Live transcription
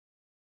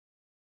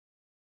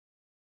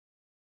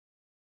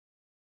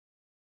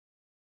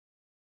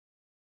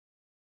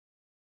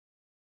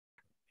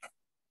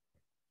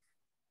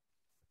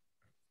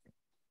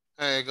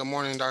Hey, good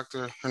morning,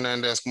 Dr.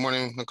 Hernandez. Good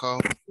morning, Nicole.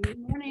 Good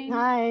morning.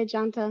 Hi,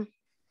 Janta.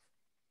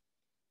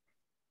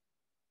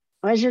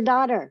 Where's your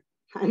daughter?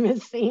 I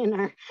miss seeing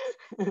her.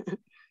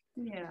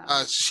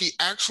 Yeah. She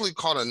actually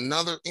caught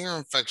another ear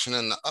infection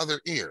in the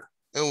other ear.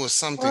 It was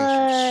something,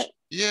 What?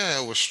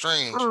 yeah, it was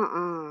strange.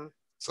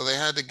 So they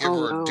had to give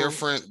her a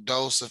different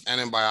dose of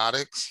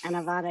antibiotics.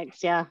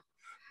 Antibiotics, yeah.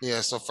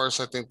 Yeah, so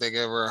first I think they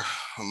gave her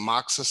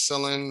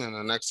amoxicillin, and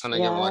the next time they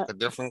gave her like a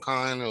different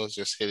kind. It was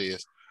just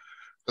hideous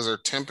because her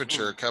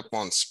temperature kept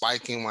on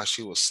spiking while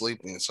she was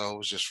sleeping. So it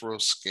was just real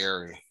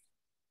scary.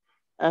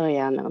 Oh,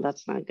 yeah, no,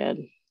 that's not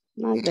good.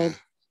 Not good.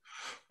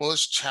 Well,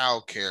 it's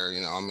childcare,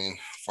 you know. I mean,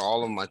 for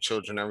all of my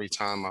children, every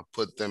time I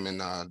put them in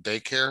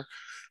daycare,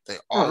 they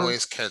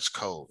always catch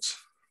colds.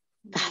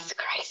 That's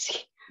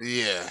crazy.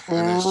 Yeah,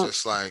 and it's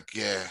just like,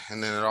 yeah,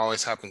 and then it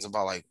always happens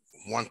about like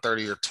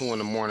 1:30 or 2 in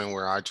the morning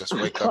where I just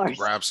wake up to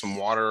grab some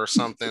water or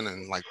something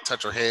and like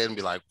touch her head and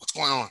be like, what's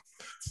going on?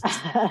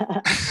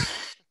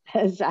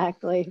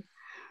 Exactly.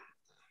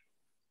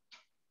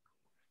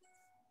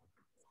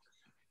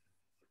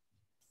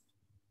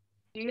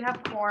 Do you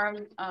have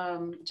quorum,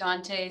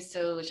 Jonte?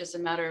 So it's just a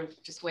matter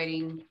of just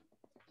waiting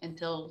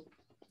until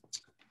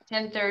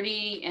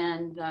 10:30,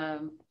 and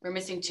we're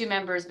missing 2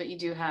 members, but you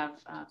do have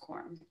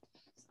quorum.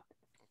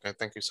 Okay,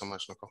 thank you so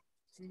much, Nicole.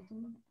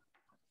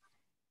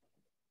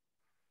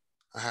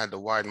 I had to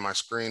widen my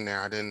screen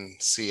there. I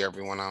didn't see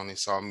everyone. I only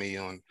saw me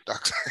on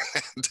Dr.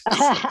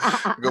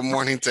 Good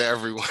morning to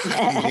everyone.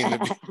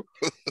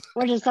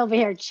 We're just over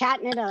here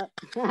chatting it up.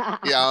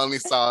 Yeah, I only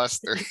saw us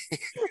 3.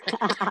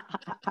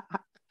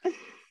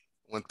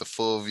 Went the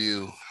full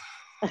view.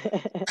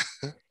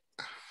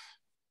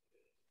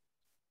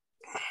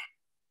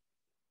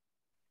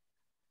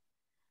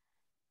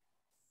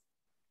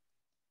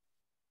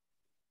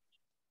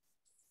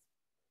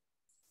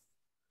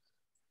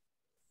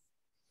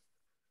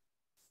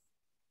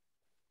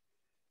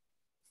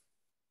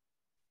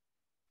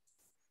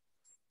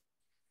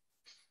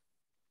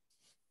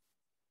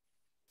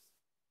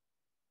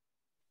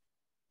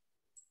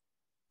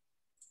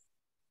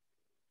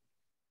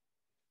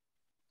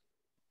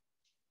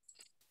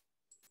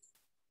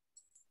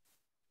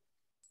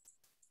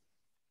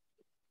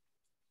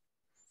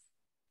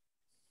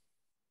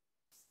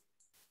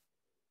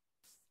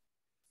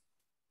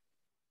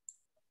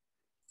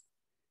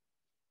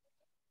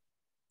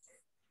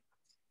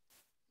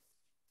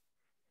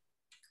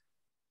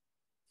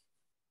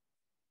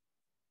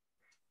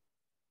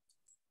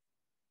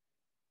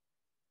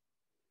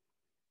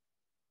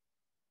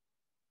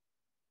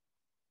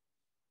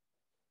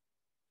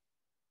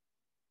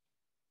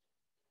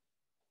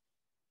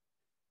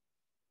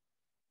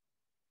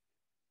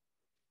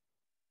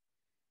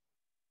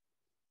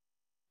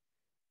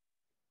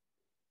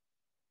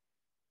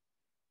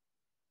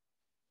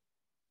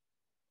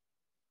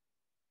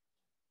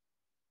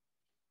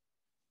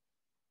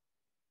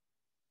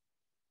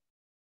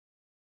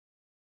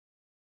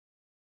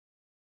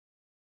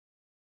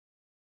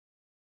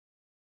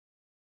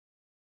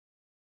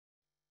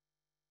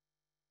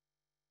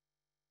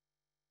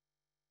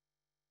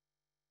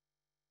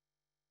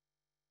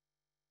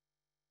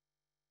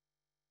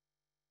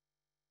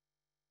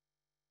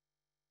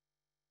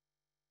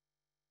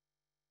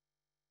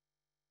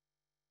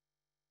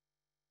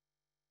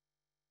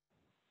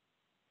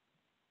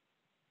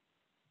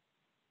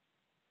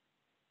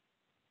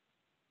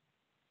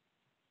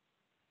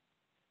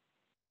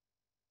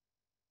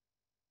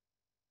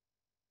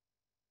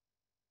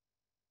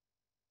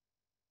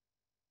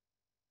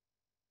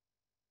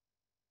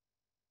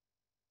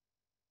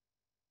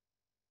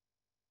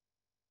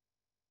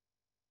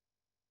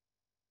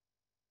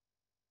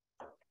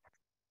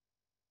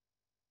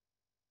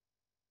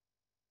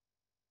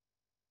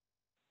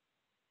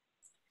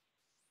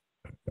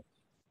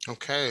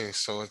 Okay,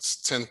 so it's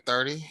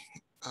 10:30,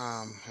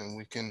 and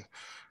we can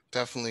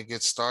definitely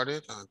get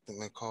started. I think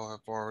Nicole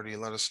have already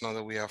let us know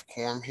that we have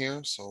quorum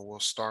here, so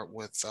we'll start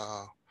with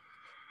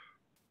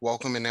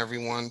welcoming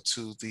everyone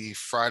to the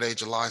Friday,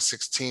 July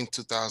 16,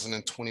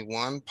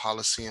 2021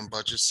 Policy and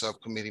Budget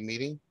Subcommittee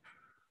meeting.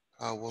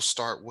 We'll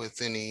start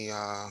with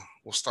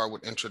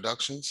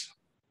introductions.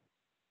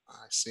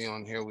 I see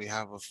on here we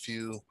have a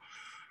few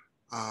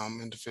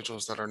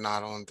individuals that are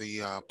not on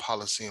the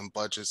policy and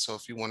budget. So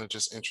if you want to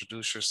just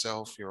introduce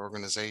yourself, your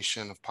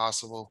organization, if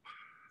possible,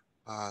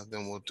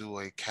 then we'll do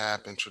a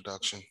CAB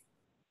introduction.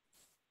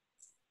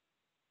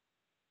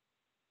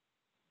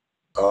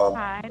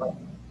 Hi. Go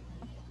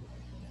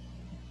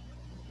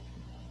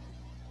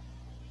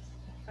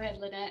ahead,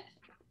 Lynette.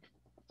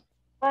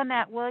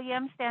 Lynette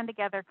Williams, Stand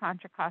Together,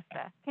 Contra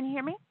Costa. Can you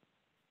hear me?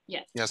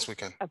 Yes. Yes, we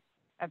can. Oh,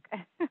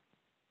 okay.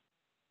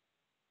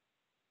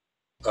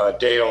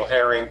 Dale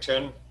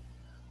Harrington,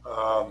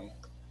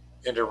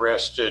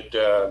 interested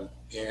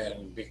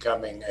in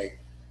becoming a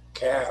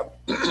CAB,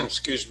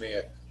 excuse me,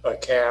 a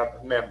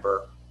CAB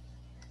member.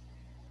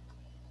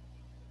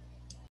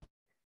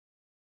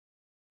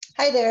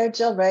 Hi there,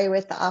 Jill Ray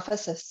with the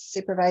Office of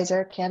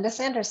Supervisor Candace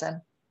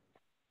Anderson.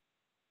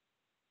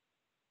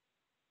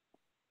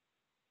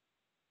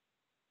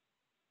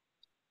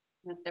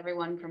 That's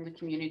everyone from the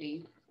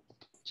community.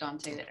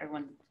 Jante, that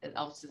everyone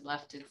else is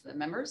left is the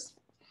members.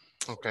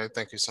 Okay,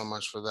 thank you so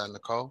much for that,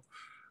 Nicole.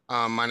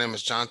 My name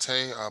is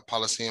Jante,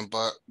 Policy and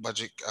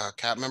Budget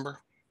CAB member.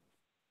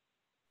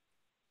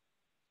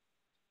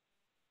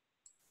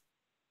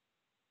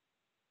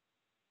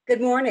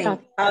 Good morning,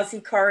 Doc-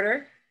 Ozzy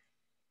Carter,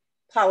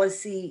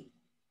 Policy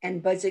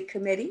and Budget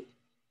Committee.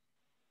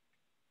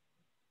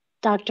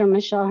 Dr.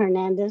 Michelle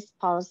Hernandez,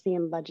 Policy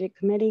and Budget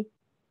Committee.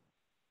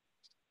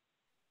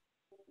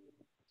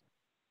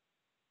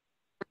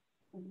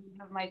 We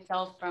have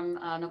myself from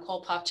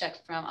Nicole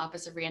Popchak from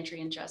Office of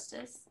Reentry and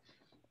Justice.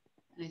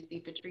 And I see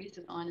Patrice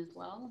is on as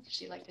well. Would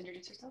she like to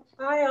introduce herself?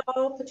 Hi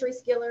all,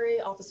 Patrice Guillory,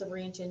 Office of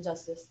Reentry and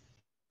Justice.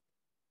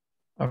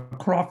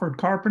 Crawford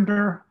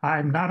Carpenter.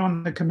 I'm not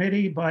on the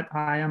committee, but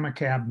I am a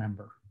CAB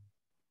member.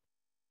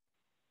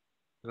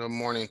 Good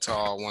morning to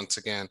all once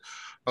again.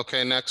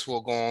 Okay, next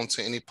we'll go on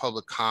to any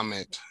public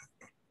comment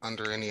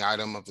under any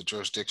item of the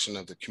jurisdiction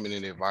of the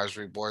Community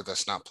Advisory Board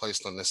that's not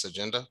placed on this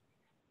agenda.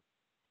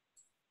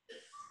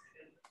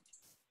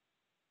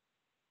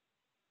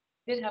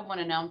 Did have one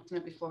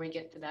announcement before we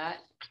get to that.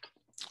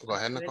 Go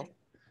ahead, Nicole.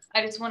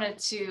 I just wanted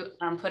to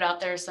put out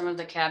there, some of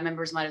the CAB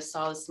members might have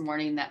saw this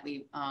morning that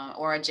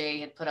Aura J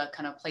had put a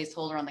kind of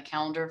placeholder on the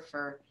calendar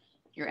for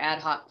your ad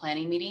hoc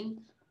planning meeting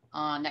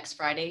next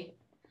Friday.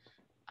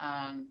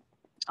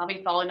 I'll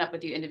be following up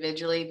with you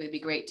individually, but it'd be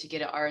great to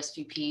get an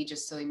RSVP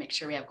just so we make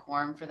sure we have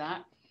quorum for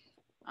that.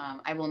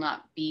 I will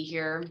not be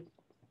here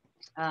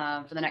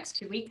for the next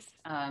 2 weeks.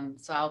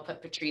 So I'll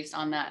put Patrice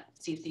on that,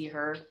 CC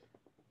her,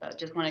 but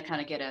just want to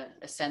kind of get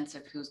a sense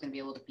of who's going to be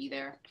able to be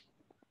there.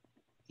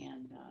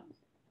 And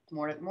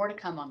more to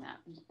come on that.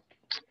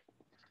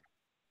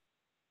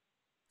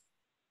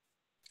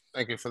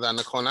 Thank you for that,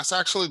 Nicole. And that's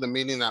actually the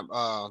meeting that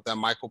that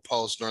Michael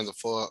posed during the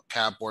full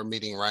CAB board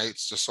meeting, right?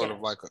 It's just sort of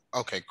like,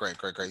 okay, great.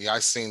 Yeah, I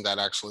seen that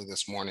actually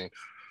this morning,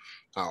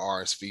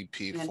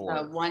 RSVP And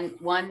for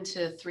 1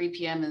 to 3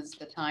 p.m. is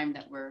the time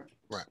that we're,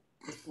 right,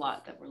 the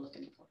slot that we're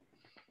looking for.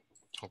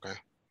 Okay.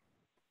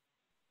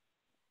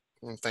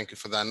 Well, thank you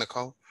for that,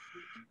 Nicole.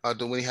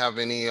 Do we have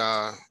any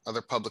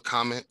other public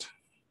comment?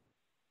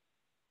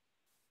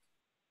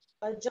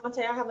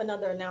 Jonte, I have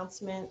another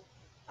announcement.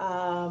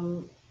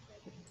 So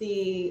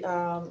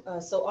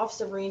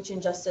Office of Reentry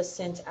and Justice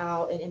sent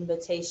out an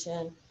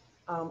invitation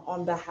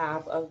on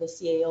behalf of the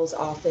CAO's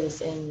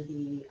office and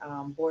the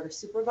Board of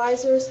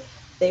Supervisors.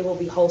 They will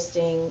be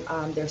hosting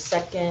their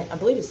second, I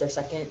believe it's their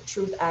second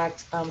Truth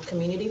Act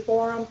Community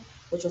Forum,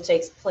 which will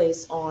take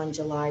place on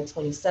July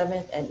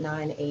 27th at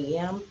 9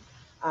 a.m.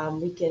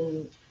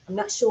 I'm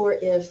not sure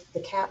if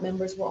the CAB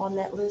members were on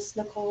that list,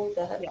 Nicole,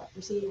 that have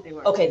received? They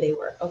were. Okay, they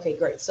were. Okay,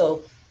 great.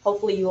 So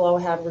hopefully you all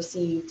have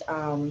received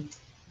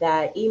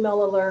that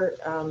email alert.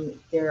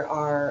 There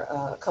are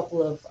a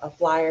couple of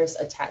flyers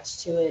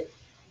attached to it.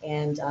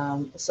 And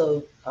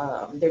so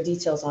there are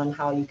details on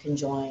how you can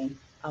join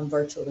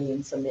virtually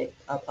and submit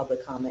a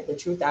public comment. The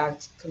Truth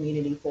Act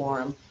Community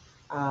Forum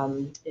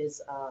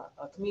is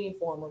a community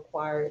forum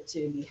required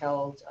to be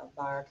held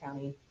by our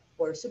county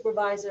board of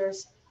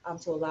supervisors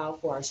to allow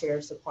for our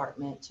sheriff's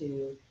department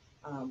to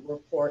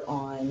report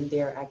on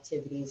their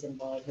activities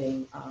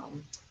involving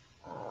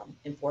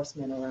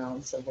enforcement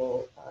around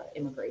civil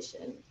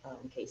immigration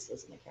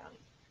cases in the county.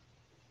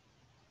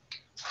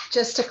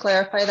 Just to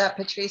clarify that,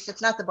 Patrice,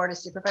 it's not the Board of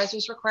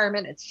Supervisors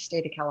requirement, it's the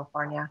state of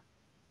California.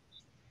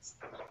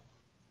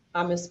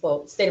 I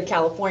misspoke. State of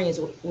California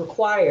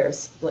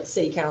requires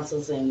city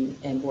councils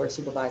and board of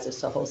supervisors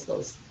to host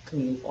those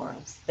community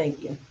forums.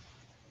 Thank you.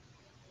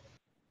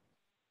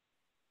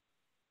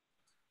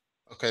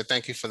 Okay,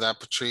 thank you for that,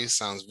 Patrice.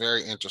 Sounds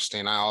very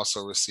interesting. I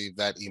also received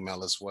that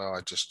email as well.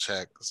 I just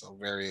checked, so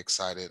very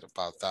excited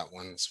about that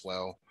one as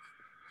well.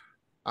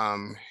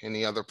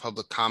 Any other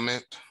public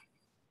comment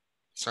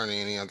concerning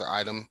any other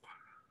item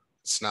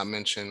that's not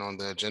mentioned on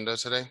the agenda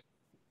today?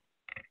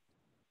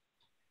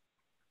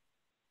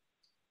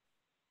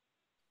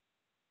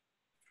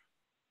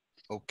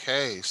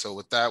 Okay, so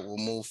with that, we'll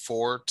move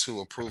forward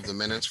to approve the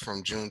minutes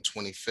from June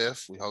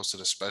 25th. We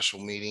hosted a special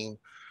meeting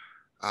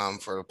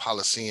for the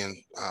Policy and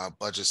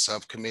Budget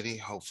Subcommittee.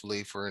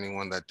 Hopefully for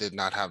anyone that did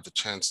not have the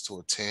chance to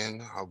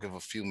attend, I'll give a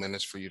few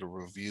minutes for you to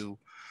review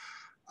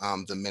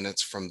the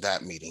minutes from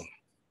that meeting.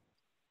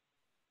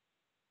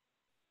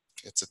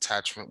 It's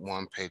attachment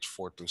 1, page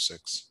 4 through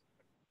 6.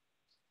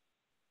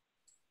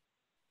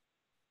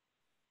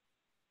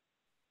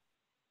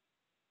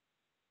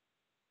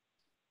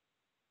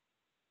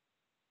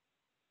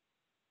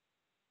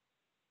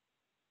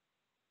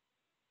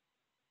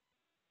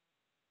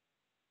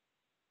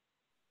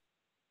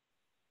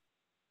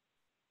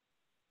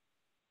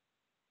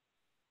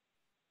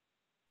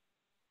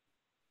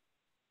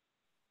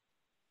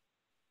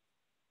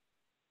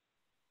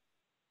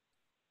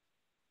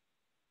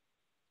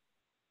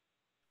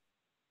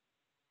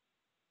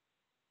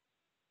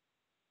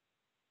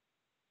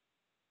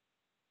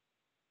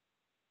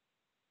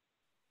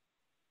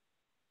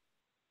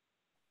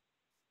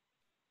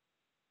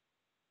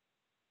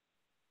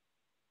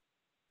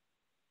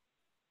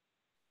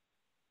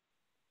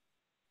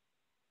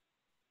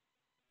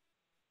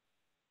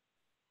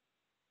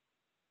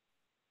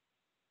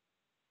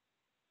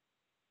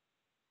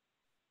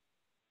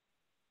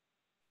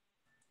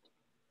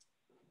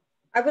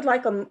 I would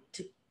like to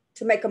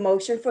make a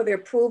motion for the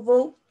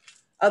approval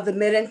of the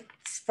minutes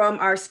from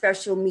our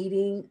special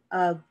meeting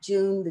of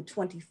June the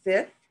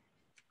 25th.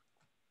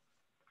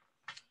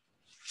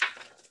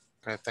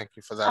 Okay, thank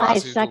you for that. I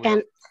Ozzy, do we have-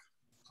 second.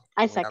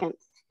 I we have- second.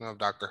 We have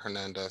Dr.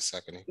 Hernandez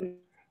seconding. Okay,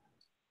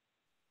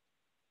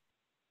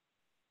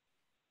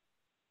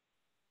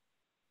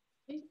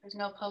 if there's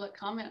no public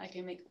comment, I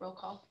can make roll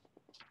call,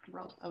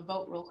 a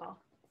vote roll call.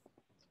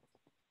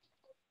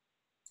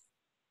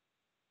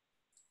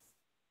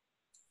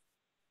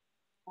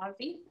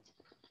 Ozzy,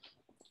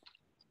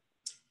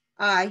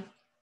 Aye.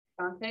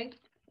 Dante,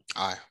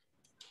 Aye.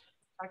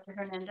 Dr.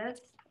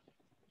 Hernandez,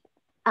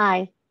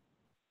 Aye.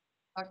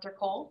 Dr.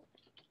 Cole,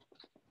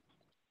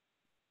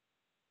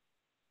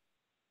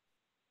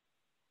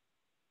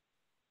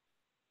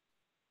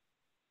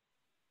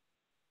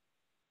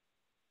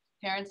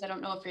 parents, I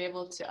don't know if you're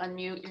able to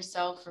unmute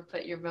yourself or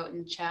put your vote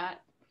in the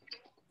chat.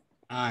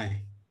 Aye.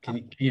 Can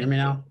you hear me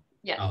now?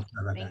 Yes, Oh,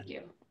 sorry about thank that.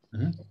 you.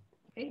 Mhm.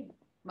 Okay,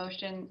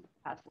 motion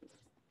passes.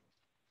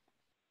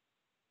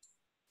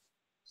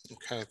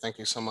 Okay, thank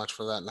you so much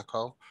for that,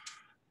 Nicole.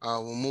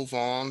 We'll move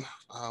on.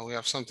 We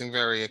have something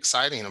very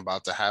exciting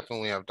about to happen.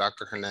 We have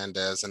Dr.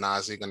 Hernandez and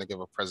Ozzy going to give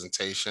a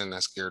presentation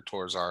that's geared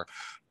towards our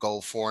goal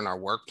 4 in our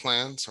work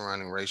plan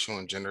surrounding racial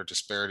and gender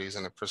disparities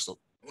in the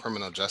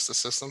criminal justice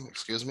system,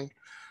 excuse me.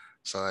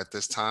 So at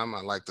this time,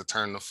 I'd like to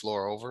turn the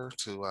floor over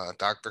to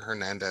Dr.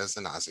 Hernandez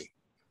and Ozzy.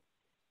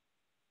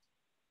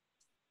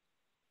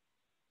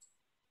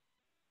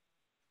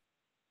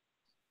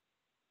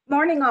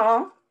 Morning,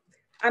 all.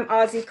 I'm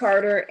Ozzy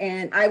Carter,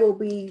 and I will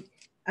be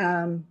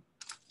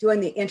doing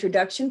the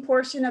introduction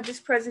portion of this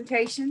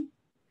presentation.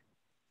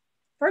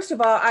 First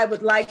of all, I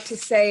would like to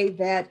say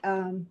that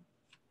from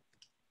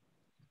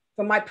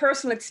my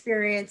personal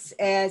experience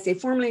as a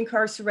formerly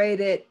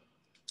incarcerated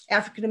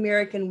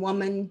African-American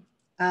woman,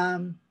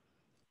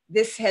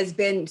 this has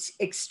been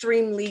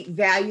extremely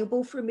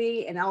valuable for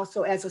me, and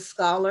also as a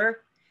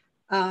scholar.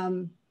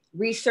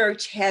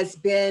 Research has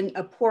been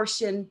a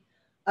portion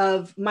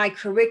of my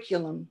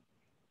curriculum,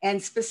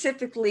 and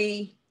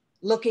specifically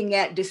looking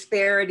at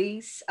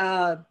disparities,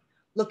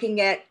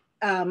 looking at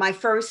my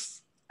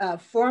first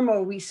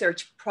formal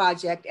research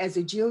project as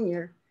a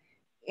junior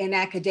in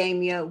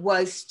academia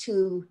was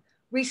to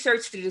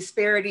research the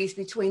disparities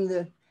between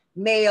the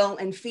male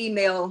and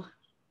female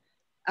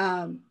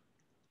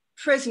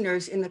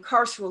prisoners in the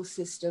carceral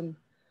system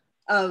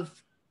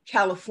of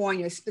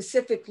California,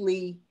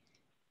 specifically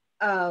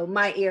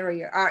my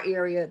area, our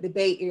area, the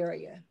Bay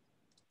Area.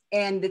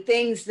 And the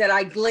things that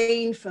I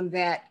gleaned from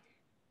that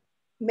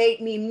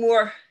made me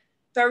more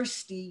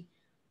thirsty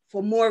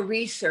for more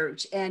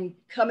research, and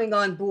coming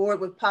on board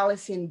with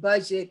policy and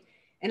budget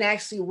and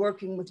actually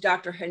working with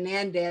Dr.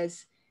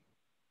 Hernandez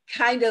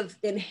kind of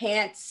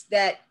enhanced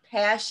that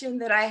passion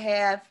that I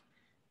have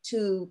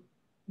to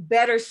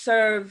better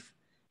serve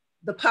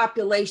the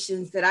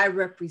populations that I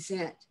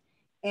represent.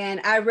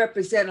 And I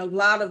represent a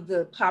lot of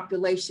the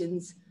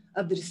populations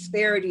of the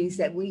disparities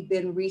that we've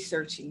been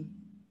researching.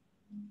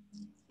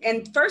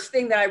 And first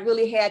thing that I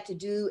really had to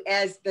do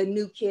as the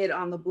new kid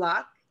on the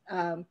block,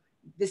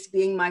 this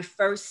being my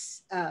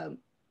first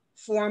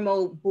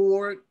formal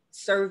board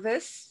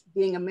service,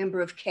 being a member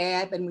of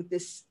CAB and with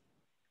this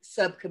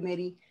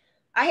subcommittee,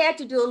 I had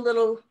to do a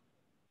little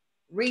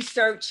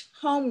research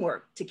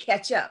homework to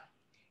catch up.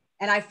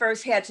 And I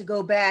first had to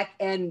go back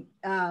and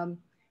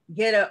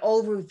get an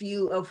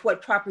overview of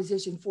what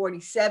Proposition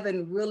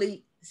 47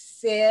 really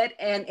said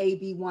and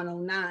AB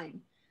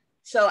 109.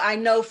 So I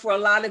know for a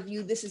lot of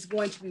you, this is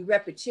going to be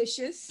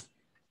repetitious,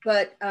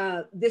 but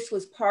this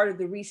was part of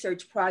the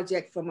research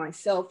project for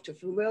myself to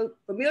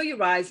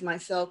familiarize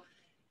myself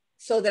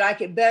so that I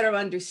could better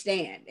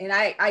understand. And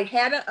I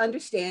had an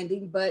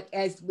understanding, but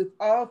as with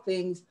all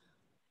things,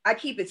 I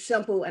keep it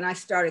simple and I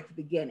start at the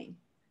beginning.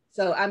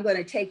 So I'm going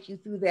to take you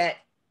through that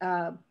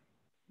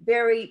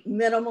very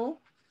minimal,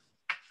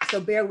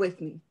 so bear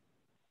with me.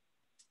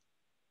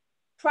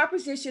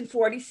 Proposition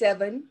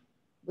 47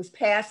 was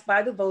passed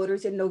by the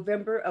voters in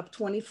November of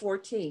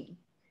 2014.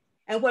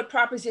 And what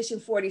Proposition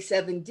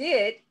 47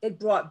 did, it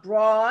brought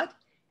broad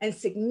and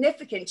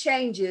significant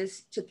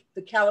changes to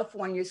the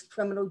California's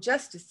criminal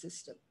justice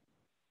system.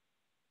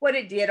 What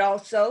it did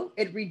also,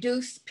 it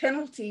reduced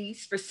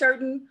penalties for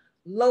certain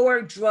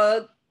lower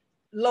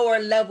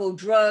level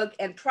drug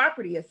and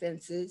property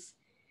offenses,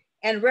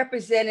 and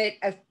represented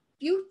a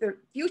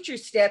future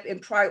step in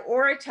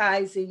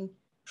prioritizing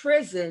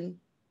prison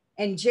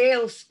and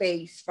jail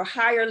space for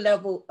higher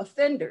level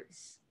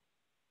offenders.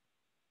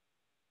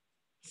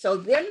 So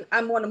then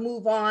I'm going to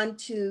move on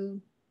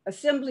to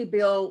Assembly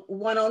Bill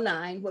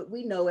 109, what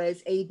we know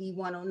as AB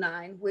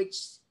 109, which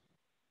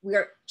we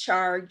are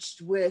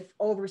charged with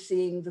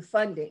overseeing the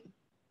funding.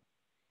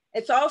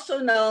 It's also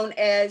known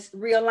as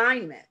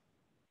realignment.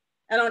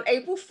 And on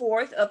April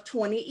 4th of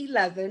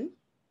 2011,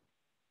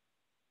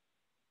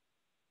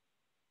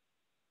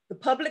 the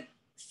Public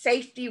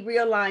Safety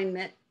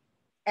Realignment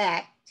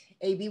Act,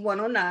 AB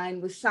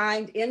 109, was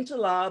signed into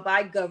law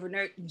by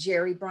Governor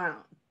Jerry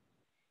Brown.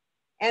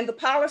 And the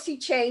policy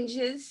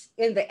changes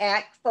in the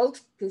act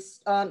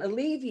focused on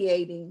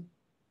alleviating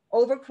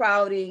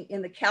overcrowding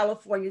in the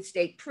California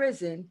State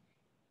Prison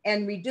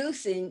and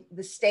reducing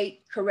the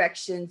state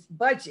corrections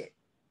budget.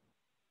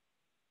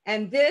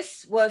 And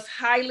this was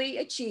highly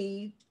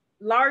achieved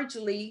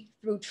largely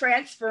through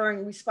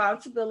transferring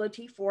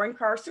responsibility for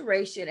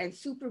incarceration and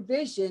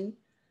supervision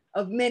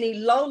of many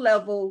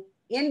low-level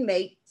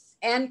inmates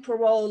and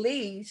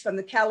parolees from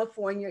the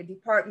California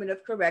Department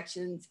of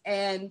Corrections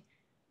and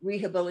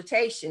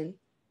Rehabilitation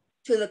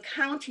to the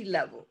county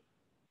level.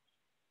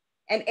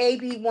 And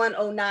AB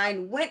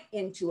 109 went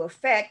into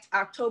effect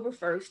October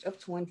 1st of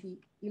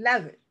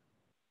 2011.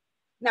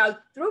 Now,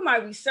 through my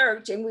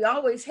research, and we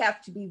always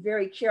have to be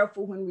very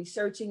careful when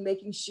researching,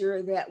 making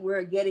sure that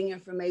we're getting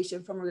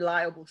information from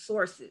reliable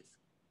sources.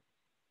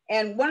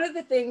 And one of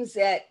the things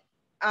that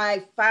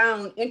I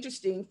found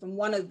interesting from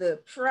one of the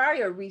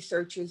prior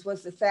researchers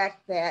was the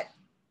fact that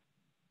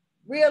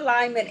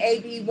realignment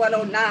AB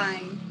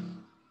 109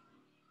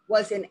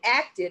 was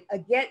enacted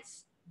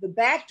against the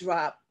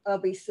backdrop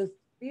of a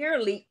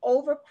severely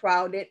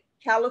overcrowded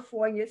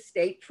California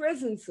state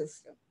prison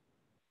system,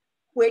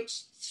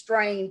 which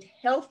strained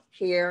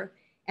healthcare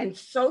and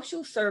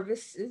social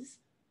services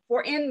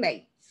for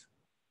inmates.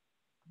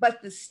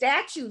 But the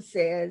statute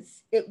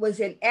says it was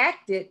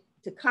enacted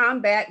to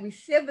combat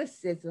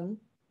recidivism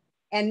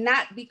and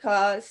not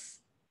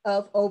because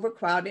of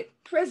overcrowded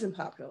prison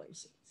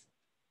populations.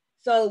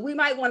 So we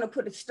might want to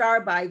put a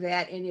star by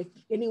that. And if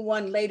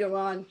anyone later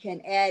on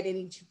can add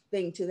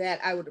anything to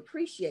that, I would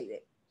appreciate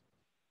it.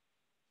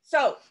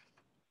 So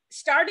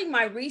starting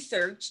my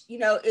research,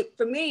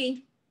 for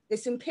me,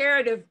 it's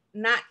imperative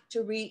not to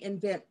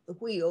reinvent the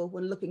wheel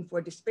when looking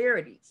for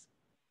disparities.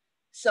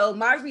 So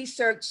my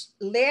research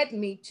led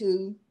me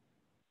to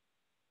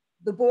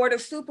the Board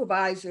of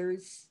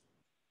Supervisors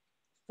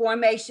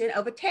formation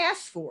of a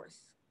task force.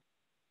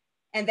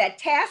 And that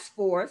task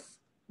force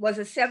was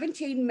a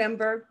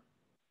 17-member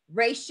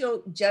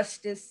racial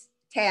justice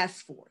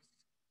task force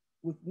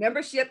with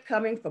membership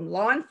coming from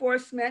law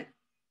enforcement,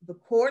 the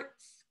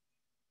courts,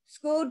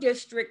 school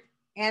district,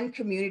 and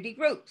community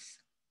groups.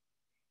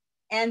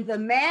 And the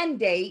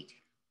mandate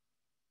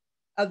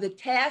of the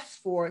task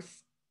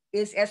force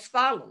is as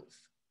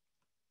follows.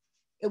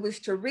 It was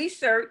to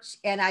research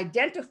and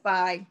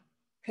identify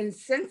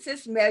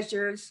consensus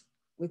measures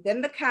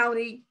within the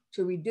county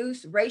to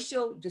reduce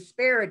racial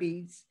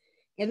disparities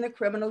in the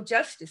criminal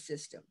justice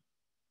system.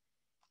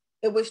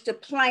 It was to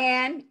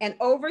plan and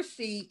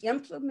oversee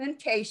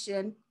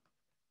implementation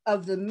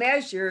of the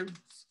measures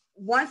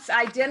once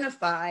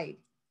identified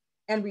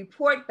and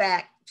report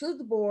back to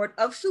the Board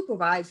of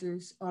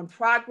Supervisors on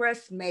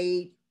progress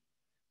made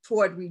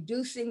toward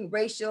reducing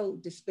racial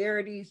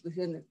disparities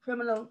within the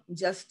criminal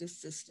justice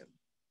system.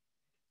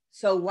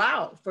 So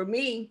wow, for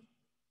me,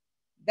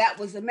 that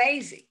was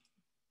amazing.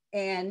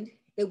 And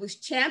it was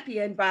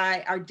championed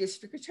by our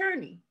district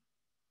attorney.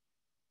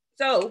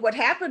 So what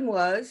happened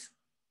was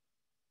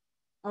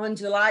on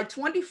July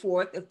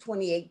 24th of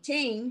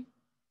 2018,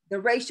 the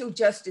Racial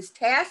Justice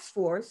Task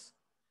Force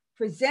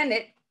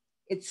presented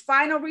its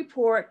final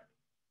report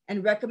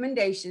and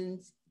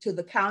recommendations to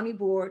the County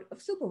Board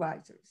of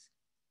Supervisors.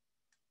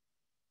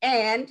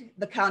 And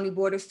the County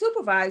Board of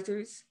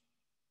Supervisors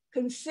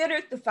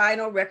considered the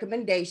final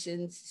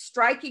recommendations,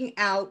 striking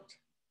out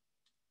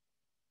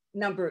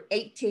number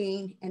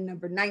 18 and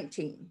number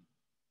 19.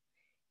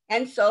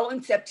 And so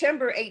on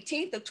September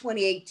 18th of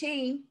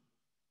 2018,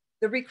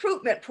 the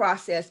recruitment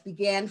process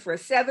began for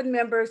 7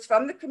 members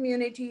from the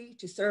community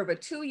to serve a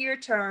 2-year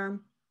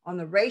term on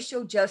the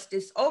Racial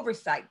Justice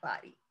Oversight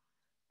Body,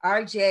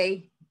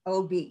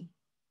 RJOB.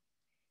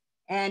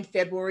 And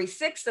February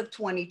 6th of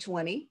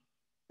 2020,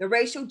 the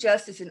Racial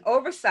Justice and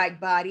Oversight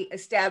Body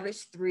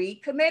established 3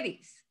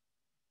 committees: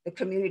 the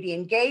Community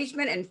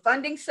Engagement and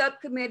Funding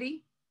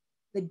Subcommittee,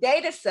 the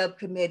Data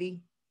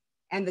Subcommittee,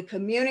 and the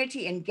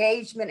Community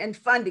Engagement and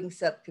Funding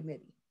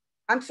Subcommittee.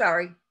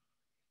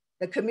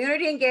 The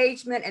Community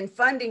Engagement and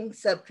Funding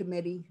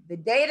Subcommittee, the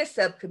Data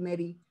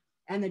Subcommittee,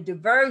 and the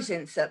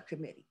Diversion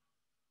Subcommittee.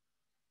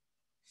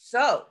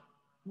 So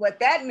what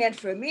that meant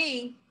for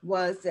me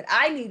was that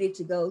I needed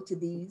to go to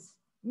these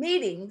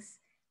meetings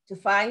to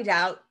find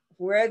out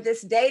where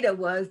this data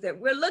was that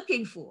we're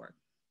looking for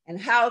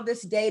and how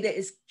this data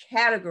is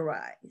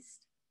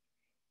categorized.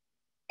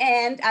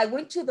 And I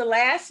went to the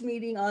last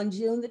meeting on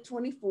June the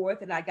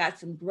 24th, and I got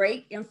some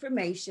great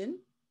information.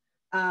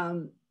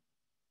 The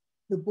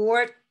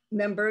board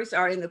members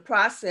are in the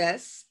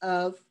process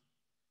of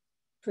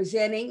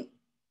presenting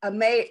at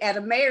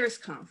a mayor's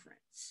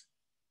conference.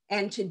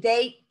 And to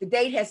date, the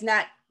date has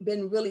not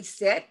been really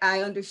set.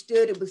 I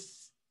understood it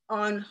was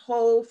on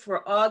hold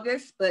for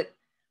August, but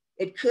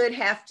it could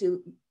have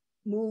to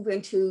move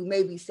into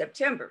maybe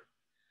September.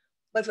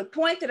 But the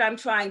point that I'm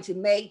trying to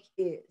make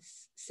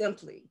is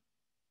simply,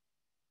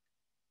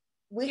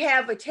 we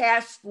have a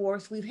task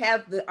force, we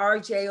have the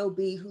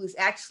RJOB who is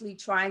actually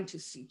trying to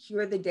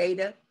secure the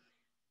data,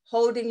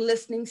 holding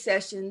listening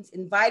sessions,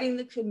 inviting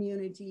the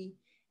community,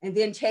 and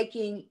then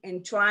taking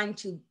and trying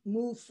to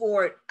move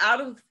forward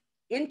out of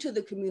into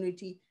the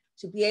community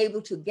to be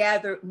able to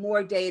gather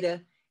more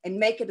data and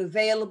make it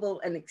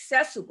available and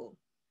accessible.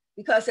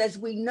 Because as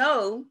we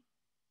know,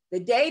 the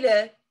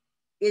data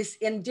is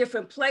in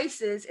different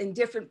places, and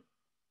different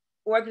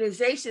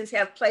organizations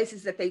have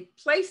places that they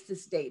place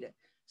this data.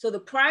 So the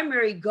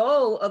primary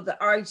goal of the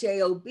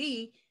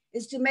RJOB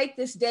is to make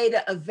this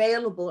data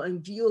available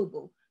and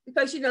viewable.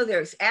 Because, you know,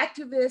 there's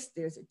activists,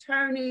 there's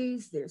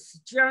attorneys, there's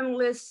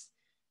journalists,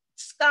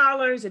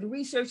 scholars and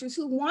researchers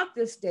who want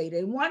this data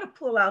and want to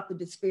pull out the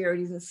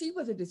disparities and see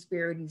what the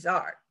disparities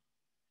are.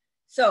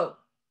 So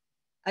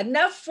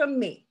enough from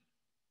me.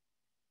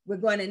 We're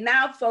going to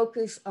now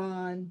focus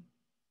on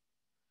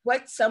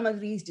what some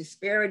of these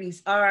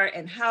disparities are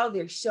and how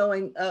they're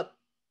showing up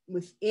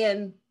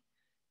within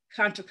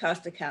Contra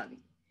Costa County.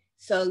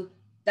 So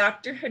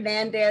Dr.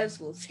 Hernandez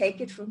will take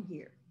it from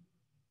here.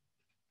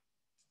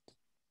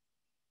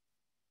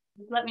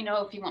 Let me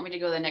know if you want me to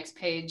go to the next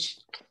page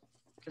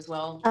as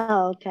well.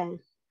 Oh, okay.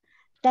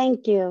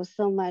 Thank you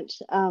so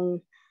much,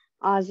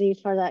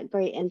 Ozzy, for that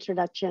great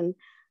introduction.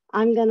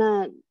 I'm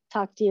gonna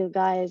talk to you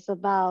guys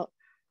about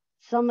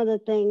some of the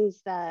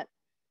things that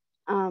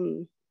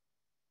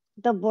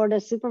the Board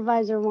of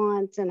Supervisor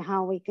wants and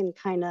how we can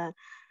kind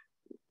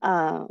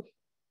of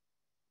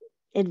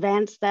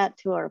advance that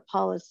to our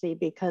policy,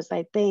 because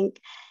I think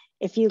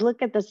if you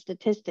look at the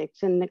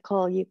statistics, and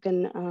Nicole, you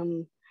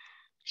can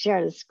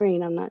share the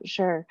screen, I'm not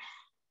sure.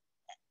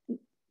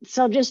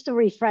 So just to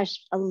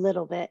refresh a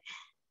little bit,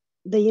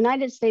 the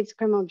United States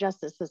criminal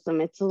justice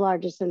system, it's the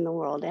largest in the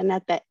world. And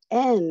at the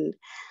end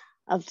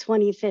of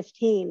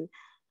 2015,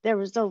 there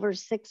was over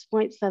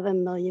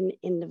 6.7 million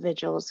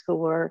individuals who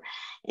were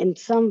in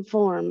some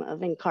form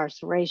of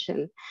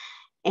incarceration.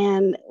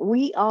 And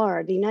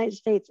the United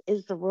States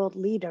is the world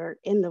leader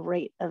in the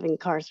rate of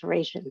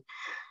incarceration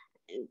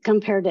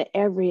compared to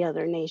every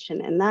other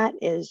nation. And that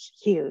is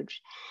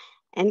huge.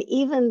 And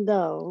even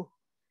though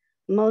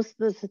most of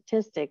the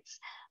statistics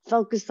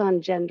focus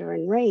on gender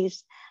and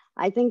race,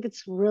 I think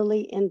it's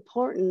really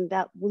important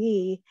that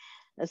we,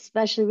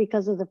 especially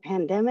because of the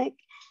pandemic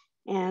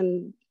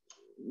and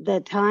the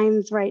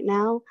times right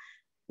now,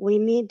 we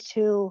need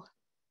to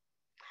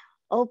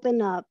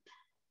open up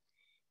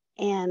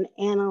and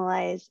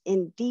analyze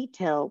in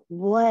detail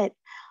what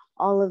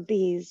all of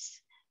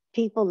these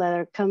people that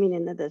are coming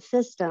into the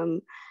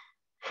system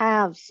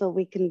have, so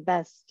we can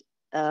best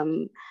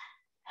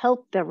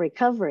help their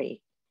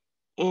recovery.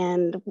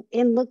 And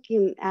in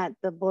looking at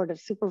the Board of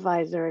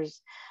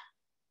Supervisors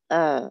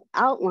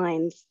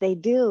outlines, they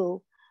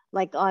do,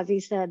 like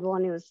Ozzy said,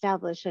 want to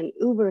establish an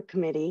Uber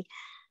committee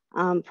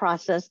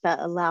process that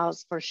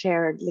allows for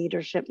shared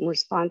leadership and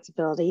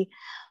responsibility,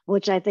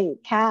 which I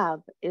think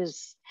CAB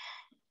is,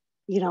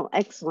 you know,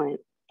 excellent.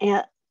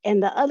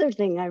 And the other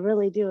thing I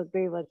really do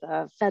agree with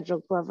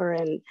Federal Glover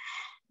and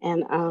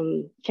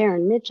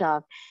Karen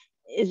Mitchoff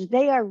is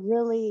they are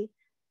really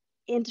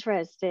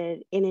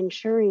interested in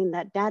ensuring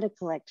that data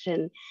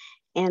collection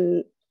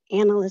and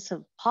analysis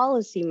of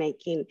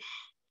policymaking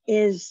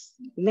is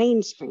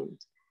mainstreamed.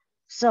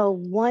 So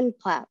one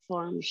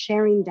platform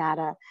sharing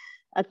data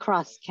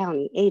across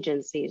county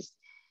agencies.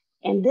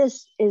 And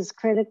this is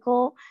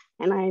critical,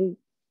 and I'm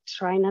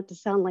trying not to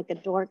sound like a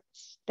dork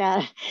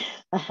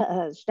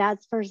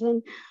stats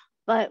person,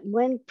 but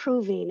when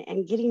proving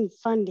and getting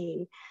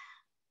funding,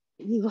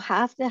 you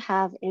have to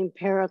have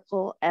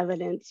empirical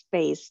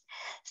evidence-based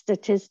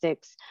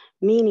statistics,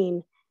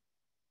 meaning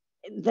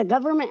the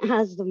government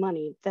has the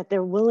money that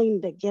they're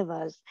willing to give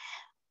us.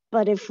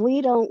 But if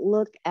we don't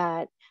look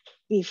at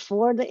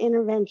before the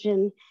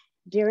intervention,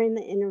 during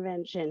the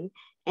intervention,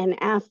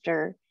 and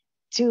after,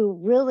 to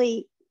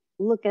really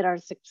look at our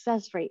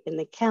success rate in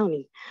the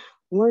county,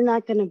 we're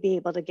not going to be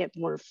able to get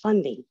more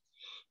funding.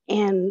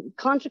 And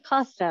Contra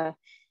Costa,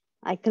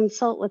 I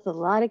consult with a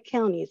lot of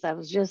counties. I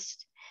was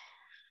just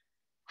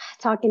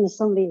talking to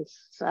somebody in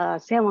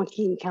San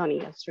Joaquin County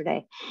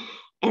yesterday,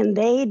 and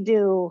they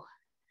do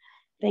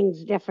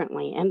things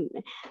differently. And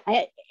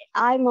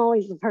I'm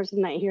always the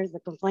person that hears the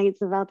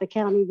complaints about the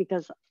county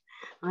because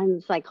I'm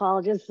a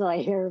psychologist, so I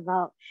hear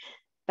about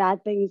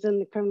bad things in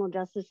the criminal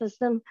justice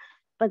system.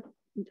 But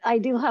I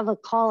do have a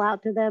call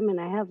out to them,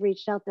 and I have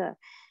reached out to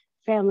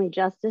Family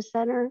Justice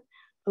Center,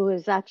 who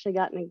has actually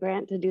gotten a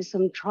grant to do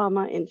some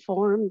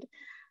trauma-informed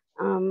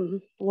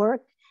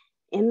work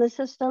in the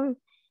system.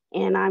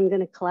 And I'm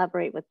going to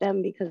collaborate with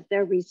them because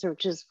their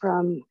research is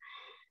from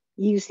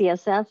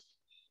UCSF.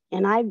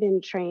 And I've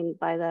been trained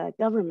by the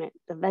government,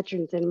 the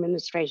Veterans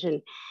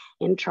Administration,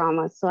 in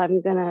trauma. So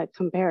I'm going to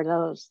compare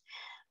those.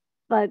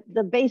 But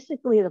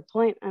basically the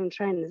point I'm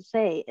trying to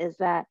say is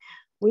that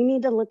we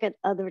need to look at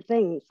other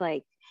things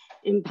like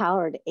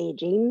empowered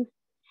aging,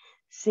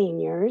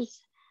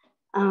 seniors,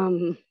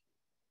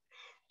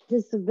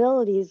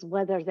 disabilities,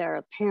 whether they're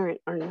apparent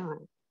or not.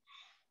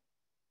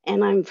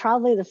 And I'm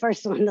probably the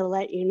first one to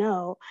let you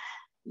know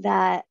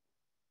that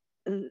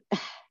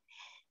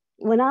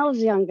when I was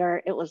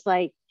younger, it was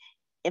like,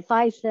 if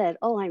I said,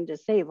 oh, I'm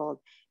disabled,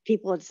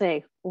 people would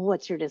say, well,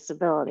 what's your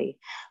disability?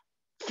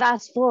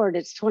 Fast forward,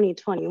 it's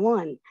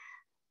 2021.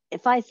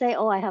 if I say,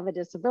 oh, I have a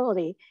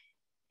disability,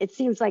 it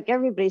seems like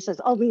everybody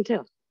says, oh, me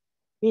too.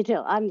 Me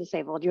too. I'm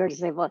disabled. You're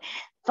disabled.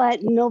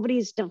 But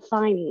nobody's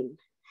defining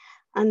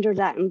under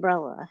that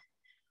umbrella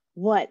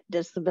what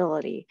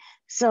disability.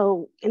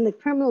 So in the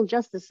criminal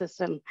justice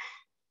system,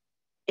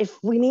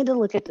 if we need to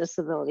look at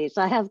disabilities,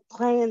 I have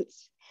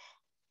clients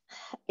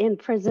in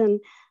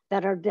prison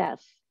that are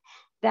deaf,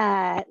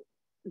 that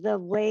the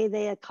way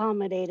they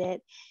accommodate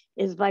it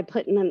is by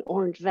putting an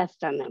orange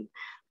vest on them,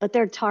 but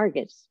they're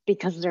targets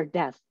because they're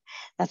deaf.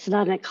 That's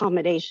not an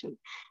accommodation,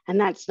 and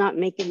that's not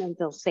making them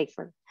feel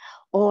safer.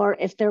 Or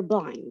if they're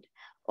blind,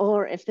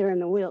 or if they're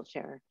in a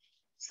wheelchair.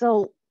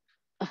 So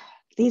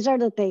these are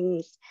the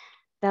things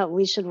that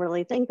we should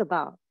really think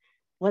about,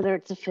 whether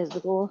it's a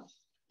physical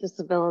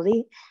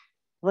disability,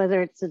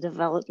 whether it's a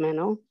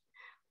developmental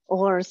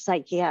or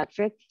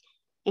psychiatric.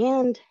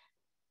 And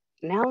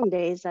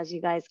nowadays, as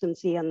you guys can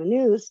see on the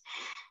news,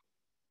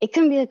 it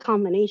can be a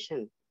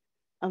combination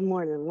of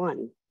more than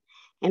one.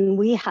 And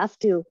we have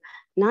to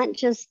not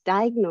just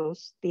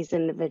diagnose these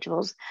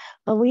individuals,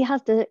 but we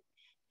have to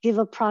give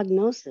a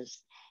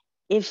prognosis.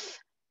 If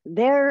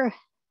they're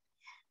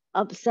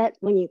upset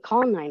when you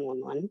call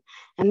 911,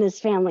 and this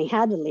family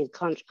had to leave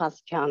Contra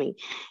Costa County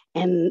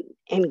and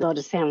go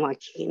to San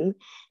Joaquin,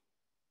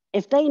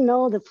 if they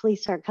know the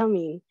police are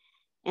coming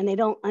and they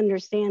don't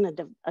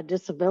understand a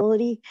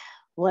disability,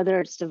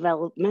 whether it's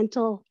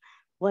developmental,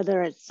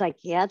 whether it's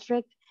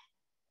psychiatric,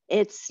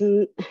 it's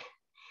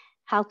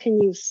how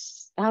can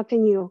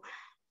you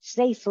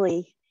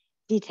safely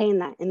detain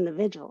that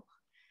individual?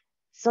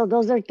 So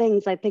those are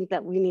things I think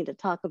that we need to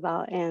talk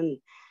about, and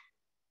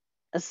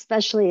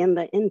especially in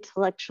the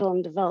intellectual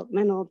and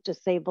developmental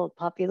disabled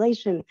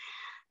population,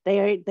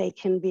 they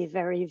can be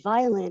very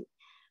violent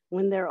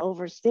when they're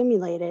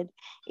overstimulated,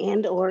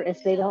 and or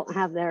if they don't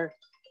have their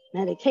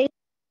medication.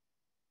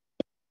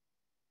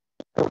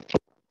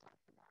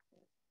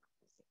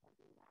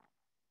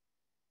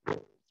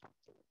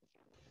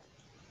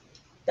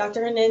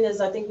 Dr.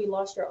 Hernandez, I think we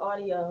lost your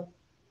audio.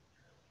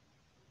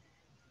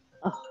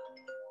 Oh.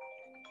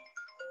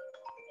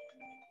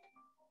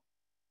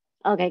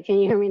 Okay, can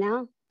you hear me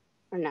now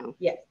or no?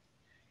 Yes.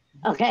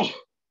 Okay.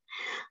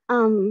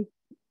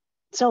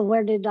 So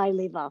where did I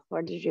leave off?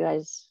 Where did you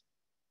guys,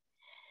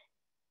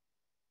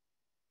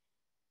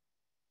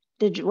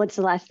 what's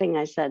the last thing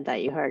I said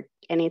that you heard?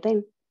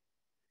 Anything?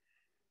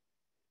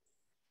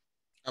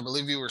 I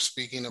believe you were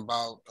speaking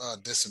about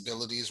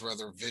disabilities,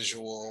 whether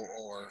visual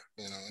or,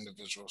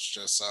 individuals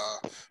just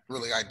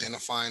really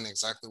identifying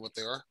exactly what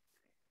they are.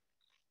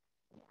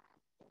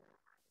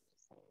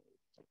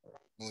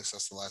 At least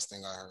that's the last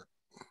thing I heard.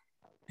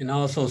 And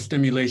also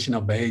stimulation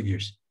of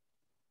behaviors.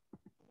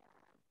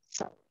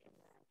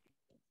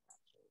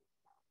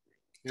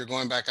 You're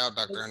going back out,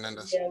 Dr.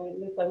 Hernandez. Yeah, it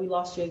looks like we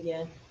lost you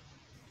again.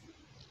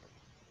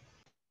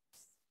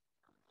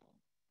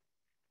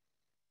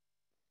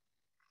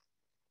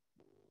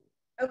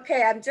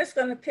 Okay, I'm just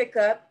going to pick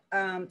up,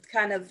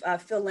 kind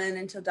of fill in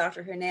until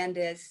Dr.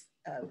 Hernandez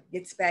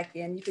gets back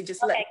in. You can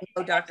just let me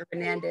know, Dr.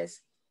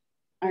 Hernandez.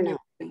 I know.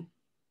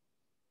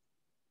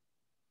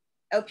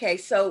 Okay,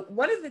 so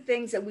one of the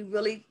things that we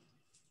really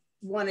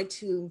wanted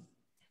to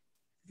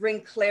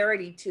bring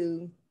clarity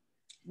to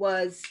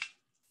was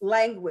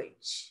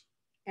language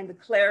and the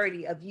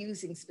clarity of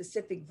using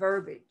specific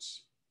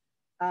verbiage.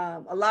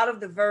 A lot of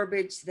the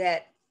verbiage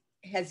that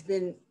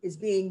is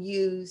being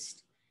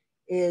used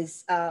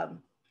is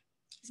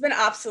it's been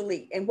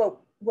obsolete. And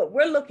what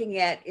we're looking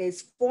at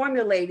is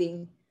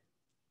formulating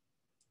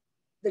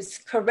this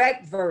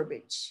correct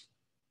verbiage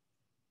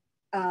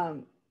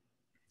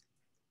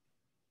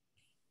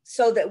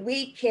so that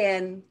we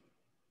can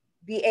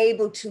be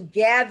able to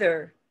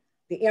gather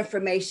the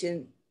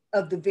information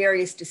of the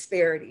various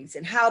disparities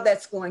and how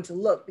that's going to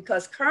look.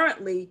 Because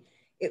currently,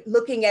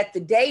 looking at the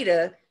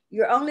data,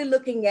 you're only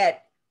looking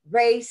at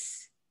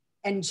race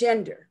and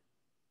gender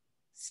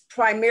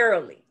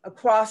primarily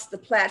across the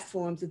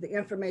platforms of the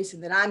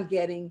information that I'm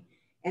getting.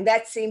 And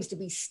that seems to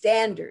be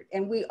standard.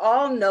 And we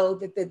all know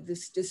that the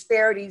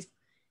disparities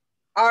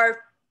are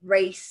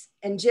race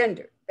and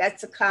gender.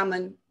 That's a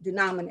common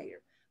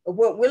denominator. But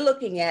what we're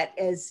looking at,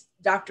 as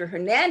Dr.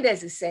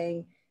 Hernandez is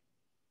saying,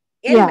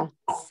 inmates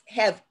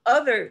have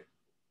other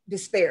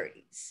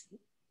disparities.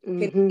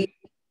 Can be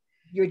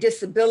your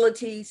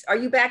disabilities. Are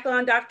you back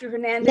on, Dr.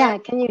 Hernandez? Yeah,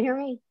 can you hear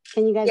me?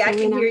 Can you guys hear me now?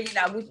 Yeah, I can hear you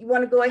now. You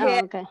want to go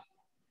ahead? Oh, okay.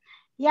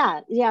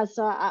 Yeah.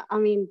 So, I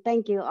mean,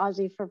 thank you,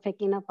 Ozzy, for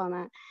picking up on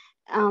that.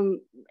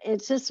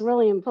 It's just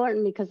really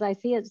important because I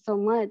see it so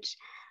much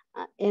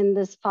in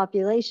this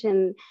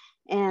population,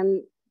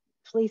 and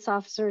police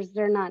officers,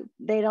 they're not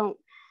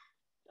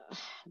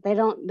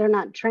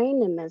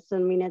trained in this. I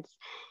mean,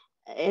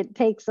 it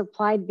takes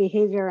applied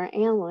behavior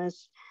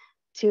analysts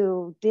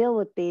to deal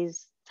with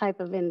these type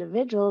of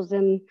individuals,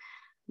 and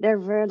they're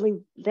violent,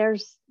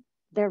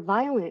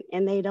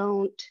 and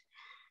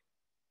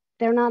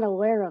they're not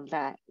aware of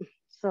that.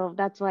 So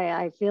that's why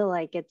I feel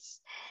like it's,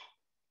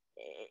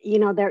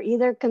 they're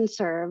either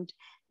conserved,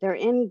 they're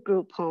in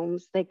group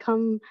homes, they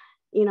come,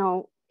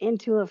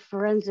 into a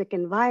forensic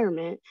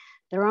environment,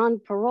 they're on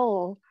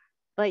parole,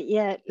 but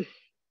yet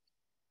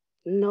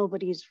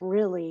nobody's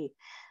really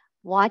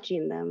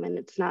watching them and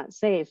it's not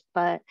safe.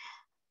 But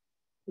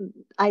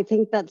I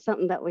think that's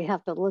something that we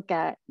have to look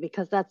at,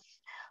 because that's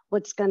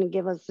what's going to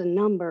give us the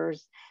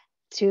numbers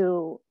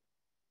to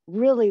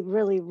really,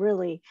 really,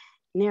 really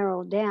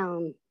narrow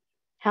down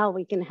how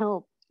we can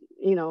help,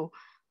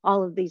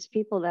 all of these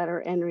people that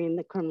are entering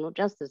the criminal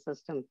justice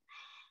system.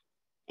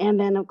 And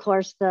then, of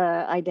course, the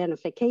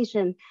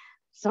identification.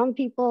 Some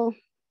people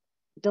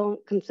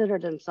don't consider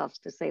themselves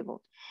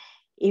disabled,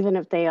 even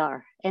if they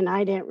are. And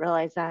I didn't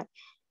realize that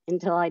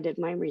until I did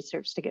my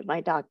research to get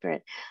my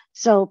doctorate.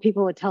 So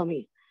people would tell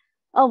me,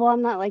 oh, well,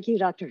 I'm not like you,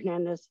 Dr.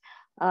 Hernandez.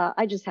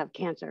 I just have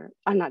cancer.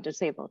 I'm not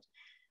disabled.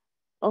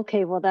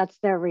 Okay, well, that's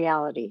their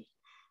reality.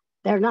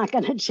 They're not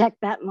going to check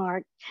that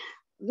mark,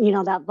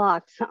 that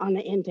box on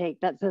the intake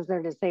that says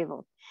they're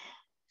disabled.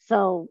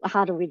 So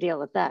how do we deal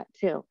with that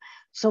too?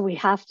 So we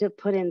have to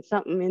put in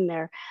something in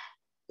there,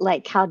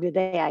 like how do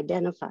they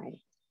identify,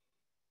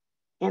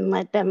 and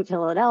let them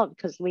fill it out,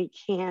 because we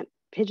can't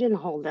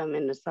pigeonhole them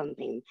into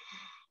something.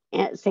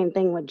 And same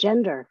thing with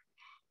gender.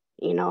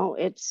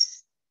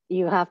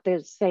 You have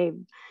to say,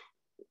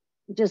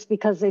 just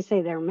because they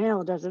say they're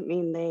male doesn't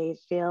mean they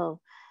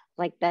feel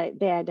like that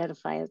they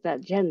identify as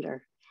that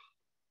gender.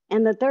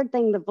 And the third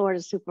thing the Board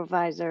of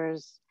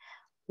Supervisors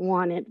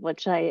wanted,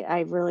 which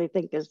I really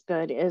think is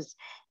good, is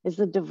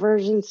the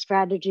diversion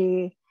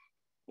strategy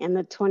and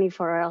the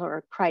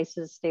 24-hour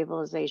crisis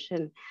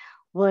stabilization,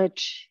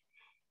 which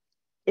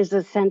is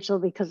essential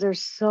because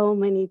there's so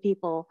many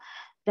people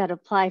that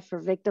apply for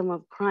victim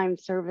of crime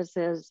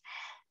services,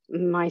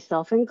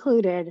 myself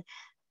included,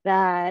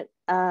 that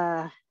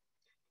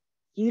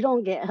you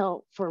don't get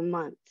help for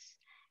months.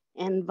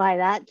 And by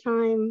that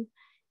time,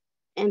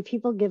 and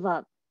people give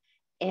up,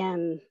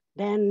 and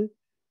then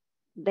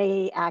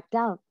they act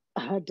out,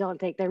 don't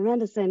take their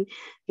medicine,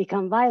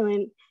 become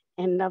violent,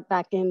 end up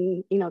back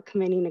in,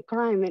 committing a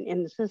crime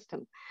in the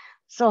system.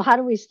 So how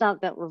do we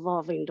stop that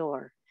revolving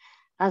door?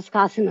 That's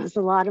costing us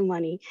a lot of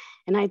money.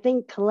 And I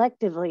think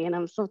collectively, and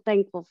I'm so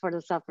thankful for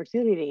this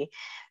opportunity,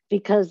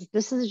 because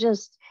this is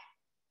just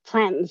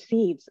planting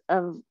seeds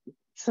of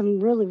some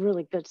really,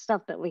 really good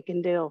stuff that we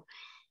can do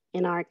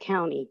in our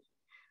county,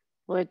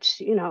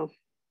 which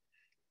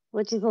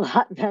is a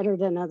lot better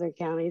than other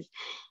counties.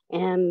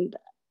 And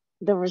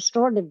the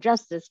restorative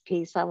justice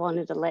piece, I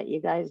wanted to let you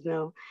guys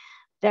know.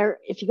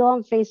 If you go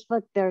on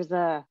Facebook, there's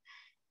a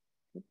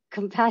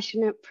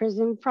Compassionate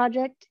Prison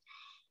Project.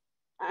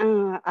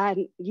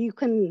 You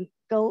can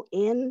go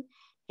in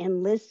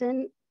and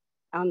listen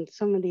on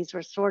some of these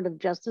restorative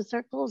justice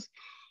circles,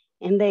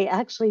 and they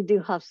actually do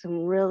have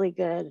some really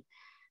good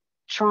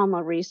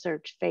trauma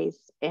research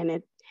based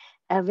and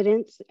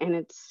evidence, and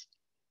it's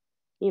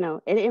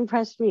it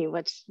impressed me,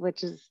 which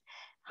is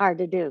hard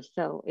to do.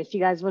 So if you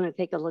guys want to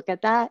take a look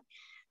at that,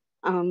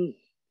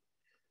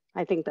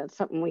 I think that's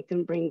something we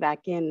can bring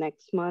back in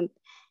next month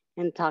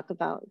and talk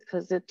about,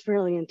 because it's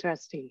really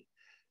interesting,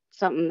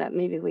 something that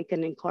maybe we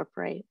can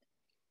incorporate.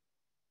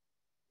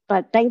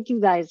 But thank you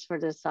guys for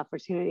this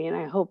opportunity, and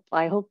I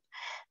hope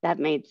that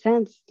made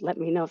sense. Let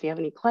me know if you have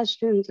any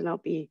questions, and I'll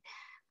be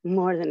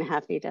more than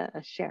happy to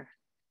share.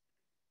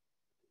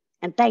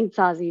 And thanks,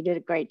 Ozzy, you did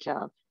a great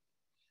job.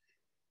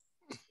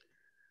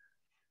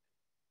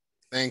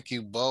 Thank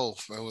you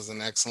both. It was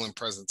an excellent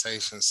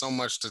presentation. So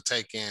much to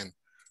take in.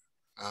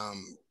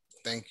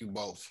 Thank you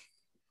both.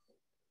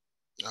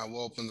 I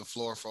will open the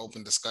floor for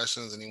open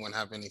discussions. Anyone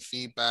have any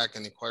feedback,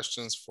 any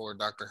questions for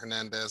Dr.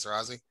 Hernandez or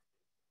Ozzy?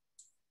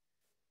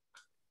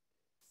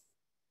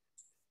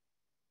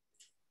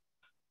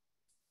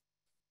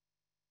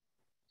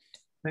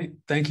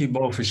 Thank you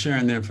both for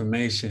sharing the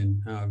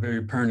information.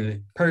 Very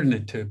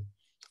pertinent to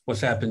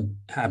what's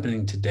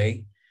happening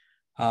today.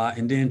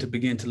 And then to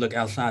begin to look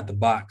outside the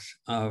box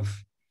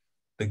of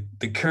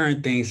the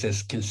current things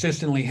that's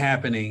consistently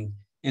happening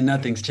and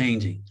nothing's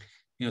changing.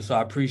 So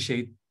I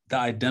appreciate the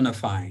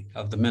identifying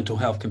of the mental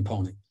health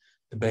component,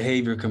 the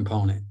behavior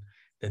component,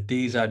 that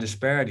these are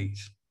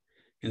disparities.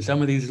 And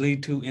some of these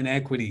lead to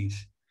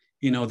inequities,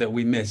 that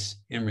we miss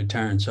in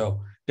return.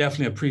 So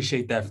definitely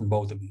appreciate that from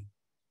both of you.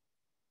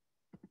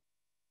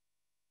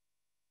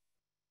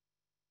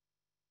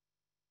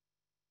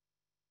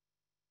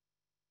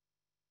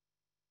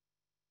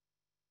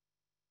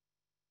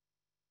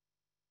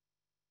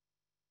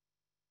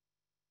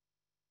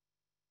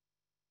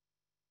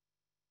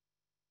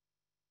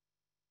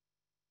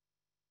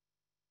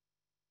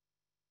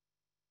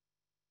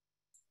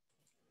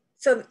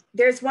 So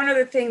there's one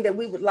other thing that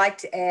we would like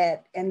to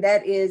add, and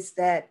that is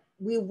that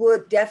we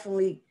would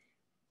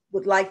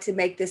like to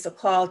make this a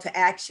call to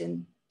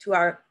action to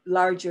our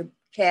larger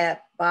CAB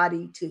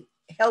body to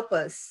help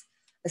us,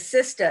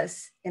 assist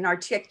us in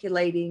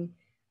articulating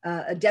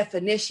a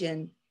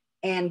definition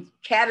and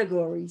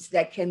categories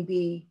that can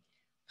be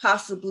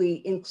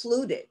possibly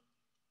included.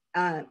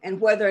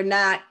 And whether or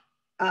not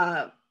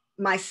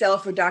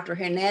myself or Dr.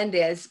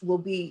 Hernandez will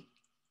be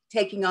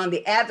taking on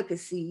the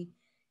advocacy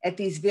at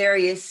these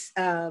various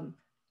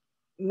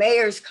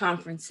mayor's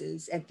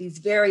conferences, at these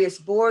various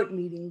board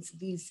meetings,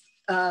 these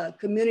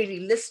community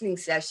listening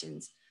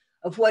sessions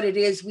of what it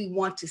is we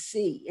want to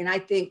see. And I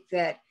think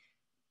that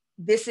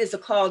this is a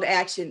call to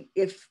action,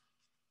 if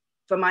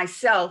for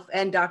myself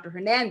and Dr.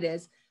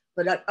 Hernandez,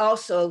 but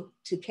also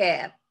to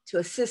CAB to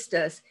assist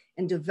us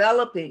in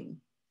developing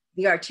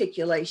the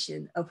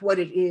articulation of what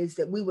it is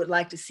that we would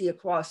like to see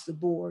across the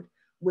board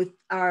with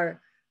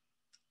our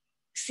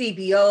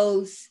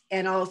CBOs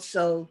and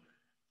also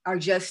our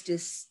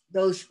justice,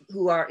 those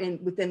who are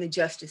within the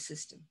justice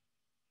system.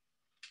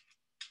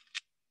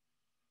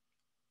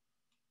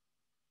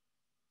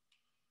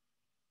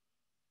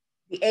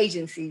 The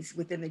agencies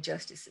within the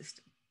justice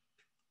system.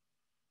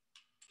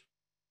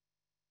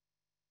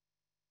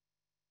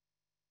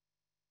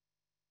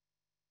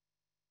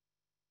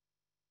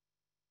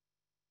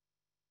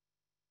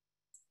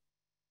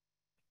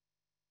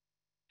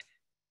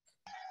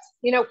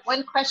 You know,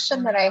 one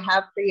question that I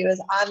have for you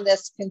is on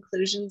this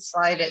conclusion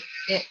slide,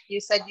 you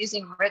said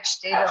using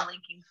rich data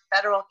linking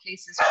federal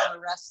cases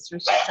from arrests through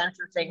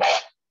sentencing.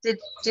 Did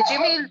you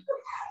mean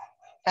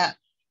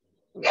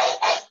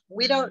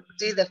we don't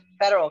do the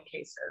federal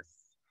cases,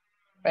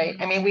 right?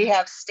 I mean, we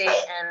have state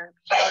and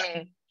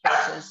county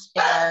cases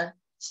in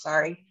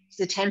our,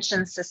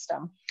 detention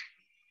system,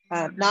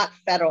 not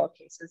federal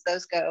cases.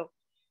 Those go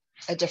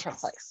a different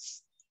place.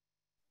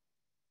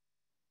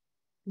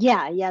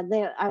 Yeah,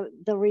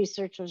 the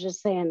research was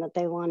just saying that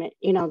they wanted,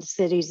 you know, the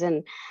cities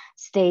and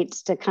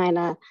states to kind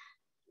of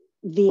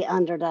be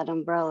under that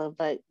umbrella.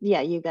 But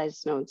yeah, you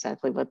guys know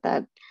exactly what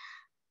that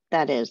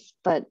is.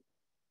 But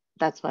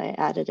that's why I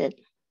added it.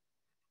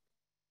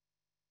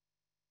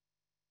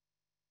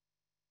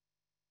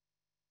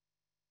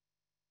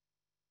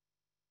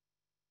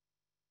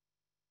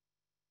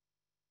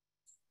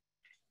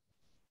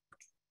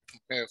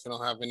 Okay, if we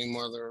don't have any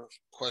more other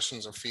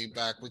questions or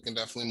feedback, we can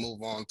definitely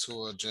move on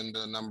to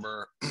agenda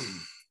number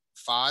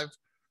 5.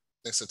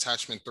 That's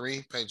attachment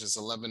 3, pages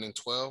 11 and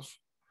 12.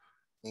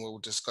 And we'll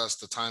discuss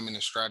the timing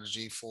and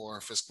strategy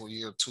for fiscal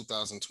year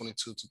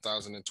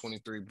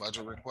 2022-2023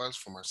 budget requests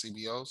from our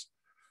CBOs.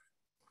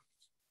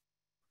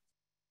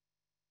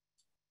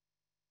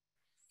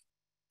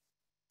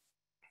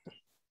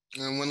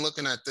 And when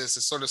looking at this,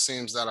 it sort of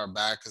seems that our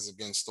back is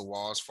against the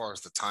wall as far as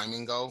the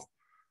timing go.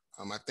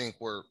 I think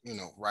we're, you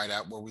know, right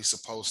at where we're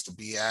supposed to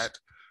be at,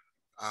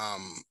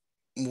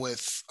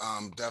 with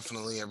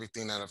definitely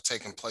everything that have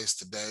taken place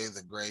today,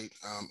 the great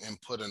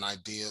input and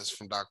ideas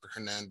from Dr.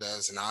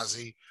 Hernandez and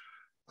Ozzy,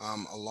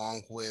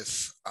 along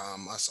with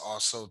us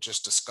also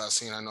just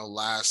discussing, I know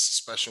last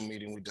special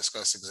meeting, we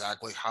discussed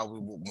exactly how we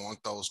would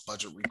want those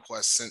budget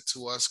requests sent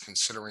to us,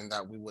 considering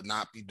that we would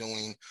not be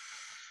doing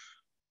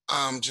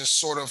just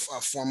sort of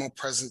formal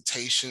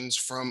presentations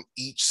from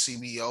each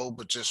CBO,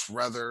 but just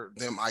rather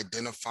them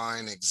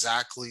identifying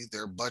exactly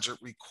their budget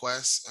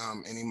requests,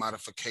 any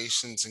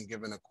modifications, and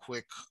giving a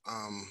quick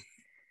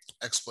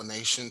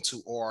explanation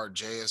to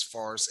ORJ as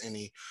far as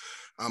any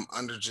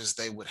underages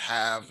they would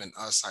have, and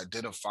us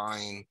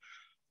identifying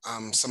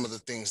some of the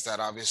things that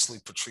obviously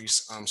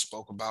Patrice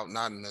spoke about,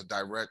 not in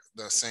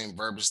the same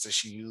verbiage that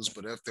she used,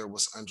 but if there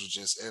was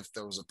underages, if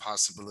there was a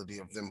possibility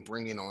of them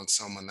bringing on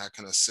someone that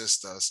can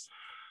assist us,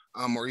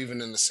 or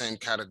even in the same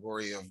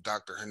category of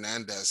Dr.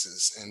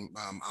 Hernandez's and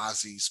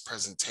Ozzy's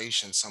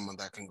presentation, someone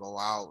that can go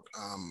out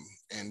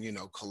and, you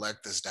know,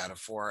 collect this data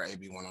for our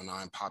AB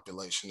 109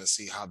 population to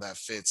see how that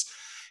fits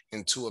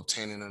into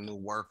obtaining a new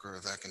worker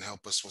that can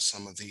help us with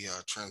some of the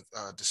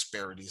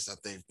disparities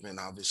that they've been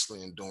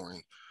obviously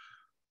enduring.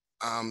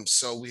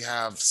 So we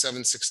have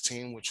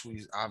 716, which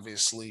we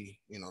obviously,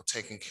 you know,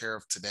 taken care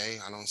of today.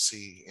 I don't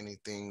see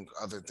anything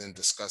other than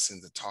discussing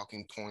the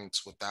talking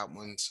points with that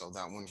one. So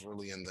that one's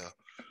really in the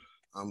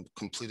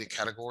completed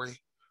category.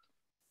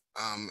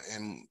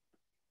 And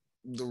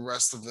the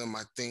rest of them,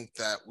 I think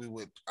that we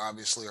would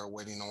obviously are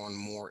waiting on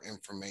more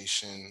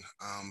information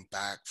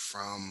back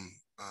from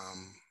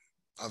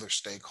other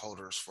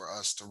stakeholders for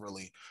us to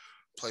really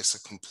place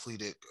a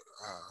completed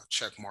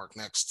check mark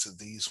next to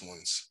these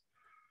ones.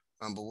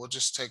 But we'll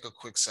just take a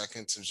quick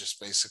second to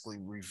just basically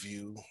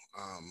review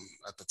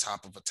at the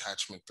top of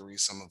attachment 3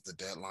 some of the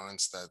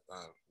deadlines that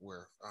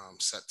we're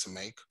set to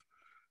make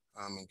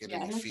and get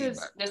any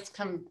feedback. This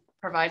can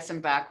provide some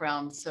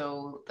background.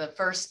 So the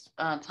first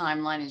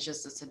timeline is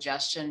just a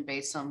suggestion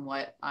based on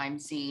what I'm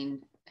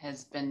seeing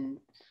has been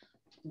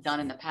done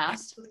in the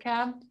past with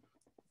CAB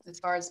as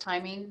far as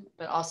timing,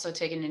 but also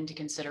taking into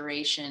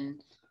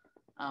consideration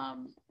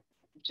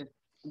just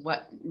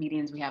what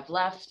meetings we have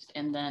left,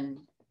 and then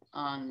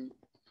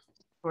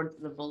towards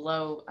the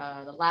below,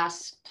 the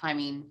last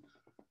timing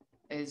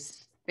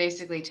is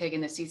basically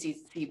taking the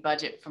CCC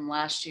budget from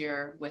last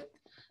year, with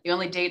the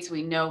only dates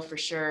we know for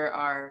sure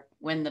are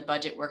when the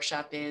budget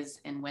workshop is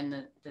and when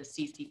the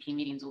CCP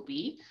meetings will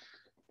be.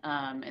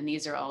 And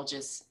these are all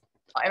just,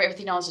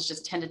 everything else is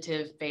just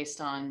tentative based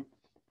on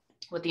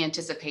what the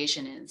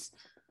anticipation is.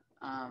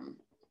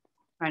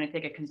 Trying to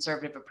take a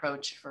conservative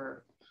approach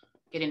for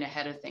getting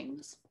ahead of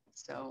things.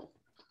 So,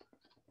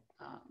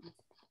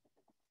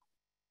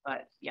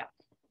 but yeah,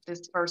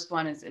 this first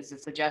one is a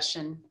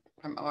suggestion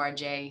from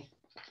ORJ,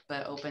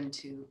 but open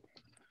to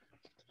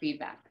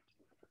feedback.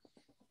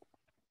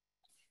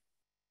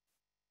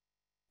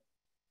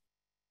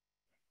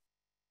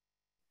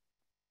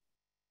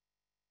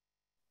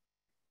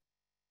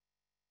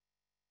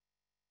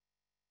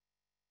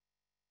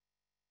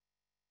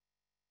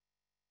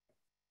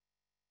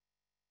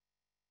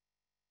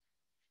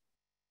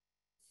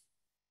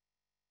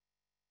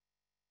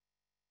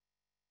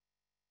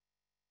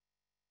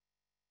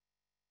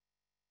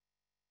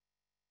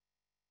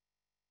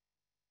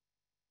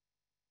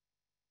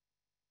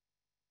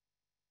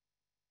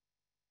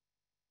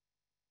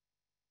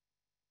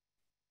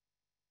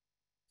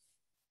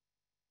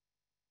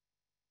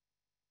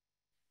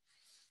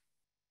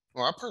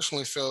 Well, I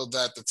personally feel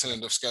that the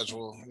tentative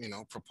schedule,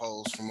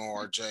 proposed from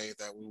ORJ,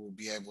 that we will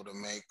be able to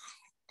make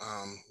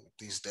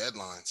these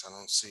deadlines. I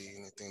don't see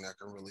anything that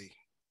can really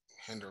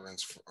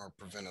or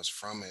prevent us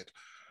from it,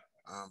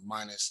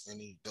 minus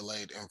any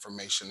delayed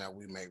information that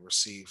we may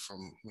receive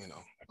from,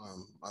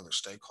 other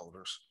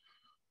stakeholders.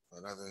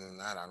 But other than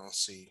that, I don't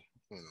see,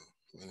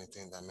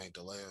 anything that may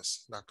delay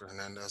us. Dr.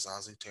 Hernandez,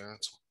 Ozzy,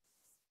 Terrence.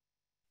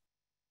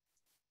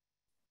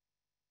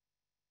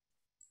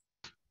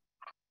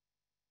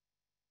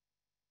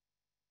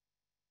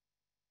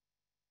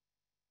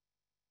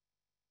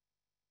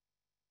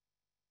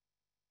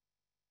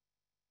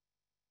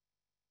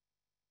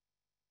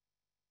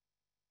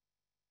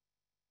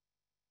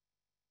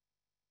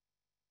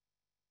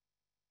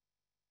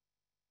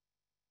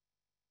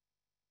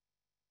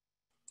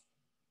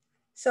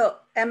 So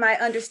am I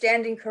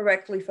understanding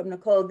correctly from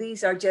Nicole?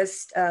 These are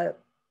just,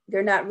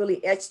 they're not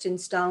really etched in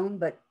stone,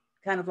 but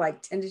kind of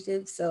like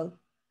tentative. So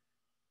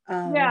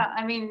yeah,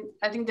 I mean,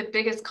 I think the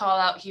biggest call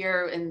out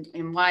here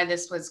and why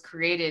this was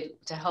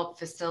created to help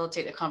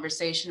facilitate the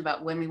conversation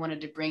about when we wanted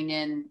to bring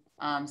in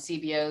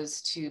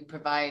CBOs to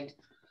provide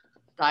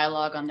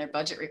dialogue on their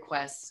budget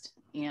request.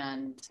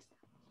 And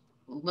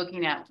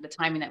looking at the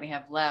timing that we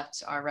have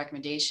left, our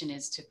recommendation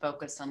is to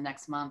focus on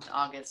next month,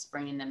 August,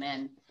 bringing them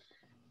in.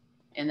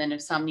 And then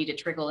if some need to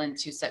trickle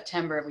into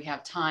September, we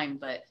have time,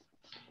 but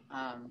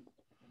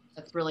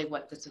that's really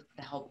what this is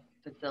to help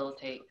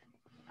facilitate.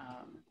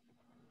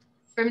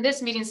 For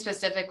this meeting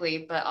specifically,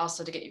 but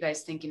also to get you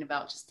guys thinking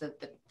about just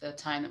the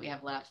time that we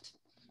have left.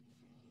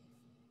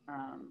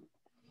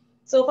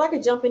 So if I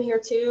could jump in here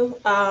too.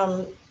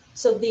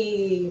 So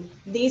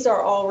these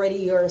are already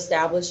your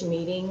established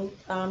meeting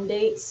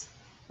dates,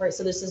 right?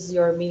 So this is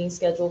your meeting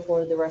schedule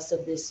for the rest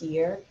of this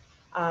year.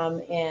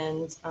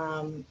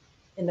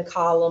 In the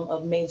column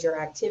of major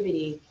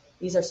activity,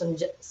 these are some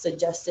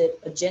suggested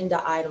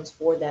agenda items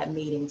for that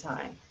meeting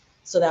time.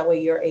 So that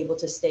way you're able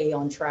to stay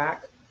on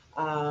track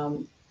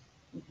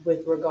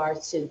with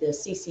regards to the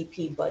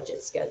CCP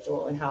budget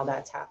schedule and how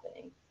that's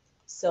happening.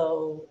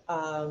 So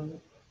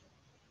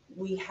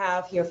we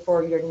have here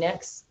for the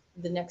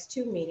next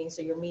two meetings,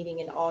 so your meeting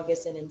in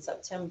August and in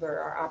September,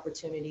 are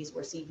opportunities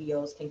where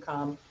CBOs can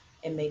come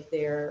and make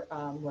their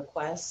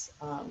requests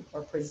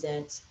or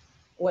present,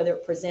 whether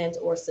present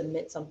or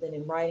submit something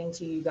in writing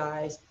to you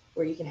guys,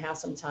 where you can have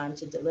some time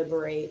to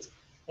deliberate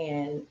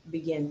and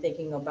begin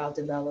thinking about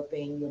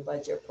developing your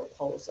budget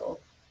proposal.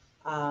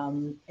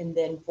 And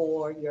then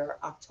for your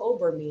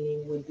October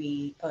meeting would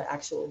be an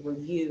actual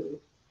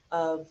review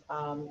of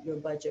your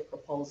budget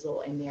proposal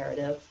and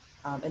narrative,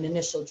 an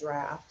initial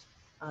draft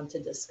to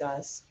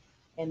discuss.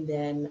 And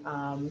then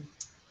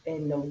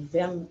in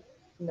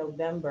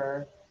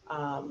November,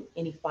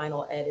 any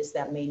final edits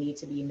that may need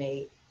to be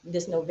made.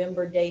 This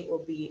November date will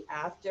be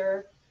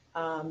after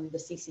the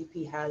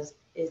CCP has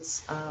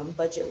its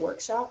budget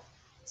workshop.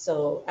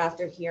 So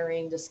after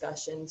hearing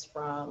discussions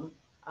from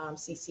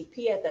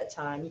CCP at that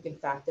time, you can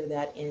factor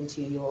that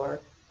into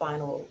your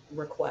final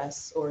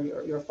requests or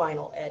your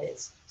final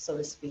edits, so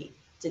to speak,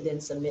 to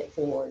then submit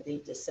for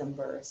the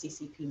December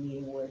CCP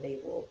meeting, where they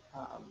will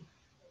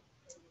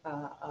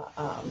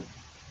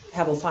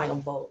have a final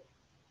vote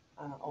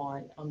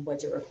on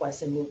budget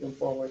requests and moving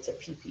forward to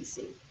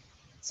PPC.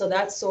 So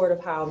that's sort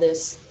of how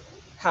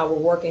we're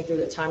working through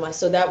the timeline.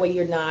 So that way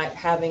you're not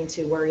having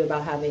to worry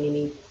about having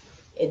any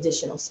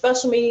additional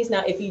special meetings.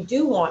 Now, if you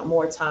do want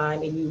more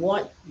time and you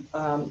want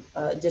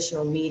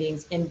additional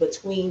meetings in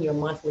between your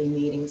monthly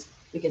meetings,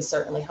 we can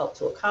certainly help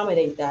to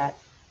accommodate that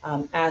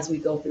as we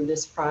go through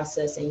this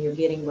process and you're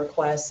getting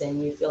requests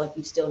and you feel like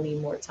you still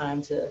need more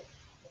time to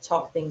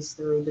talk things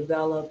through,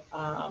 develop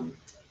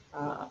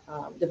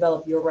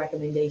your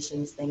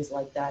recommendations, things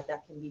like that.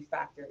 That can be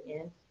factored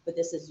in, but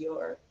this is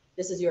your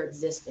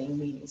existing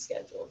meeting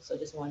schedule. So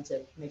just wanted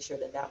to make sure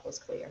that that was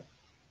clear.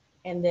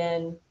 And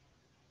then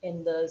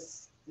in the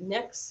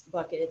next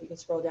bucket, if you can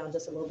scroll down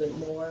just a little bit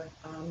more,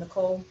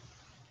 Nicole,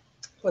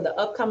 for the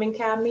upcoming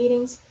CAB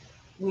meetings,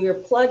 we are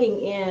plugging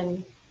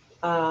in,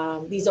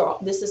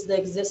 this is the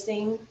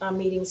existing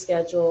meeting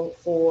schedule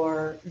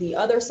for the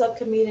other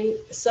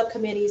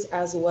subcommittees,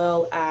 as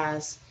well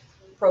as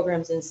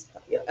programs,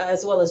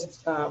 as well as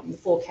the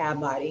full CAB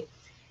body.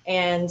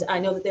 And I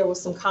know that there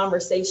was some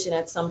conversation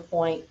at some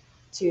point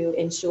to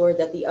ensure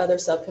that the other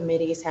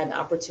subcommittees had an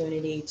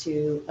opportunity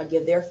to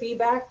give their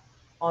feedback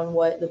on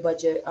what the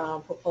budget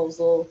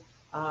proposal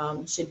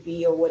should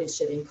be or what it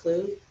should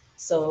include.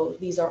 So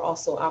these are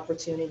also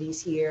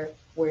opportunities here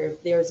where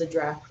if there's a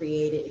draft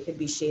created, it could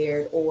be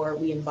shared, or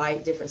we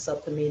invite different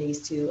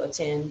subcommittees to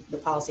attend the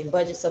policy and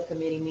budget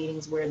subcommittee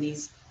meetings where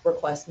these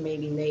requests may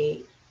be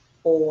made,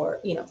 or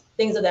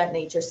things of that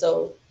nature.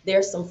 So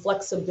there's some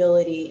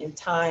flexibility in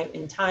time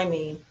and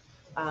timing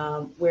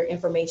where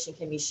information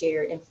can be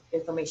shared,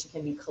 information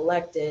can be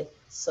collected.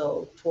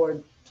 So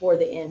toward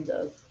the end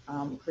of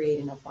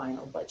creating a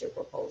final budget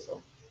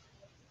proposal.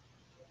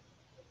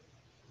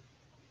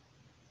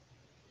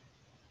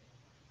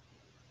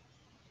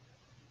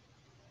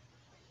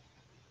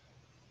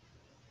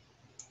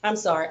 I'm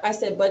sorry, I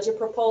said budget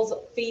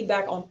proposal,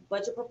 feedback on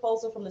budget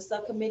proposal from the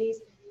subcommittees.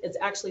 It's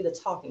actually the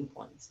talking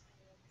points.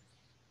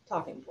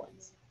 Talking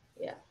points,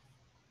 yeah.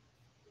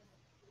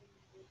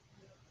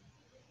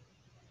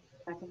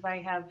 If I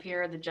have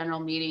here the general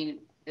meeting,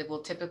 it will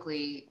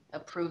typically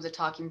approve the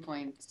talking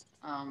points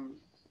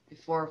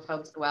before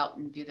folks go out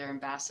and do their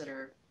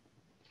ambassador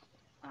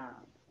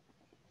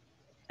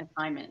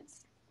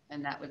assignments.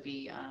 And that would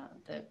be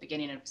the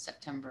beginning of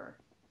September.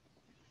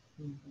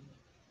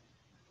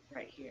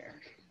 Right here.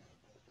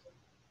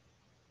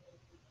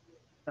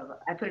 So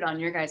I put it on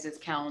your guys'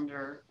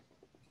 calendar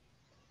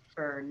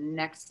for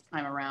next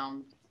time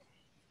around.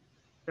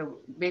 So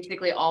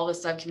basically all the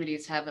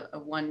subcommittees have a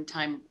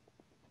one-time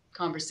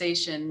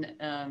conversation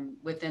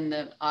within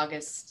the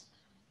August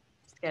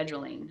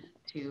scheduling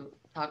to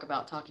talk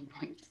about talking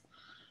points.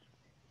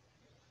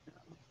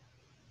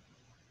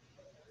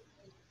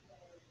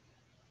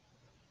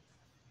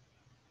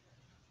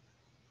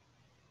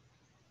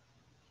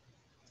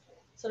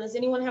 So does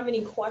anyone have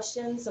any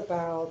questions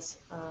about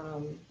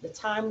the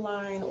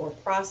timeline or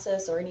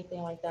process or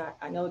anything like that?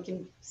 I know it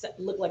can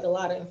look like a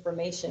lot of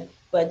information,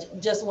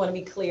 but just want to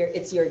be clear,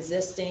 it's your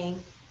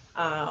existing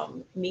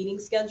meeting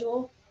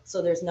schedule.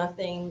 So there's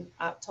nothing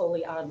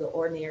totally out of the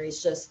ordinary.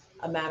 It's just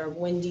a matter of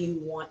when do you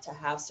want to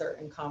have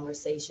certain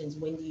conversations?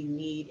 When do you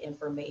need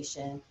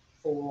information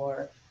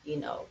for,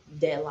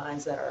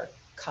 deadlines that are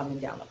coming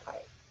down the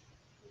pipe?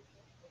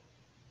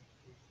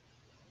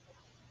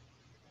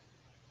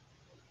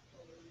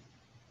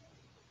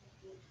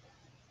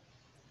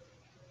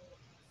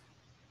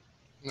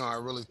 No, I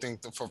really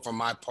think that for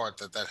my part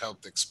that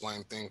helped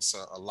explain things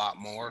a lot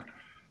more.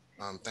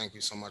 Thank you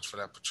so much for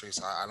that,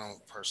 Patrice. I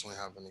don't personally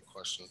have any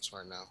questions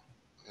right now.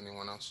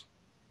 Anyone else?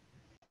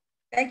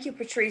 Thank you,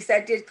 Patrice.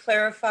 That did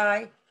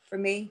clarify for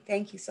me.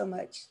 Thank you so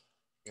much.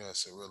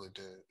 Yes, it really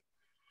did.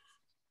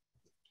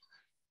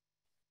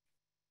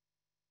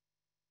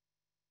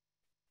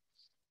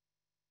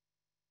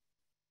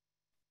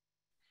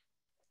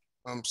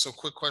 So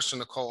quick question,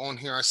 Nicole. On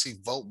here, I see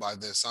vote by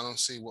this. I don't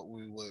see what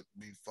we would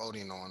be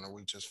voting on. Are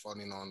we just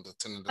voting on the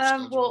tentative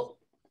schedule? Well,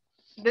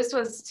 this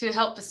was to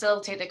help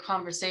facilitate the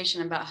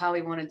conversation about how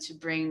we wanted to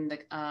bring the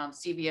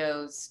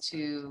CBOs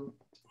to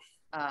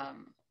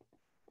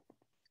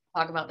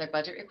talk about their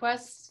budget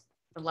requests.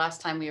 The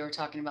last time we were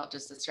talking about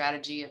just the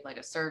strategy of like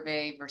a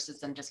survey versus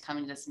them just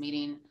coming to this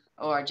meeting.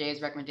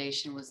 ORJ's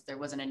recommendation was there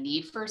wasn't a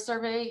need for a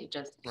survey.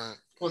 Just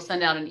we'll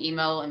send out an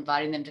email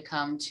inviting them to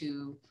come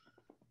to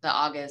the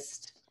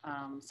August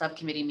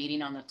subcommittee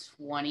meeting on the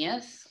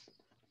 20th.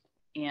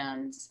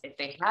 And if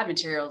they had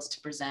materials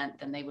to present,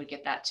 then they would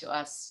get that to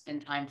us in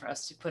time for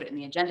us to put it in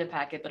the agenda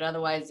packet. But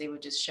otherwise, they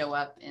would just show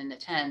up and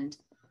attend,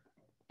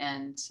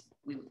 and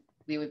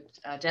we would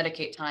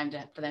dedicate time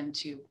for them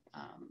to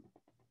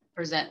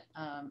present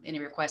any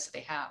requests that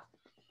they have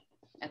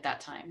at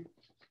that time.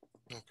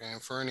 Okay,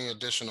 and for any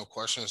additional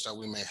questions that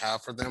we may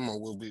have for them, or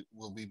will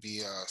we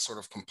be sort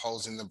of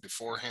composing them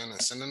beforehand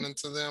and sending them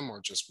to them,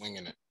 or just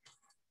winging it?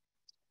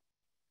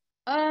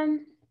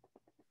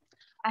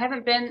 I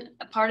haven't been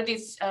a part of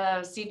these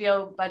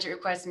CBO budget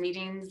request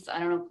meetings. I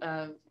don't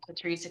know,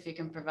 Patrice, if you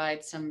can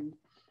provide some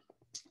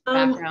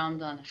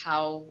background on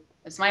how,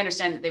 it's my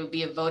understanding that they would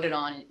be voted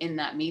on in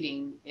that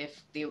meeting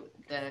if the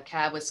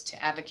CAB was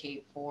to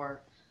advocate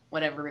for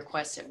whatever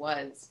request it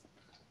was.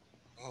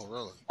 Oh,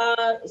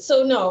 really?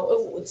 So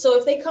no, so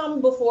if they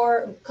come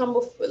before,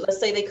 let's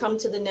say they come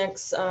to the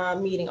next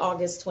meeting,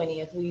 August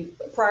 20th,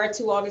 prior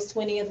to August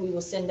 20th, we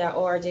will send out,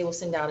 ORJ will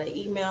send out an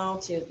email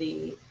to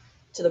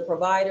the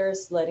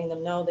providers, letting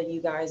them know that you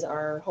guys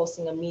are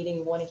hosting a meeting.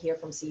 You want to hear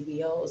from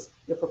CBOs.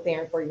 You're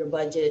preparing for your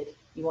budget.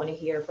 You want to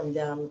hear from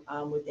them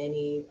with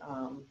any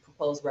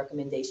proposed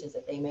recommendations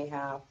that they may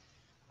have,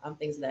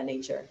 things of that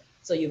nature.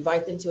 So you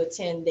invite them to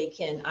attend. They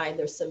can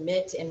either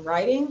submit in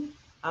writing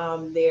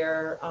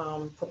their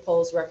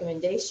proposed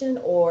recommendation,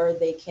 or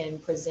they can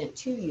present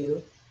to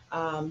you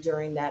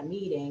during that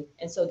meeting.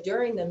 And so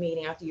during the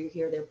meeting, after you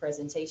hear their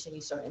presentation, you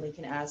certainly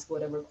can ask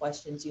whatever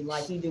questions you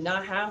like. You do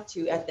not have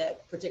to, at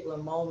that particular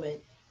moment,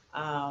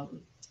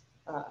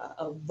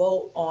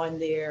 vote on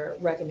their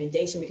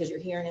recommendation because you're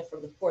hearing it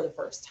for the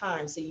first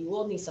time. So you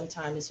will need some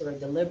time to sort of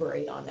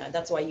deliberate on that.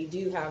 That's why you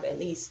do have at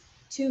least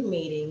 2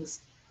 meetings,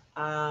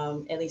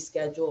 at least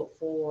scheduled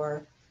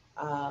for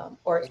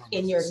or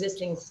in your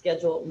existing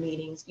scheduled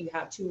meetings, you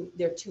have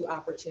there are two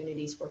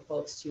opportunities for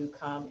folks to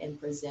come and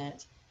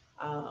present.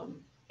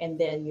 And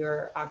then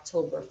your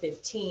October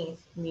 15th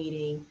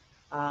meeting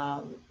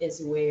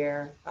is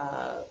where,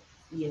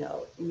 you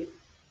know,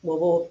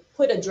 we'll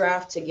put a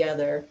draft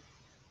together,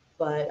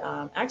 but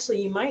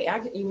actually you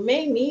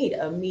may need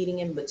a meeting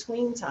in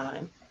between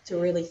time to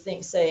really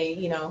say,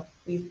 you know,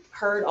 we've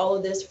heard all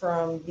of this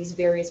from these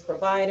various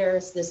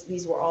providers.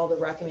 These were all the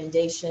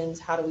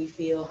recommendations. How do we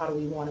feel? How do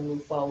we want to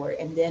move forward?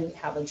 And then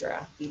have a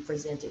draft be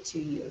presented to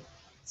you.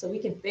 So we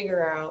can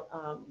figure out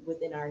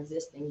within our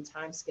existing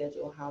time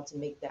schedule how to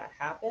make that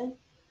happen.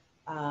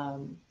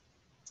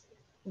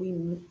 We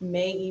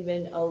may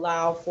even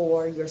allow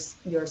for your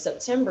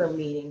September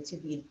meeting to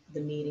be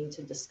the meeting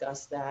to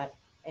discuss that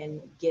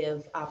and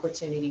give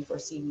opportunity for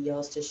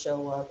CBOs to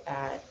show up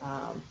at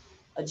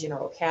a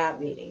general CAB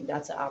meeting.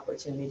 That's an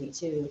opportunity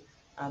too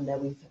that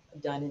we've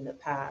done in the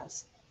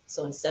past.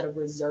 So instead of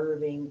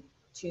reserving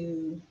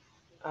two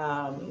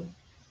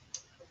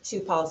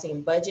policy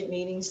and budget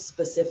meetings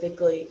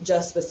specifically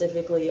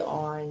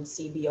on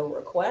CBO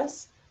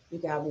requests, you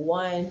can have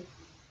one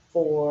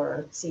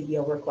for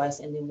CBO requests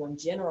and then one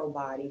general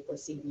body for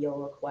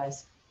CBO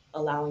requests,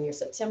 allowing your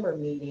September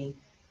meeting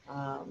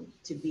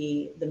to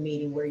be the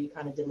meeting where you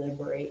kind of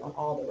deliberate on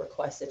all the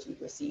requests that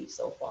you've received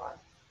so far.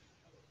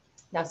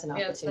 That's an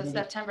opportunity. Yeah, so the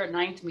September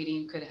 9th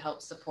meeting could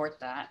help support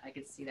that. I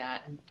could see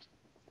that.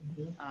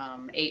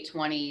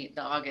 8/20,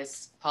 the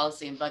August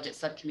Policy and Budget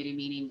Subcommittee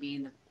meeting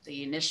being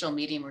the initial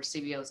meeting where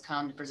CBOs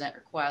come to present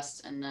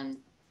requests, and then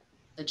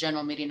the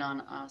general meeting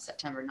on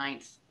September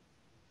 9th.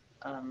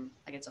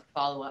 I guess a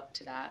follow-up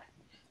to that.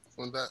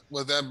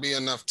 Would that be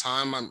enough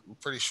time? I'm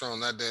pretty sure on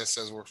that day it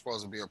says we're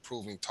supposed to be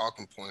approving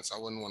talking points. I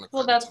wouldn't want to.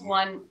 Well, that's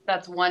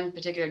one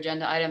particular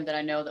agenda item that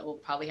I know that we'll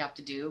probably have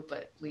to do,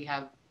 but we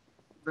have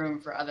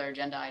room for other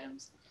agenda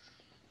items.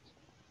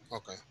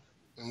 Okay,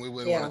 and we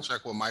wouldn't want to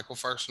check with Michael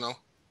first, no?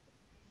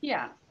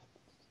 Yeah.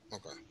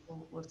 Okay.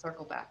 We'll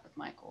circle back with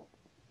Michael.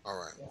 All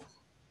right.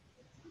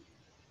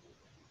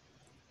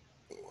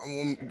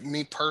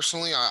 Me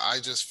personally, I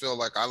just feel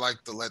like I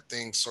like to let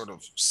things sort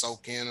of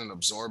soak in and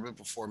absorb it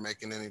before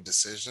making any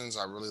decisions.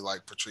 I really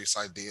like Patrice's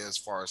idea as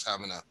far as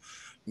having a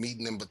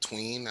meeting in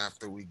between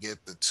after we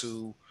get the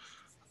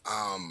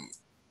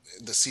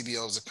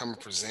CBOs to come and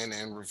present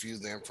and review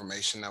the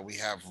information that we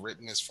have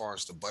written as far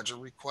as the budget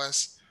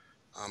requests.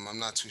 I'm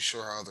not too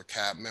sure how other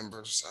CAB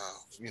members,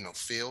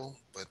 feel,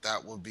 but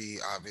that would be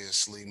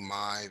obviously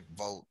my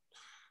vote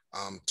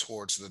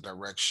towards the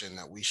direction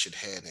that we should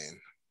head in.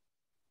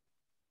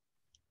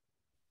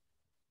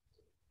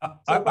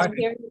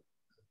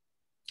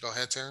 Go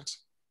ahead, Terrence.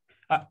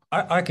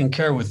 I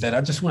concur with that.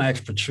 I just want to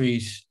ask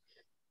Patrice,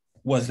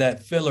 was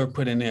that filler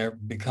put in there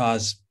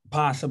because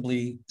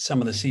possibly some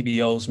of the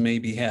CBOs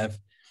maybe have,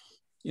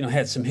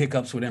 had some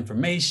hiccups with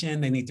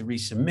information, they need to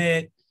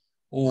resubmit,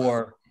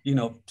 or,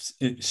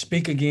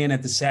 speak again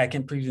at the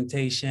second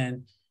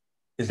presentation?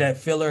 Is that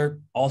filler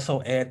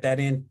also add that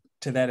in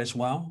to that as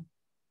well?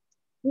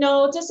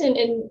 No, just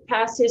in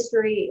past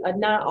history,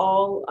 not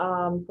all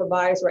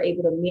providers were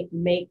able to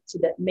make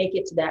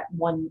it to that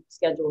one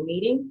scheduled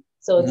meeting.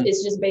 So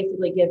it's just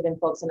basically giving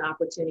folks an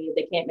opportunity. If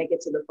they can't make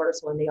it to the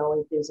first one, they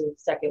always there's a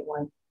second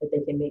one that they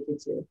can make it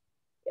to.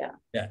 Yeah.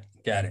 Yeah,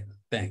 got it.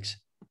 Thanks.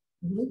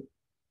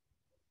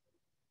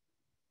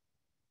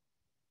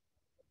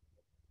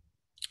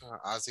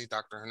 Ozzy,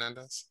 Dr.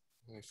 Hernandez,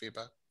 any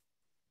feedback?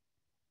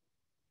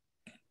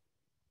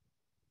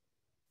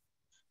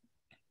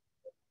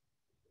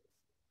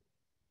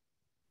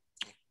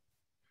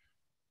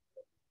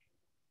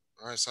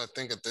 All right, so I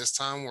think at this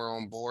time we're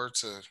on board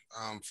to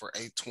for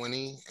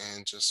 8/20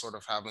 and just sort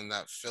of having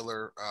that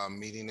filler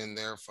meeting in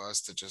there for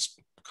us to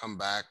just come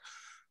back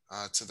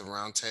to the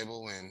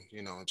roundtable and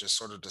just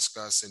sort of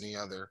discuss any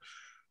other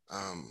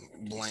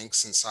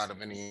blanks inside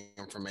of any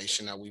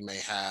information that we may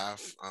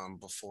have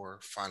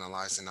before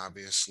finalizing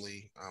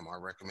obviously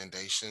our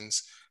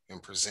recommendations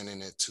and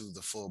presenting it to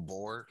the full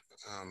board.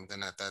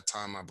 Then at that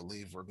time, I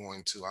believe we're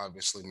going to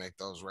obviously make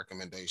those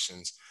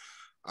recommendations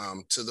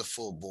to the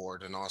full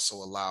board and also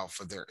allow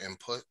for their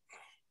input.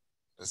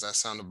 Does that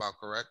sound about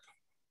correct?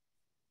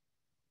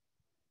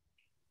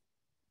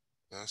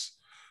 Yes.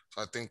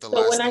 So I think so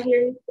when I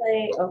hear you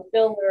say a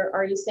filler,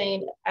 are you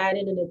saying add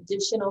in an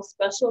additional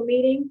special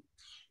meeting?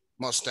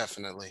 Most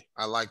definitely.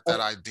 I like that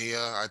idea.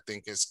 I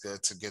think it's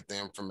good to get the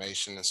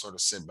information and sort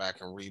of sit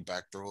back and read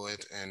back through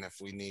it. And if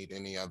we need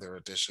any other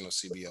additional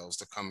CBOs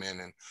to come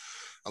in and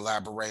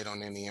elaborate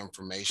on any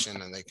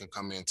information, and they can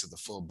come into the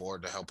full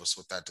board to help us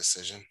with that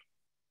decision.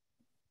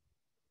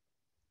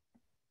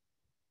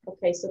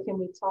 Okay, so can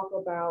we talk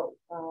about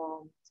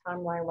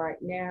timeline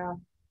right now?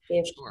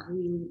 If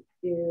we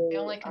do, the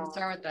only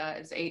concern with that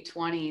is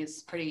 8/20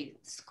 is pretty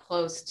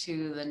close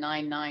to the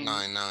 9/9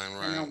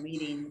 general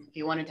meeting. If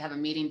you wanted to have a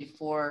meeting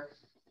before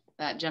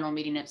that general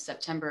meeting in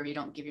September, you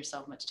don't give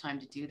yourself much time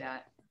to do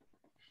that.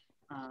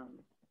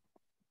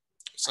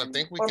 So I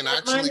think we can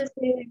actually. My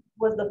understanding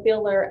was the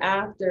filler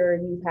after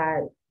you've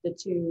had the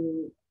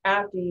two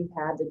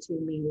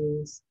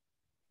meetings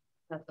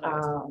That's what I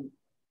was.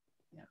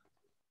 Yeah.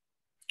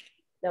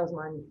 That was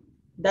mine.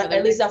 That,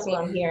 at least that's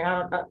what I'm hearing.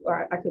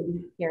 Or I could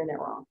be hearing that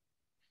wrong.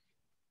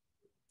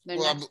 Their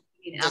next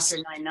meeting after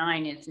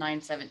 9/9 is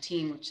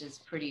 9/17, which is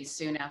pretty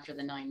soon after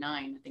the 9/9.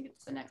 I think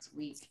it's the next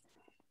week.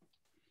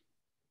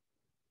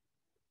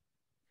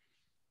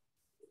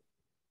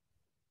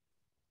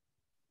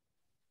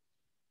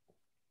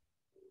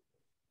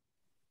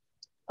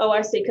 Oh,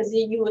 I see. Because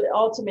you would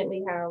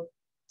ultimately have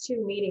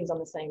 2 meetings on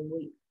the same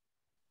week.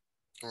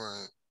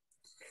 Right.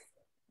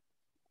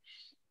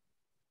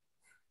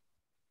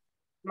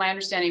 My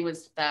understanding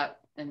was that,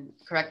 and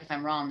correct if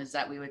I'm wrong, is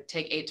that we would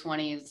take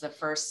 8/20 as the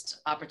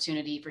first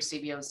opportunity for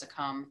CBOs to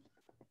come,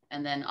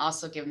 and then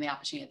also give them the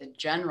opportunity at the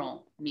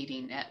general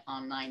meeting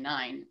on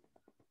 9/9.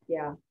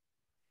 Yeah.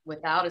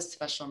 Without a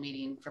special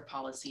meeting for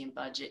policy and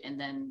budget, and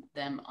then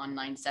them on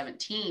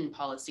 9/17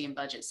 policy and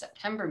budget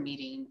September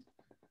meeting,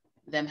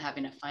 them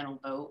having a final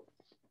vote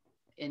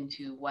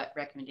into what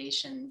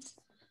recommendations.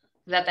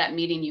 That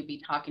meeting you'd be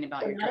talking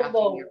about your Not a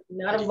vote.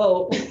 Not a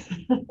vote.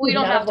 Well, you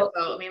don't have to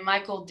vote. I mean,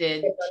 Michael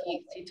did.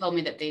 He told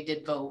me that they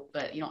did vote,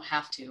 but you don't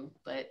have to.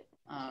 But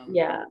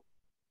yeah,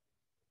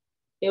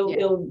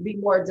 it'll be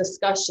more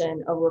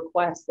discussion of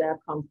requests that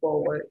have come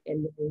forward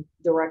and the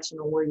direction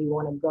on where you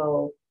want to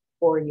go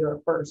for your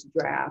first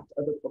draft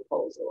of the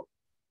proposal.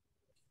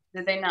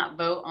 Did they not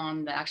vote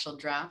on the actual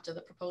draft of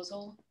the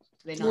proposal?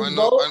 Did they not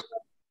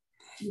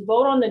You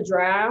vote on the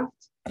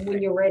draft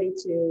when you're ready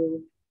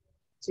to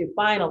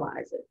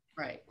finalize it.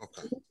 Right.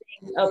 Okay.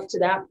 Up to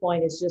that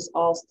point, it's just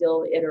all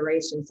still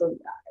iteration. So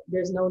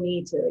there's no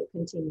need to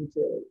continue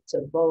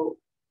to vote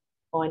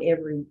on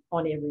every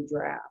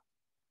draft.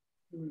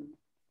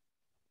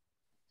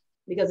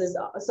 Because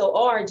so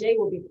RJ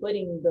will be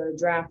putting the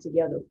draft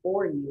together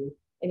for you,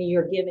 and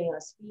you're giving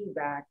us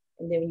feedback,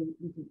 and then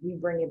we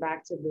bring it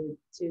back to the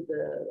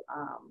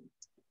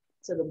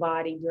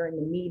body during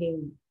the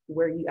meeting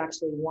where you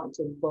actually want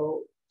to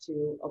vote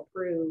to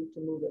approve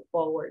to move it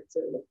forward to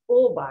the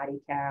full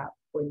body CAB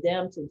for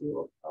them to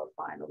do a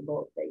final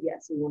vote that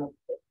yes, we want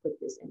to put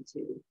this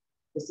into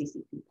the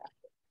CCP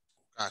packet.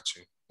 Got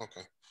you.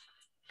 Okay.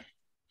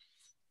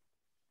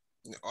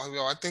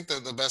 I think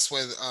that the best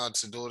way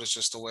to do it is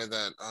just the way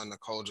that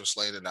Nicole just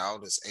laid it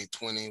out. Is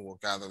 8/20. We'll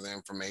gather the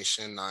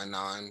information.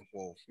 9/9.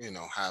 We'll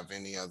have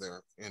any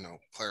other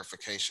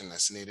clarification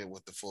that's needed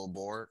with the full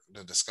board.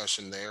 The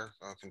discussion there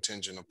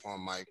contingent upon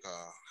Mike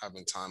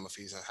having time if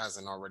he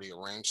hasn't already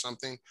arranged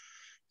something,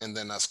 and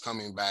then us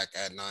coming back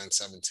at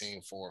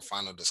 9/17 for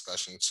final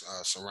discussions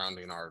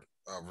surrounding our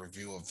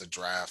review of the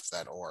draft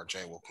that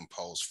ORJ will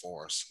compose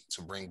for us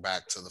to bring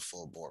back to the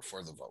full board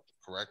for the vote.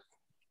 Correct?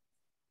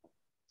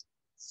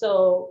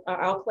 So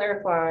I'll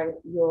clarify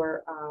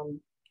your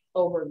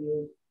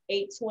overview.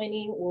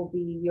 8/20 will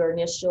be your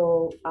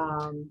initial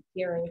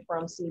hearing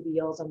from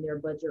CBOs on their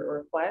budget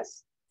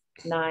requests.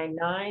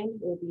 9/9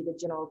 will be the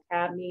general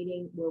CAB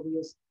meeting where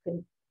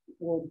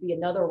will be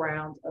another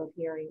round of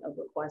hearing of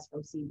requests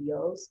from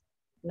CBOs.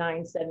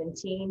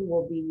 9/17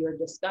 will be your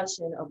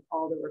discussion of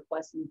all the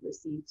requests you've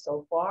received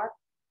so far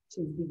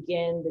to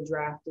begin the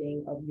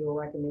drafting of your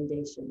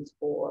recommendations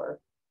for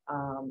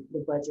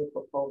the budget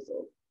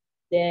proposal.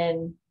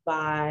 Then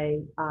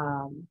by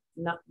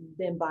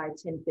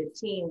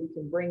 10/15, we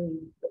can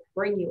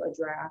bring you a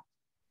draft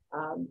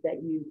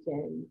that you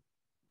can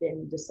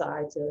then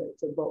decide to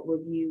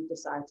review,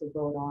 decide to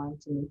vote on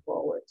to move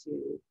forward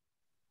to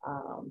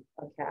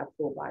a CAB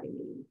full body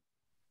meeting.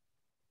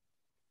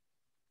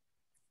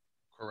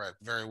 Correct.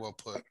 Very well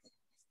put.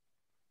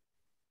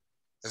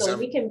 So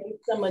we can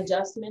make some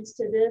adjustments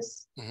to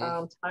this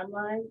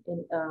timeline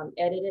and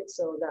edit it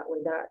so that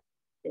way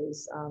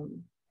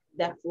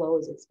that flow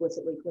is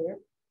explicitly clear.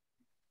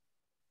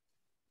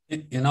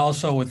 And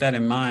also with that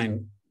in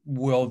mind,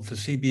 will the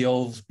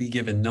CBOs be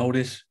given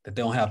notice that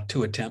they'll have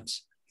 2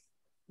 attempts?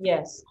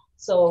 Yes.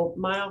 So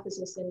my office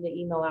will send the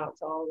email out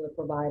to all the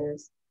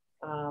providers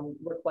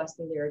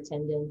requesting their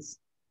attendance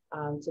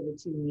to the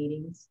 2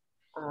 meetings.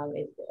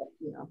 If,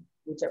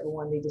 whichever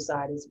one they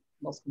decide is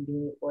most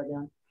convenient for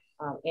them.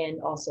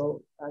 And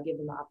also give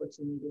them the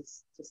opportunity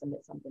to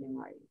submit something in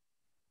writing.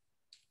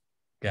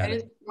 I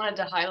just wanted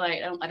to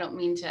highlight, I don't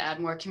mean to add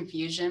more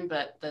confusion,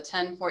 but the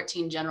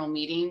 10/14 general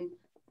meeting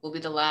will be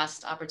the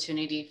last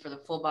opportunity for the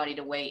full body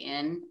to weigh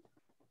in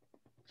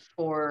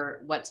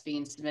for what's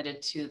being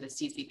submitted to the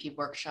CCP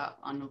workshop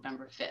on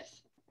November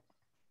 5th.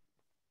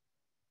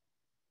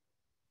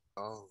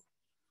 Oh.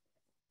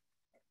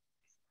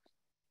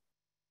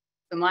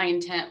 So my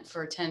intent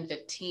for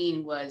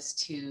 10/15 was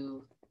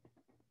to,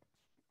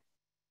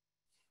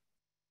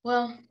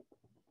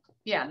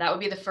 that would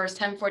be the first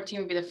 10/14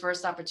 would be the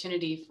first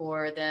opportunity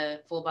for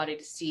the full body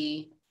to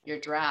see your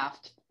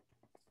draft.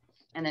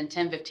 And then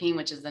 10/15,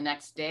 which is the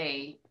next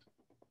day,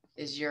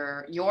 is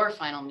your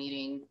final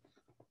meeting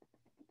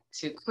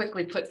to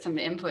quickly put some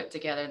input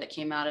together that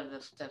came out of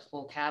the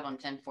full CAB on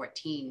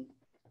 10/14.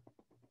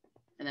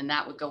 And then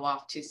that would go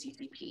off to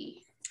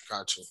CCP.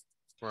 Gotcha.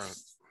 Right.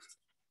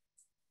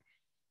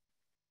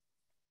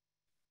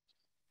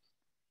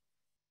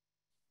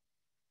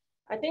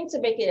 I think to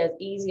make it as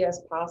easy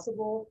as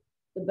possible,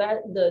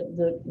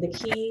 the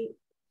key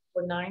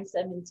for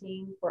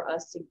 917 for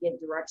us to get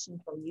direction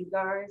from you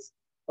guys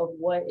of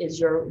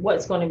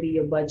what's going to be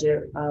your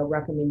budget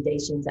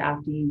recommendations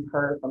after you've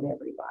heard from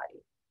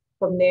everybody.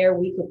 From there,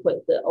 we could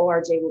put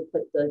ORJ would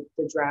put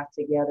the draft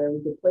together.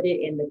 We could put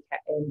it in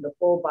the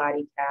full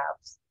body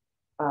CABS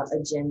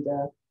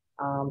agenda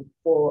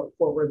for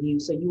review.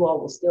 So you all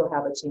will still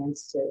have a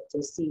chance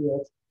to see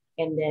it.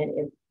 And then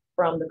if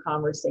from the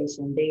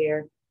conversation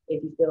there,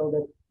 if you feel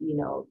that, you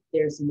know,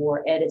 there's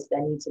more edits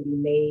that need to be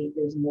made,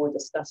 there's more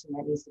discussion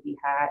that needs to be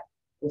had,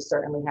 we'll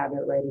certainly have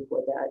it ready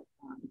for that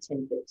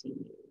 10-15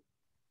 meeting.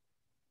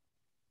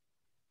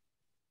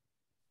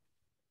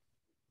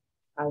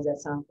 How does that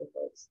sound for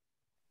folks?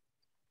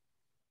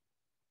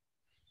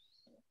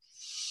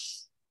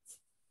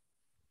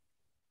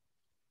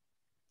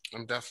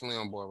 I'm definitely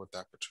on board with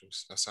that,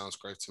 Patrice. That sounds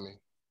great to me.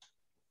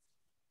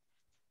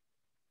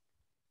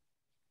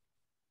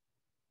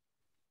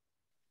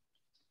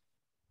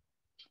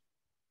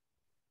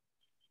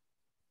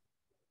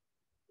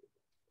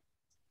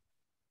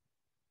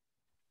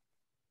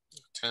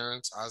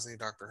 Terrence, Ozzy,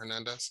 Dr.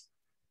 Hernandez.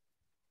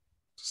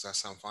 Does that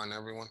sound fine to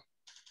everyone?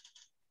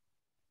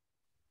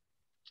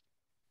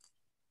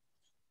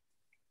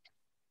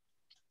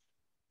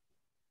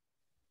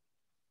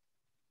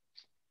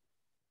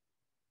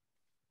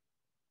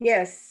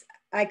 Yes,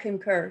 I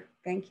concur.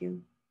 Thank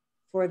you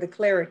for the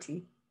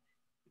clarity.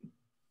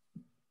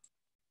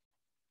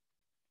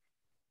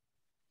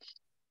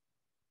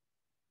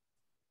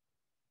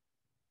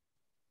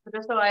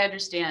 Just so I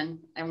understand,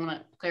 I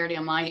want clarity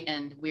on my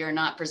end. We are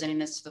not presenting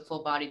this to the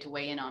full body to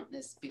weigh in on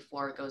this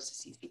before it goes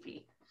to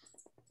CCP.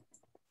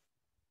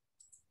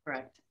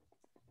 Correct.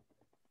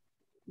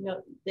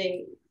 No,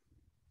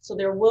 so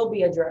there will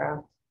be a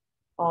draft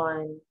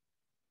on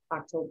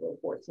October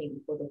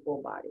 14th for the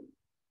full body.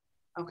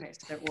 Okay,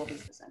 so that will be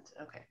presented.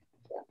 Okay.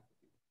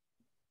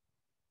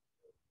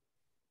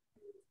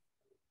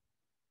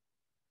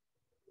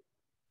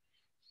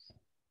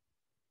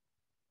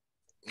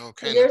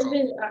 Okay. There's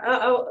been,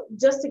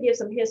 just to give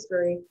some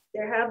history,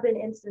 there have been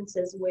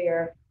instances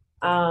where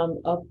a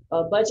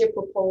budget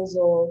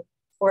proposal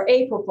or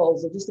a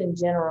proposal, just in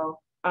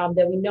general,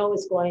 that we know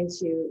is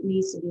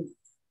needs to be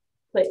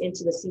put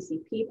into the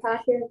CCP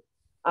packet,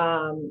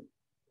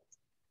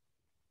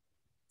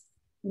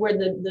 where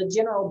the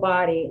general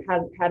body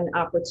has had an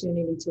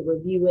opportunity to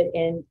review it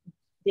and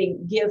they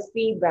give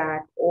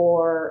feedback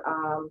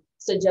or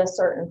suggest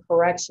certain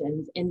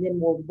corrections, and then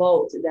we'll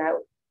vote that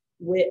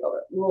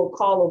we'll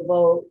call a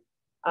vote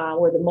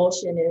where the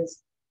motion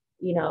is,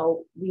 you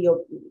know, we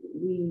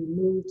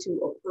move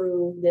to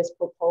approve this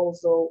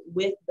proposal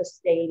with the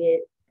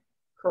stated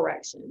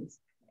corrections,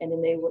 and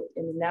then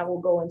that will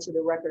go into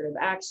the record of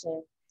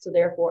action. So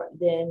therefore,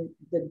 then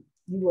you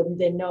would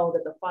then know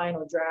that the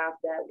final draft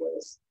that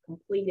was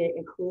completed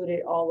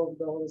included all of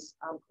those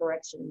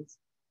corrections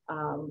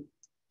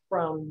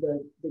from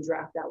the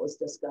draft that was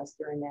discussed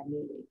during that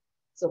meeting.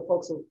 So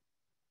folks will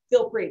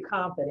feel pretty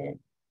confident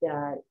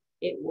that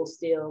it will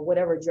still,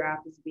 whatever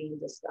draft is being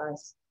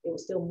discussed, it will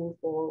still move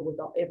forward with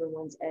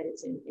everyone's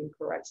edits and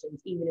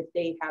corrections, even if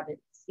they haven't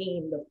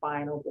seen the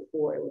final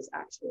before it was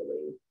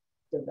actually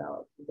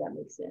developed. If that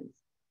makes sense.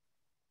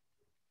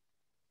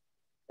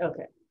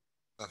 Okay.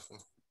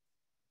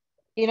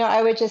 You know,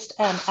 I would just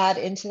add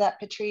into that,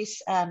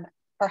 Patrice,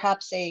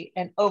 perhaps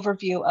an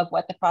overview of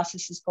what the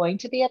process is going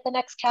to be at the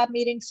next CAB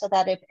meeting, so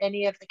that if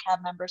any of the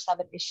CAB members have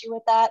an issue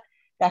with that,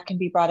 that can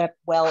be brought up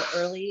well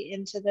early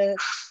into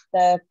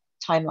the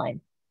timeline.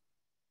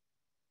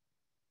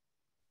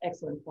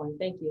 Excellent point.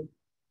 Thank you.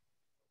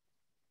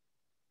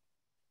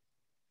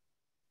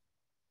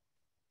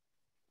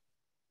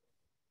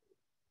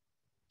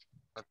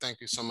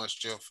 Thank you so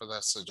much, Jill, for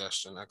that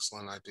suggestion.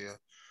 Excellent idea.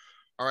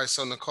 All right,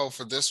 so Nicole,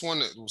 for this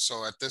one,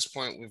 so at this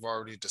point, we've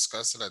already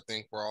discussed it. I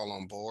think we're all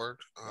on board,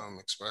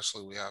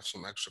 especially we have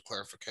some extra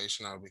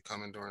clarification that will be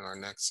coming during our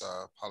next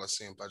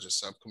policy and budget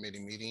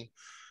subcommittee meeting.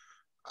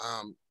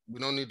 We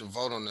don't need to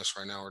vote on this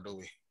right now, or do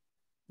we?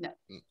 No.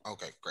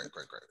 Okay, great.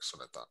 So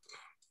I thought.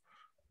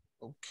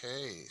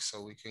 Okay,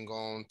 so we can go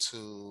on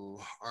to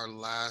our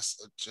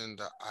last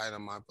agenda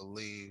item, I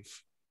believe.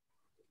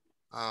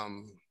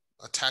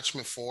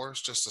 Attachment 4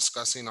 is just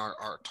discussing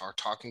our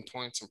talking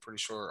points. I'm pretty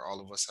sure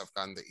all of us have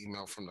gotten the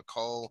email from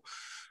Nicole,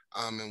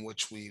 in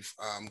which we've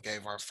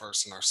gave our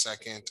first and our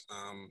second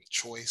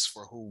choice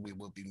for who we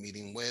will be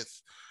meeting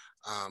with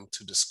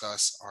to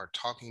discuss our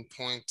talking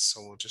points.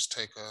 So we'll just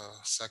take a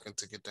second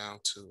to get down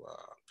to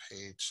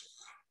page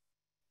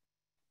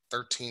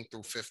 13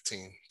 through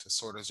 15 to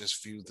sort of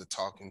just view the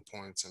talking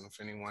points. And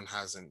if anyone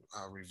hasn't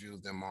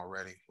reviewed them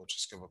already, we'll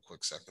just give a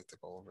quick second to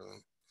go over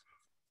them.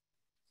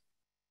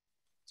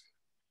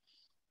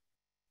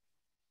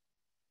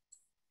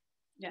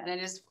 Yeah, and I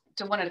just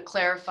wanted to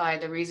clarify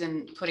the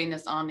reason putting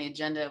this on the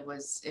agenda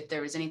was if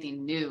there was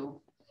anything new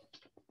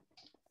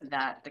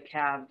that the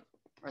CAB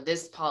or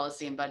this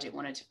policy and budget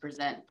wanted to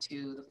present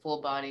to the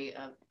full body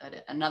of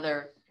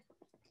another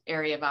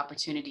area of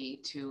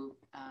opportunity to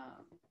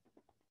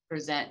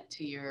present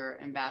to your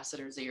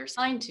ambassadors that you're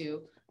assigned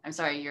to, I'm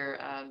sorry, your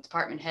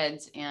department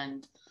heads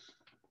and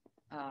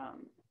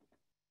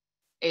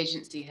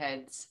agency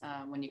heads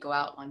when you go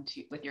out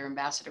with your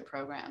ambassador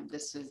program.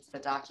 This is the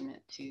document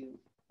to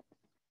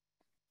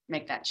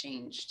make that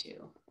change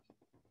to.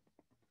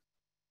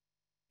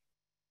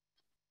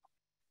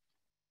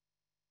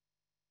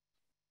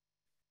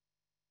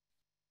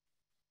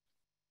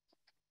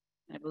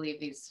 I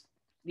believe these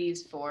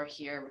four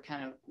here were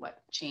kind of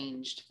what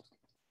changed.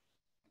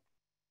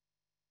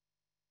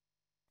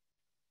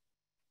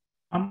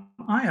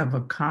 I have a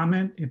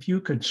comment. If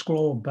you could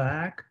scroll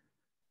back,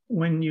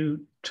 when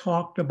you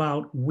talked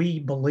about we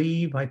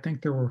believe, I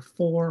think there were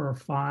 4 or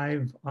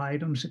 5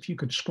 items. If you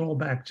could scroll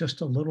back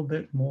just a little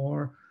bit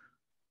more,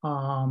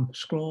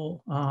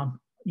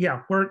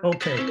 yeah, we're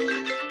okay.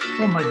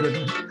 Oh my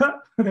goodness,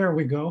 there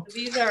we go.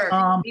 These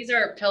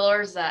are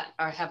pillars that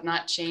have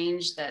not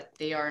changed, that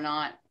they are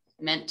not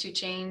meant to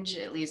change,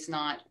 at least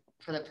not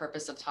for the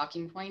purpose of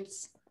talking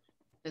points.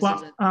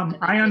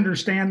 I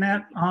understand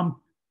that.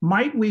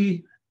 Might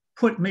we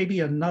put maybe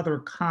another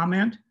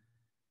comment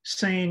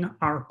saying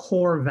our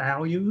core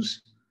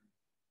values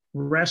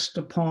rest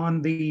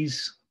upon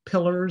these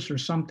pillars or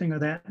something of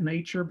that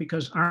nature?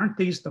 Because aren't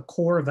these the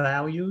core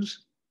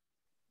values?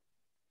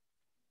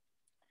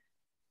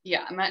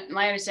 Yeah,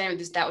 my understanding of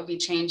this, that would be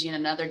changing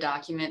another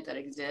document that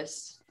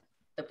exists.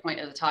 The point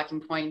of the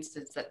talking points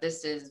is that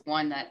this is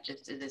one that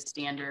just is a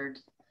standard.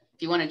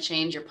 If you want to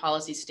change your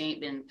policy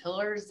statement and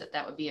pillars,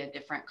 that would be a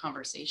different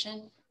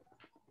conversation.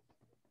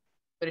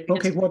 But if you're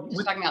just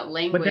talking about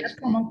language.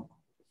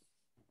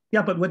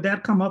 Yeah, but would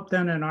that come up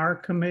then in our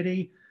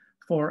committee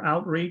for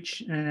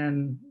outreach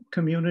and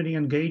community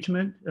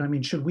engagement? I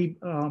mean, should we,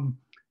 or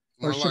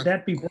should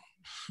that be in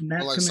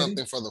that like committee?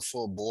 Something for the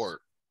full board.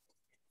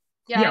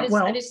 Yeah,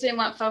 I just didn't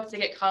want folks to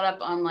get caught up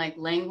on like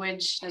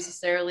language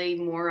necessarily,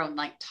 more on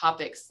like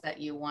topics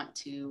that you want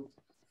to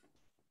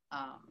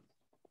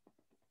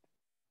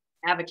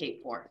advocate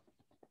for,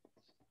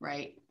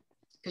 right?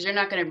 Because you're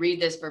not going to read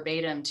this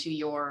verbatim to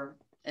your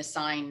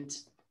assigned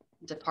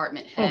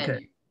department head.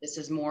 Okay. This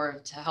is more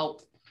to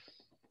help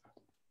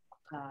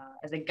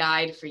as a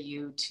guide for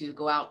you to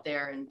go out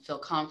there and feel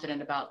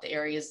confident about the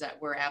areas that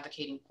we're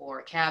advocating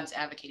for, CAB's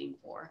advocating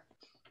for.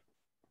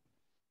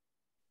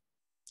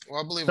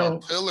 Well, I believe our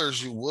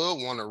pillars, you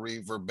would want to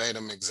read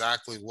verbatim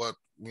exactly what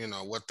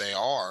they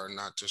are, and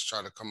not just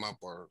try to come up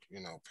or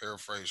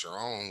paraphrase your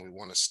own. We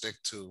want to stick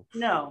to.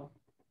 No.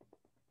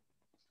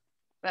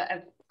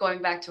 But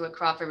going back to what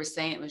Crawford was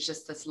saying, it was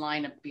just this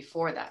line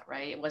before that,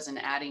 right? It wasn't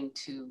adding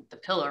to the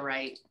pillar,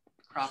 right,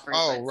 Crawford?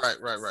 Oh,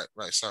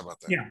 right. Sorry about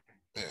that. Yeah.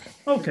 Yeah.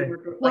 Okay.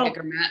 Like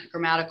a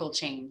grammatical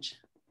change.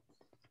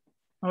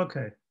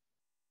 Okay.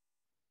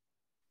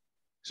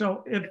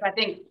 So if I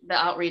think the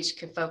outreach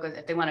could focus,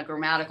 if they want a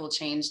grammatical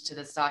change to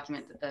this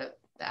document, the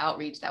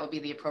outreach, that would be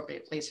the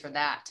appropriate place for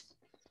that.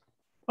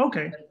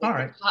 Okay, all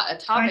right. A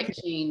topic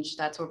change,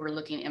 that's where we're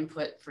looking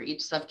input for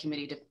each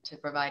subcommittee to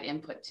provide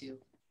input to.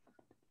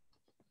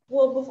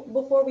 Well,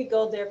 before we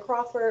go there,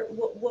 Crawford,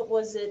 what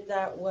was it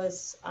that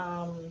was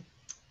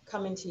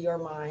coming to your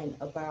mind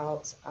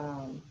about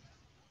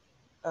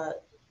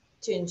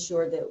to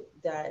ensure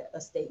that a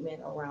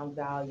statement around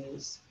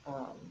values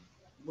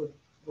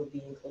would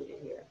be included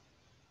here?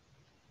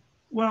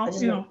 Well,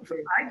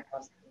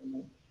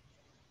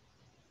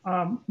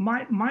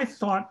 my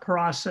thought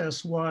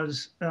process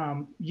was,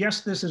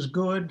 yes, this is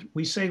good.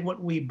 We say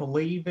what we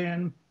believe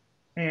in.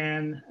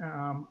 And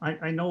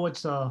I know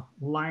it's a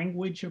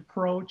language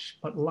approach,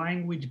 but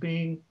language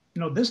being,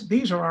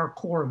 these are our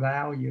core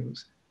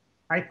values.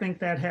 I think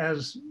that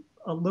has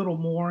a little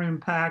more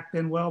impact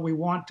than, well, we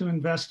want to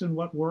invest in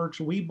what works.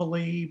 We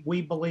believe,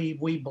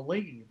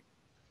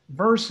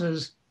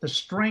 versus the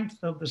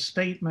strength of the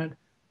statement,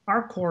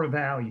 our core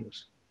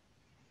values.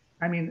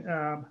 I mean,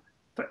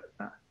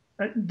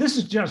 this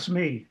is just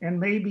me. And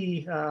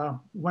maybe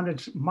when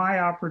it's my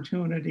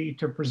opportunity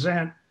to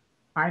present,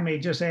 I may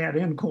just add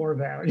in core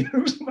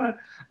values, but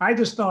I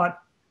just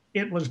thought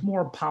it was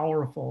more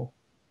powerful.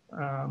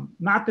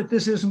 Not that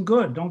this isn't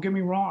good, don't get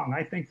me wrong.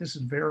 I think this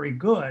is very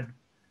good,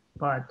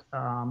 but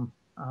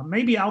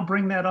maybe I'll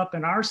bring that up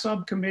in our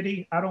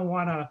subcommittee. I don't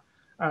want to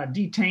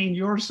detain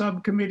your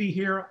subcommittee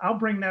here. I'll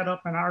bring that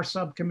up in our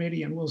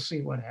subcommittee and we'll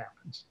see what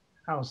happens.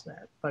 How's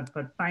that? But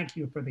thank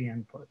you for the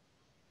input.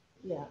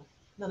 Yeah,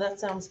 no, that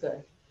sounds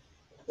good.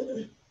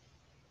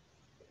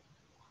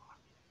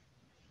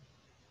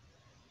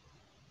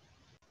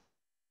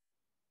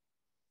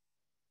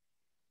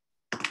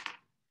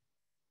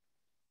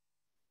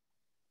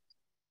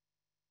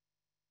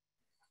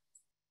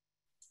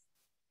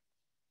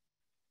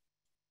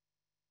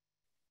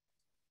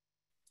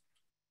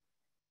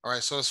 All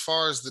right, so as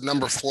far as the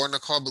number 4,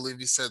 Nicole, I believe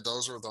you said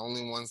those were the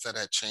only ones that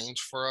had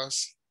changed for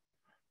us.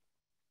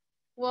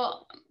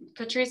 Well,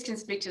 Patrice can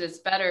speak to this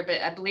better,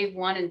 but I believe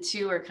 1 and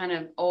 2 are kind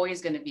of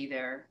always going to be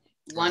there.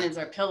 1 is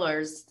our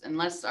pillars,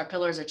 unless our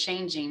pillars are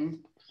changing,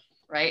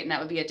 right? And that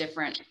would be a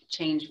different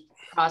change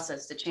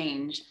process to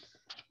change.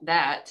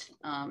 that.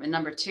 And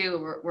number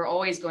two, we're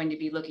always going to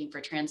be looking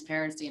for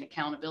transparency and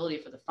accountability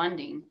for the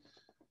funding.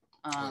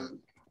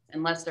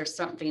 Unless there's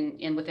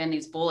something within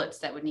these bullets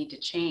that would need to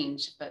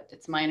change. But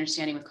it's my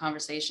understanding with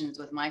conversations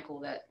with Michael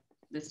that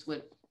this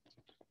would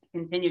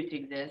continue to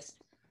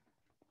exist.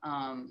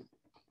 And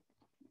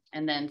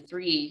then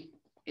three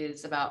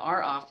is about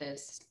our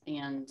office,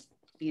 and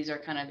these are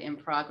kind of in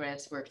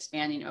progress. We're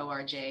expanding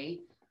ORJ.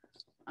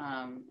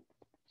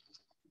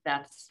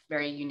 That's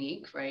very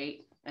unique,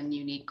 right? A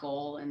unique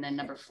goal. And then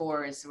number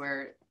four is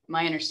where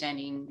my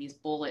understanding, these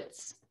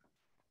bullets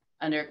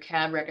under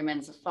CAB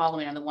recommends the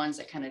following are the ones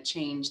that kind of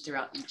change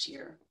throughout each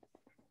year.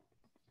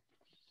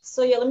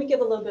 So yeah, let me give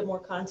a little bit more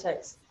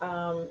context.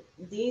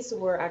 These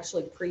were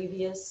actually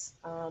previous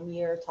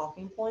year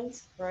talking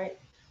points, right?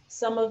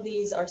 Some of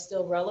these are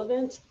still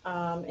relevant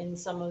and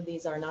some of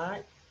these are not.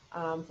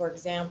 For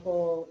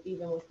example,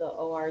 even with the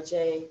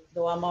ORJ,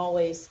 though I'm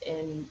always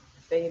in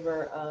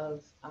favor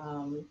of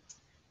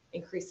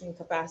increasing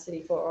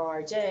capacity for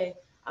ORJ,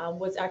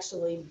 what's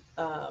actually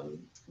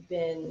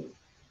been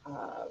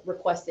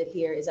requested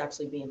here is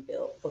actually being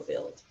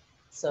fulfilled.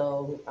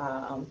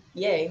 So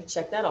yay,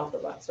 check that off the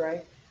box,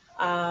 right?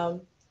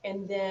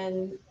 And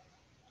then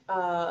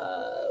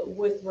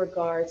with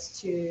regards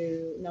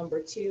to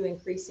number two,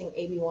 increasing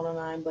AB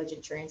 109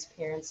 budget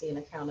transparency and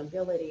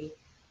accountability,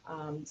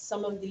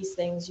 some of these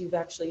things you've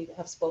actually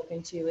have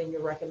spoken to in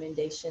your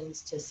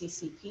recommendations to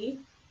CCP.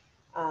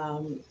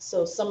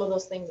 So some of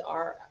those things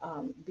are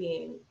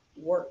being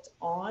worked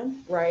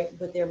on, right?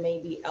 But there may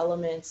be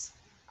elements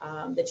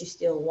that you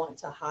still want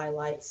to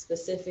highlight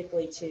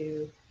specifically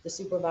to the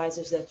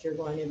supervisors that you're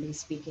going to be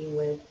speaking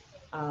with,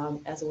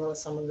 as well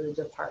as some of the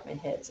department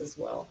heads as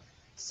well.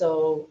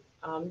 So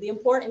the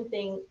important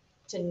thing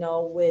to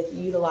know with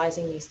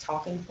utilizing these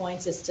talking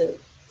points is to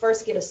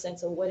first get a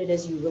sense of what it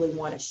is you really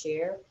want to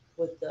share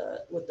with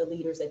the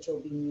leaders that you'll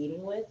be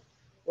meeting with,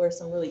 where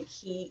some really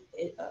key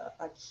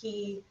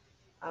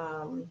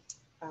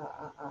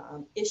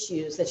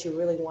issues that you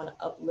really want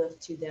to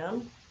uplift to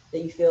them, that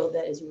you feel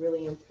that is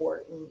really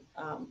important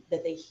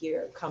that they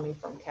hear coming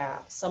from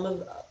CAB. Some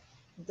of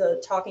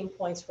the talking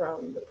points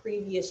from the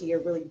previous year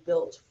really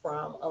built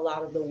from a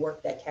lot of the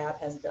work that CAB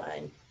has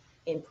done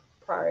in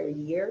prior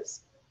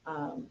years.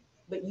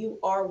 But you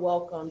are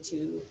welcome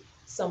to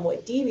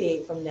somewhat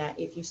deviate from that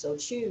if you so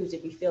choose,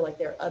 if you feel like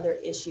there are other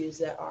issues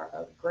that are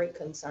of great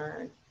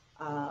concern,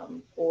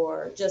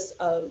 or just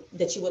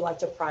that you would like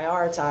to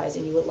prioritize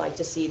and you would like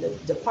to see the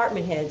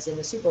department heads and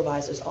the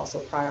supervisors also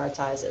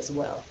prioritize as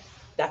well.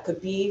 That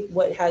could be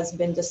what has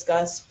been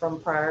discussed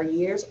from prior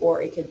years,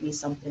 or it could be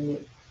something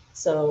new.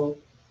 So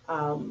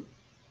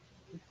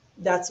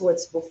that's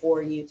what's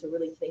before you to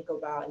really think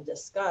about and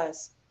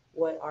discuss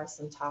what are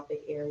some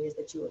topic areas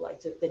that you would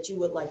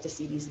like to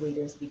see these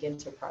leaders begin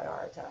to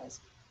prioritize.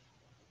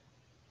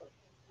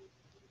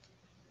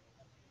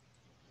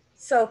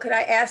 So could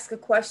I ask a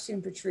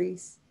question,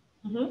 Patrice?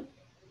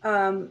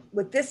 Mm-hmm.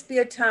 Would this be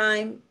a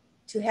time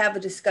to have a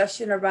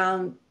discussion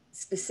around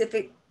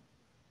specific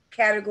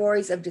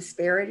categories of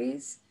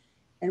disparities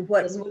and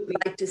what we would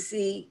like to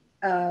see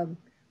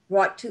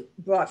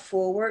brought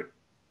forward?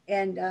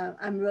 And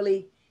I'm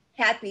really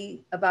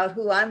happy about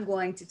who I'm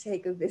going to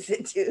take a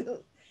visit to.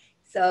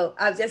 So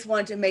I just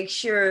wanted to make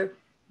sure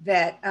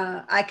that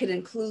I could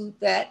include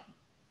that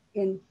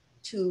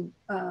into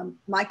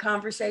my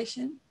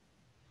conversation.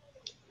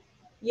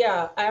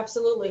 Yeah,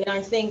 absolutely. And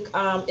I think,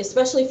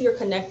 especially if you're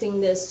connecting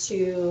this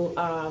to,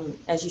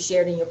 as you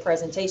shared in your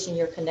presentation,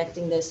 you're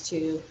connecting this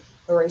to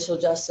the racial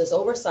justice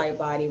oversight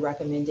body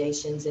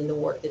recommendations and the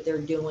work that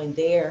they're doing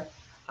there,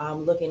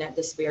 looking at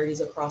disparities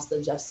across the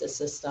justice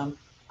system.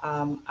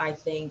 I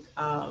think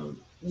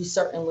you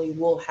certainly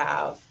will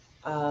have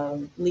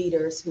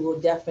leaders who will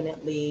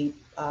definitely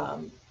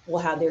will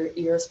have their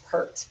ears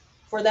perked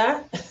for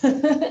that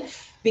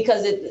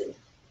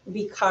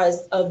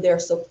because of their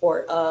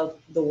support of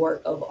the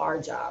work of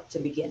our job to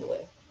begin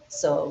with.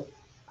 So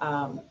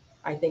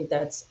I think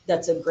that's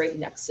a great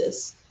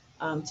nexus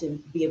to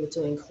be able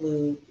to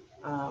include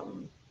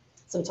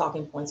some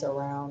talking points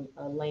around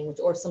language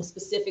or some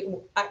specific,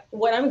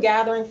 what I'm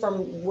gathering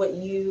from what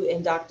you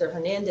and Dr.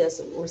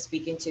 Hernandez were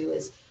speaking to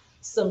is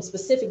some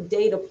specific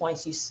data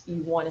points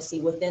you want to see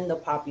within the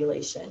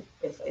population,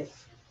 if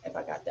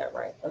I got that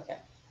right. Okay,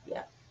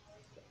 yeah.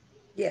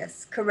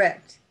 Yes,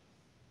 correct.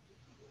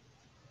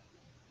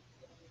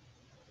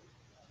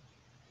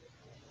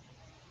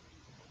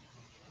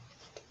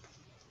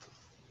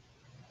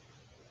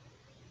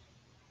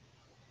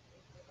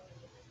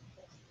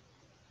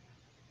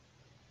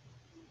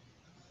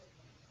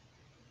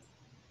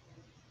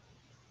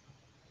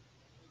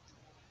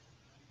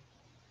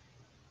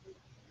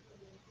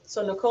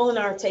 So Nicole and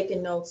I are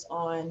taking notes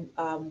on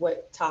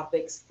what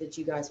topics that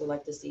you guys would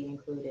like to see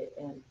included,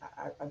 and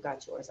I've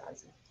got yours,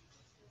 Ozzy.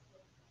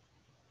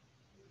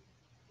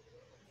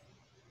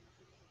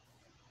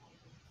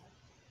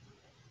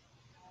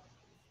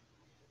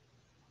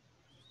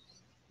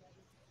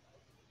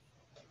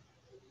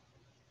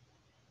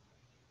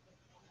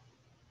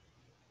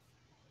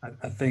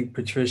 I think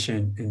Patricia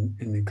and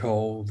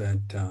Nicole, that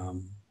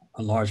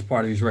a large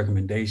part of these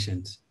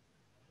recommendations,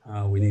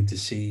 we need to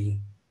see,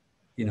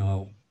 you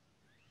know,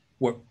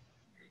 what,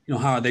 you know,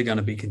 how are they going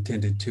to be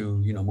contended to,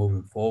 you know,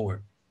 moving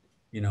forward,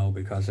 you know,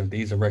 because if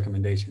these are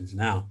recommendations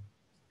now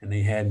and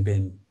they hadn't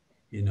been,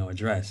 you know,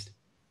 addressed,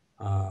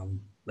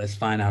 let's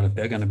find out if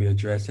they're going to be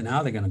addressed and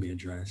how they're going to be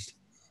addressed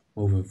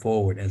moving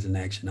forward as an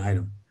action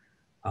item.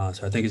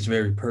 So I think it's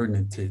very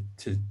pertinent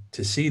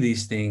to see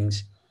these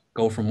things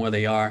go from where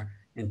they are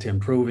into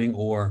improving,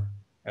 or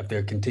if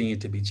there continue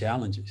to be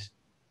challenges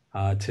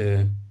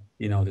to,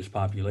 you know, this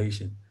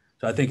population.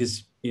 So I think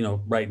it's, you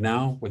know, right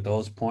now with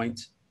those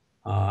points,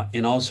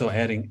 and also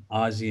adding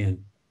Ozzy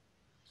and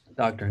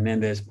Dr.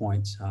 Hernandez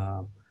points,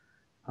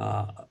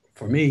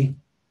 for me,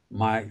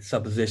 my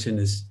supposition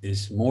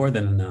is more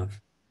than enough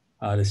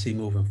to see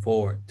moving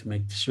forward to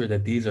make sure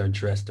that these are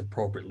addressed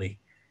appropriately,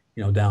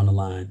 you know, down the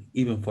line,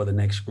 even for the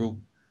next group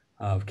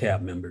of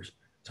CAB members.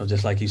 So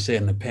just like you said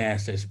in the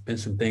past, there's been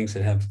some things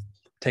that have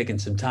taken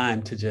some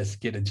time to just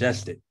get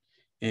adjusted,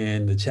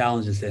 and the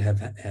challenges that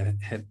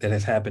that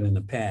has happened in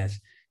the past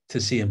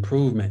to see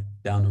improvement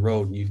down the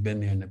road. And you've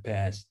been there in the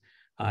past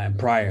and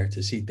prior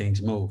to see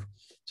things move.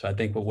 So I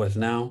think what was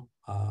now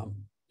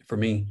for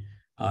me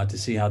to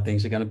see how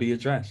things are going to be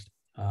addressed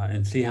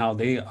and see how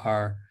they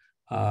are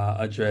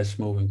addressed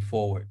moving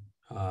forward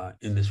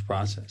in this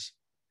process.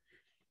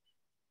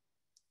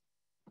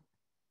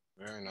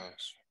 Very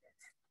nice.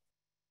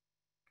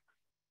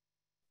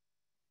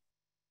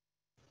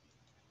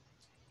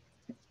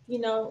 You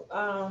know,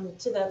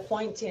 to that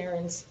point,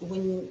 Terrence,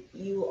 when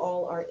you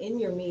all are in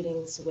your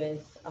meetings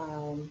with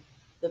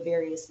the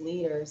various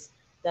leaders,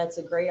 that's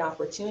a great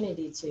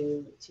opportunity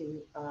to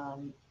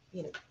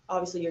you know,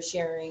 obviously you're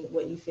sharing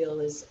what you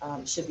feel is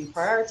should be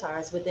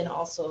prioritized, but then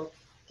also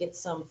get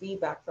some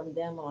feedback from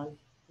them on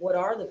what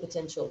are the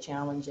potential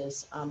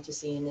challenges to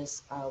seeing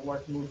this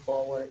work move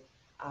forward.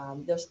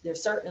 They're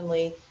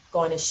certainly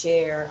going to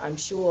share, I'm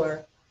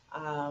sure,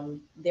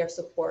 their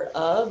support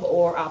of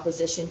or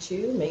opposition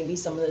to maybe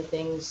some of the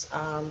things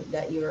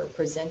that you're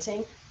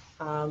presenting.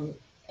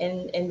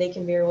 And they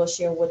can very well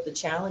share what the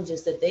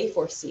challenges that they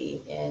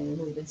foresee in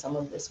moving some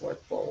of this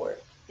work forward.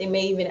 They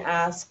may even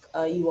ask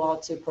you all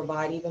to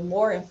provide even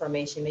more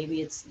information.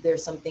 Maybe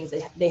there's some things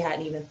that they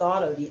hadn't even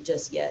thought of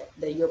just yet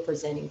that you're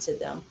presenting to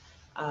them.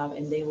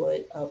 And they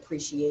would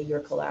appreciate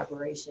your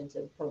collaboration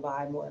to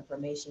provide more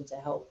information to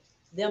help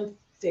them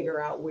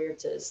figure out where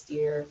to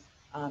steer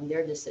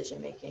their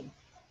decision making.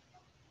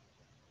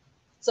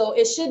 So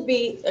it should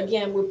be,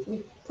 again,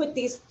 we put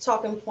these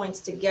talking points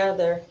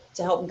together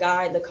to help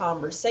guide the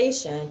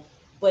conversation,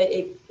 but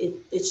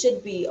it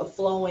should be a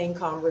flowing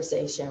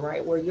conversation,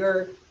 right? Where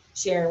you're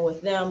sharing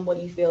with them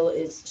what you feel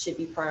should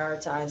be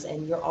prioritized,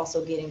 and you're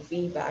also getting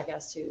feedback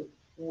as to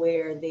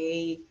where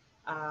they,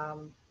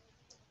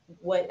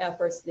 what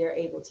efforts they're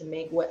able to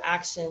make, what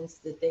actions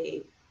that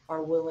they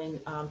are willing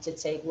to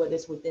take, whether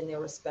it's within their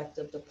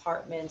respective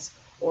departments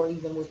or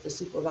even with the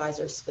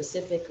supervisors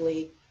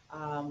specifically,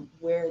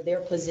 where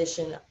their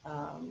position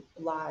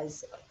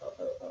lies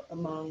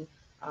among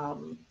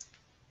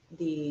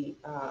the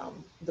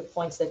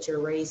points that you're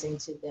raising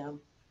to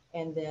them,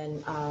 and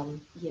then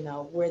you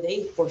know, where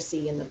they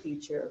foresee in the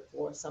future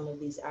for some of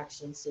these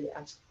actions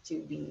to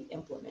be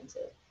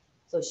implemented.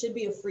 So it should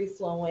be a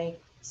free-flowing,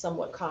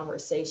 somewhat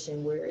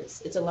conversation where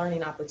it's a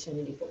learning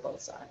opportunity for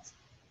both sides.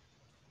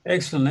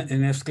 Excellent,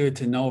 and that's good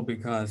to know,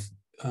 because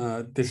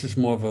this is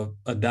more of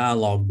a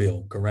dialogue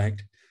bill,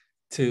 correct?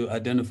 To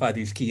identify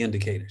these key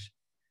indicators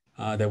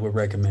that we're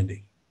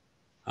recommending.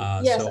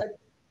 Yes. So,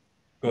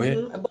 go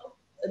ahead.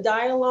 A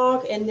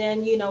dialogue, and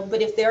then, you know, but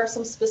if there are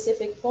some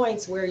specific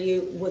points where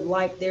you would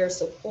like their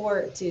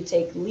support to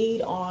take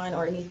lead on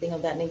or anything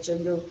of that nature,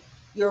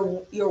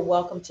 you're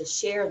welcome to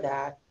share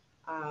that.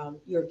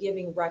 You're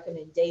giving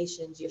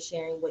recommendations, you're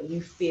sharing what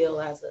you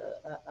feel as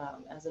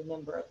a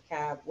member of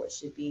CAB, what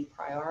should be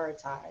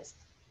prioritized,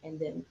 and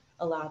then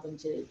allow them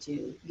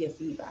to give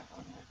feedback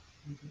on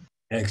that. Mm-hmm.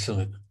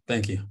 Excellent.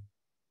 Thank you.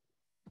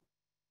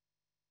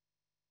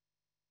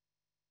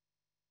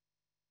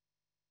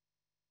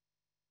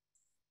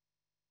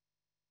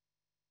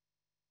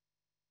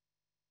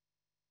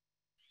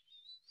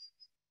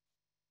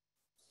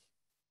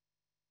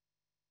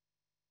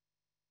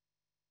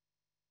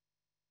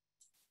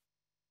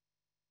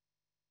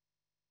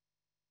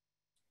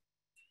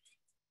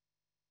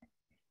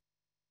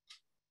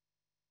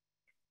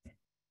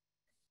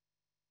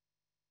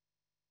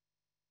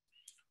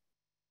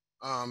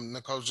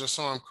 Nicole, just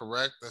so I'm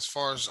correct, as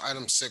far as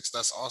item 6,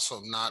 that's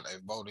also not a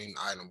voting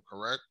item,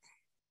 correct?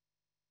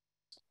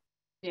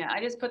 Yeah,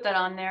 I just put that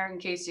on there in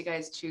case you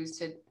guys choose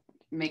to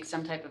make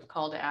some type of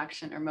call to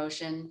action or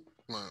motion.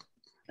 Right.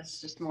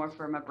 That's just more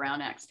from a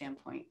Brown Act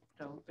standpoint.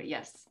 So, but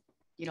yes,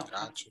 you don't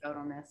have to vote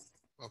on this.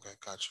 Okay,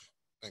 gotcha.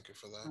 Thank you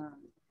for that.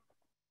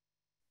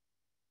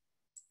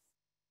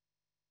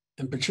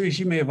 And Patrice,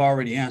 you may have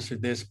already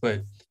answered this,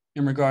 but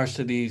in regards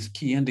to these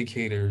key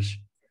indicators,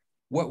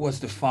 what was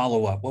the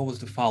follow-up? What was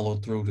the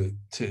follow-through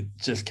to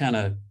just kind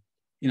of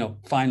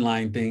fine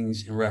line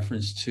things in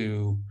reference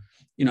to,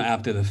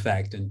 after the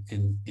fact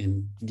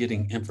and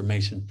getting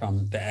information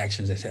from the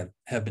actions that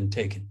have been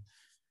taken?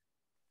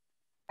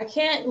 I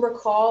can't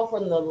recall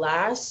from the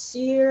last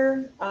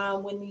year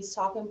when these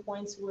talking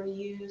points were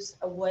used,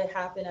 what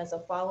happened as a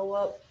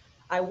follow-up.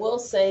 I will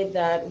say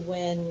that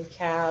when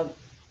CAB,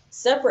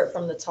 separate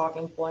from the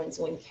talking points,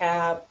 when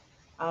CAB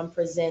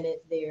presented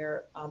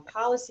their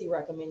policy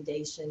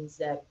recommendations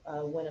that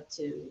went up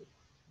to,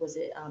 was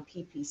it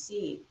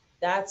PPC?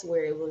 That's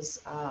where it was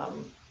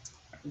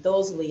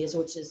those leaders,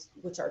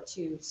 which are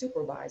two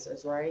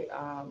supervisors, right?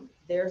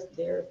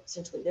 They're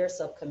essentially their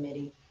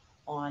subcommittee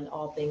on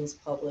all things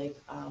public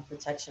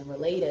protection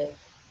related.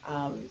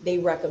 They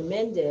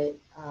recommended,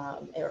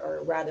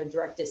 or rather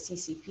directed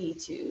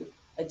CCP to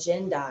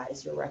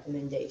agendize your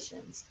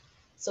recommendations.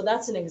 So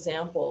that's an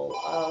example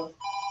of,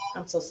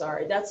 I'm so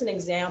sorry, that's an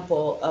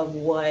example of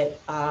what,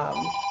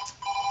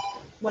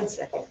 one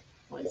second.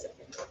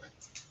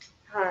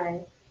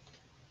 Hi.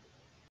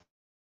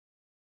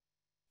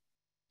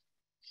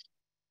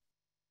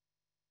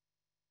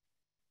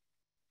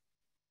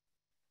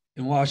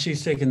 And while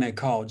she's taking that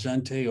call,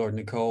 Jante or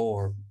Nicole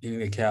or any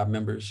of the CAB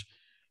members,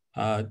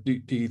 do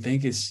you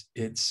think it's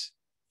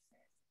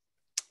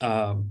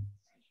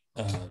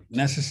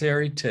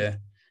necessary to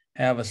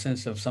have a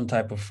sense of some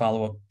type of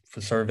follow-up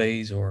for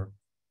surveys, or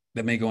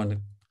that may go into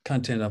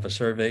content of a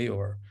survey,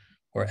 or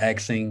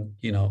asking,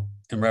 in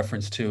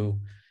reference to,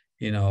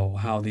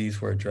 how these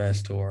were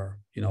addressed, or,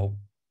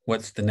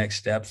 what's the next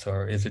steps,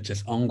 or is it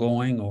just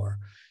ongoing, or,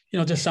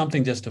 just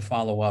something just to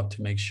follow up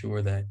to make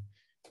sure that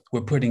we're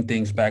putting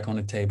things back on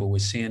the table. We're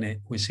seeing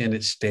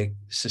it stay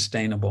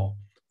sustainable,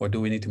 or do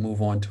we need to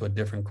move on to a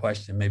different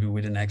question? Maybe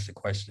we didn't ask the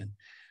question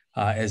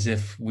as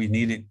if we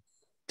needed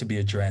to be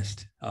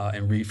addressed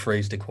and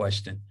rephrase the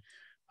question.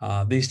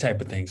 These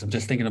type of things. I'm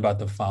just thinking about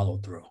the follow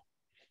through.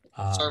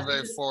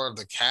 Survey for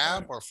the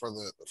CAB or for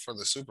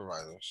the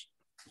supervisors?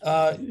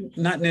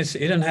 Not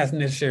necessarily. It doesn't have to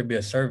necessarily be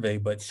a survey,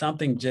 but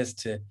something just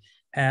to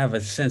have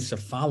a sense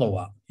of follow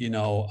up.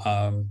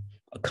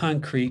 A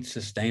concrete,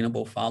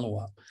 sustainable follow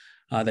up.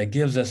 That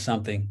gives us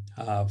something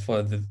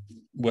for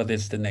whether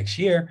it's the next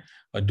year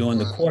or during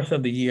the course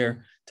of the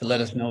year, to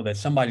let us know that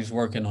somebody's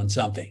working on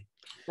something.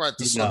 Right,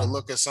 to sort of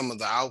look at some of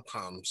the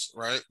outcomes,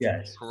 right?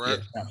 Yes.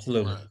 Correct? Yes,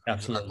 absolutely. Right,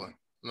 absolutely. Exactly.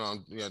 No,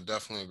 yeah,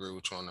 definitely agree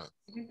with you on that.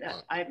 I think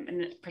that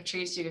and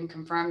Patrice, you can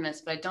confirm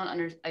this, but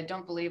I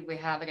don't believe we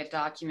have like a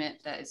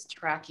document that is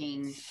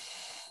tracking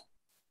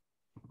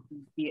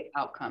the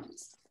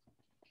outcomes,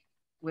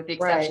 with the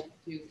exception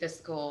to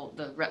fiscal,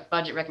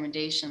 budget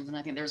recommendations. And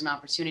I think there's an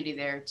opportunity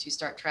there to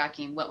start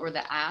tracking what were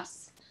the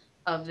asks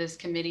of this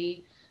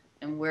committee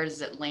and where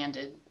does it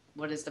landed?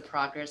 What is the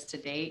progress to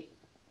date?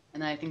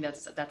 And I think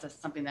that's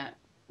something that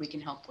we can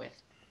help with.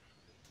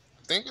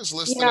 I think it's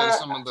listed in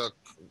some of the,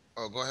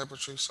 oh, go ahead,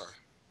 Patrice, sorry.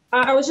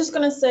 I was just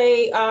going to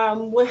say,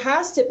 what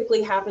has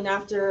typically happened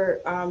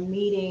after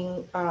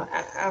meeting,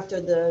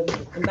 after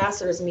the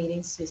ambassadors meeting,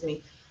 excuse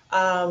me,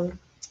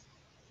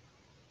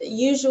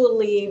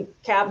 usually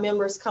CAB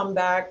members come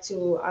back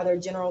to either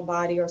general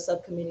body or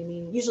subcommittee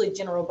meeting, usually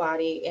general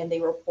body, and they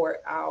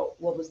report out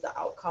what was the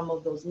outcome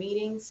of those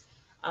meetings.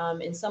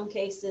 In some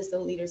cases, the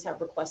leaders have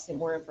requested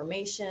more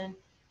information,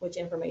 which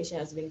information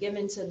has been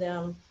given to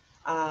them,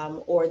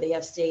 or they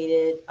have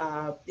stated,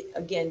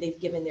 again, they've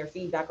given their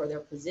feedback or their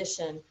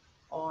position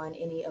on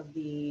any of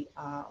the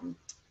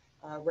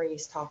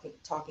raised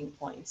talking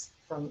points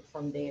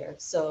from there.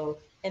 So,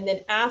 and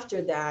then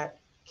after that,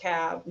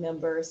 CAB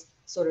members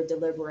sort of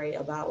deliberate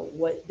about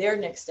what their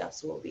next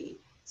steps will be.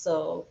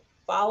 So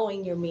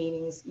following your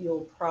meetings,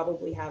 you'll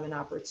probably have an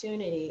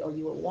opportunity, or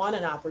you will want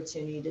an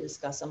opportunity to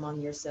discuss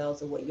among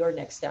yourselves of what your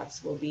next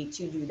steps will be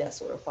to do that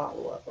sort of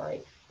follow-up,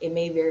 right? It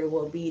may very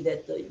well be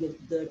that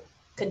the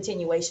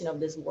continuation of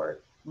this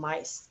work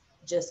might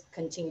just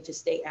continue to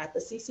stay at the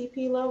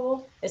CCP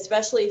level,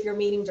 especially if you're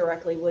meeting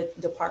directly with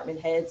department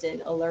heads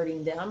and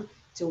alerting them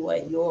to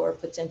what your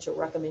potential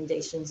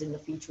recommendations in the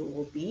future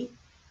will be.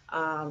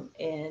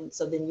 And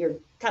so then you're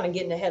kind of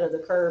getting ahead of the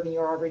curve, and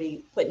you're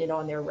already putting it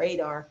on their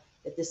radar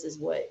that this is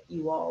what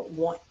you all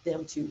want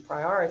them to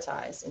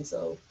prioritize. And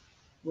so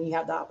when you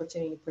have the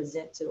opportunity to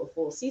present to a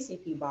full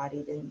CCP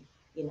body, then,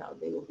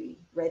 they will be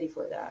ready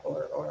for that,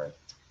 or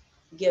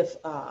give,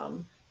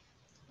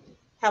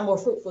 have more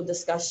fruitful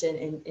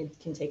discussion and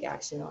can take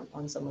action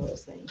on some of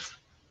those things.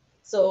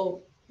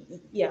 So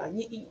yeah,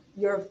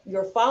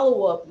 your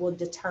follow-up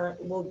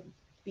will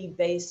be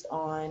based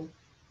on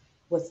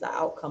what's the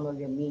outcome of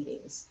your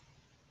meetings.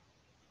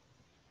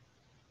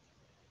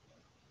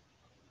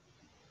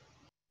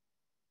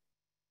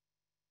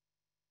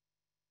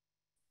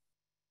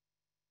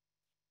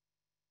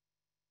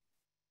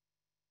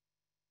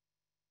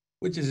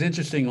 Which is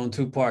interesting on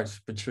two parts,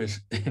 Patrice,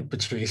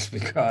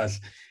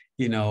 because,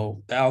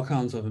 the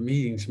outcomes of the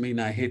meetings may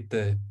not hit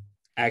the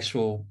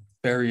actual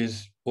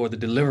barriers or the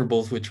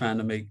deliverables we're trying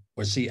to make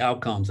or see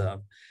outcomes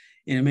of.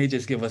 And it may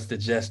just give us the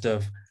gist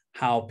of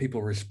how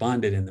people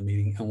responded in the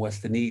meeting and what's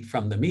the need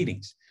from the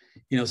meetings.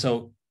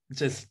 So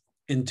just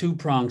in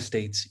two-pronged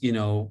states,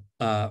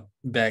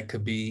 that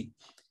could be,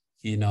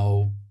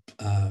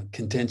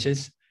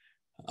 contentious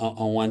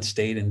on one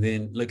state, and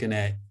then looking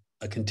at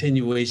a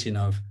continuation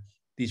of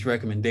these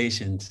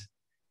recommendations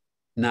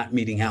not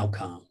meeting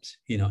outcomes,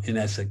 and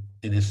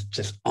it's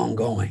just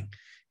ongoing,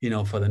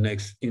 for the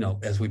next,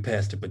 as we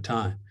pass the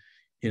baton,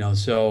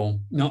 so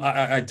no,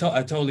 I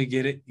totally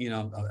get it.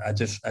 I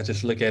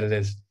just look at it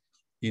as,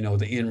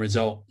 the end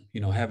result,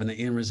 having the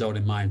end result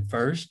in mind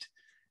first,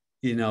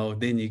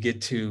 then you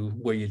get to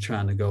where you're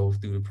trying to go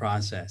through the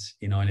process,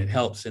 and it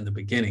helps in the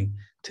beginning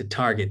to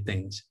target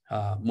things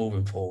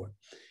moving forward.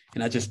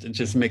 And I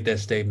just make that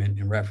statement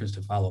in reference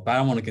to follow-up. I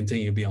don't want to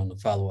continue to be on the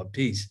follow-up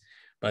piece,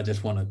 but I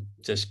just want to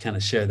just kind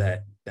of share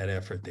that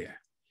effort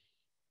there.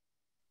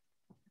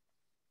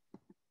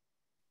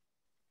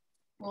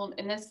 Well,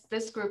 and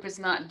this group is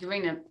not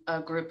doing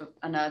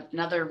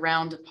another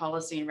round of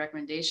policy and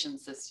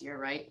recommendations this year,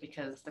 right?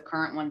 Because the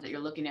current ones that you're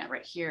looking at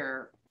right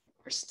here,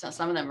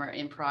 some of them are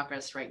in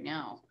progress right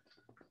now,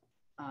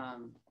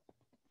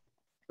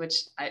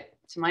 which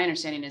to my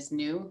understanding is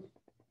new.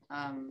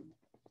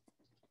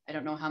 I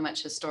don't know how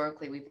much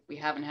historically we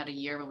haven't had a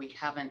year where we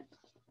haven't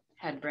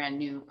had brand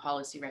new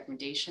policy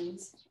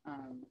recommendations.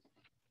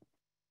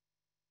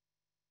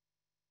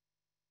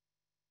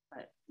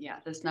 But yeah,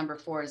 this number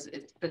 4 is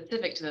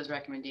specific to those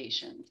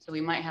recommendations. So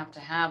we might have to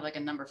have like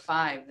a number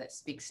 5 that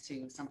speaks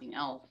to something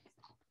else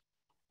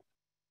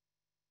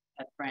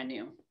that's brand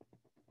new.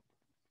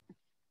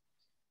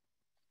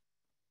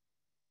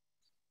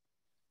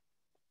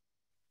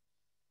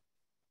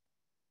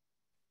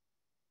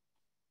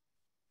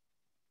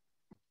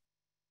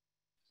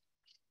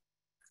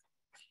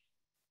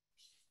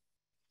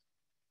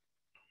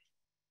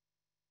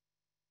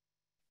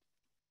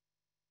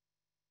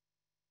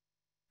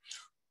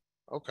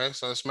 Okay,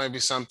 so this might be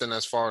something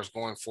as far as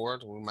going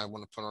forward, we might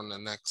want to put on the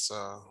next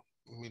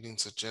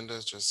meeting's agenda,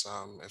 just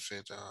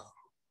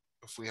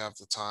if we have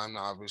the time to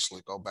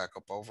obviously go back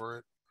up over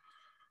it.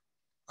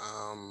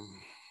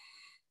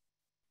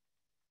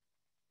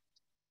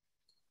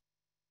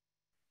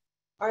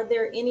 Are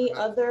there any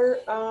other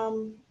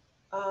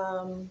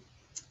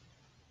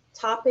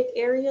topic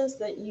areas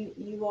that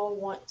you all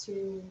want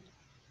to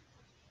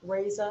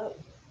raise up?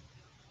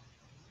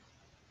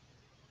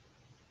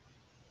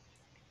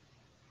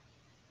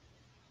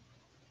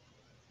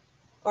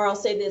 Or I'll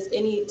say this,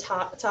 any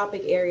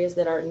topic areas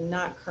that are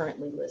not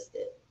currently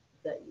listed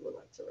that you would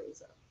like to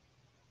raise up?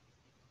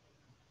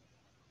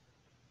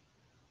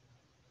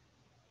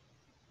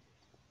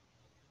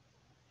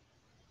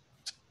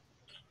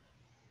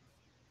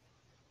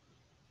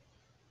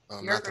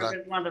 Your group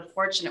is one of the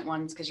fortunate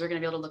ones because you're going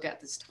to be able to look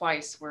at this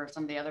twice, where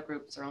some of the other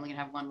groups are only going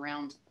to have one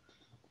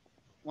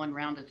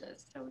round of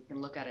this. So we can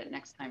look at it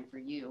next time for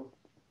you.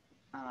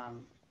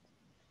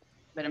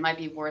 But it might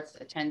be worth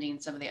attending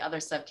some of the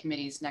other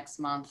subcommittees next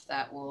month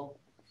that will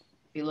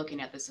be looking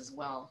at this as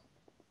well.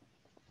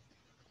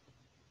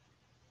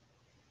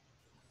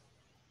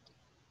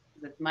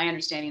 With my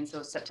understanding,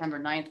 so September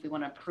 9th, we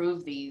want to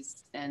approve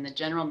these in the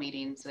general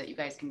meeting so that you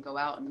guys can go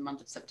out in the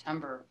month of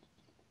September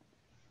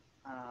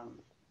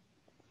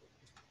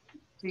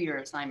to your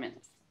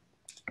assignments.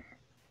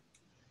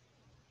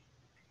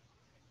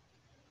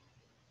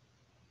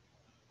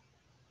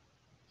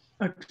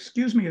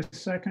 Excuse me a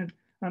second.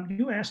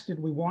 You asked,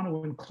 did we want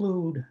to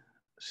include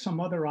some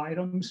other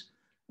items?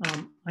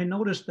 I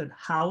noticed that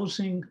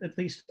housing, at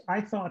least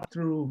I thought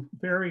through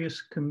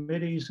various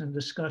committees and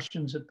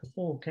discussions at the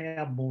full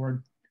CAB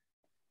board,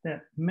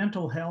 that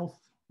mental health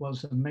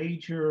was a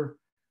major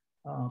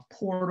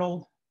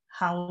portal,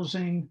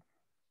 housing,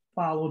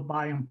 followed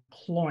by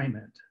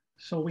employment.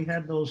 So we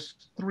had those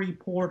 3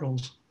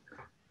 portals.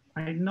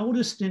 I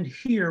noticed in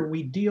here,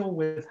 we deal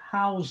with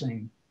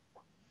housing.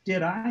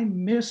 Did I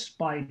miss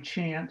by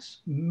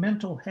chance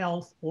mental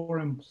health or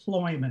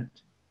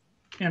employment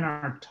in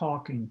our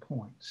talking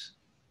points?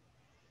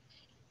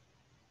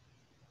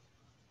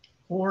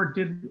 Or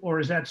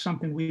is that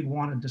something we'd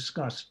want to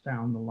discuss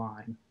down the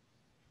line?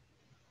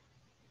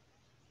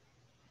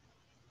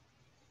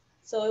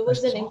 So it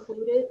wasn't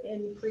included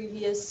in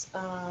previous,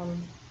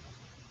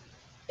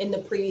 in the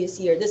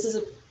previous year. This is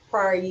a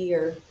prior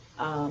year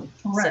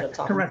set of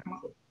talking correct.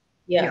 points.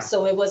 Yeah,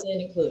 so it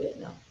wasn't included,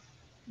 no.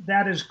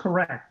 That is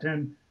correct.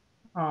 And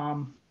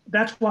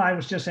that's why I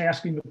was just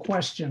asking the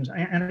questions.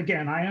 And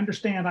again, I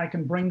understand I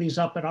can bring these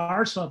up at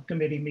our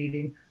subcommittee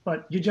meeting,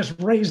 but you just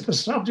raised the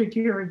subject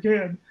here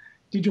again.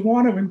 Did you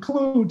want to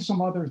include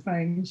some other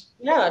things?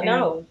 Yeah,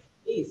 no,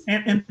 please.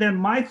 And then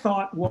my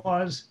thought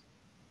was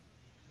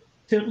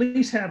to at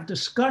least have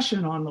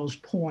discussion on those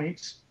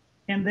points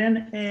and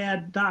then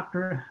add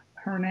Dr.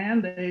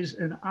 Hernandez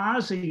and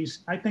Ozzy's.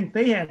 I think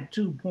they had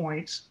 2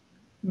 points.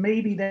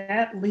 Maybe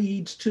that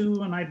leads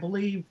to, and I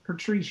believe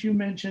Patrice, you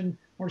mentioned,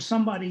 or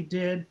somebody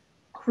did,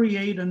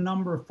 create a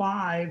number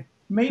 5.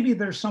 Maybe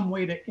there's some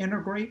way to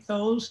integrate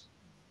those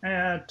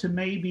to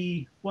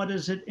maybe,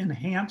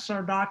 enhance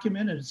our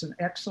document. It's an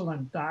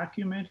excellent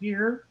document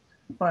here.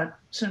 But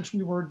since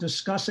we were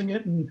discussing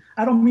it, and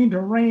I don't mean to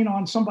rain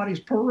on somebody's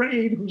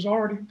parade who's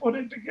already put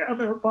it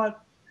together,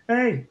 but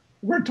hey,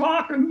 we're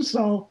talking,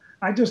 so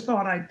I just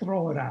thought I'd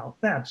throw it out.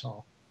 That's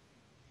all.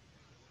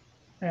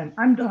 And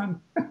I'm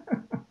done.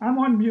 I'm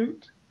on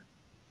mute.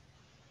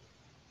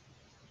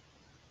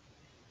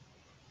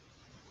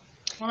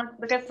 Well,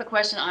 I guess the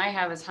question I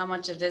have is how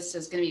much of this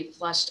is going to be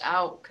flushed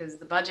out, because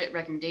the budget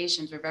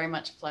recommendations were very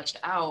much flushed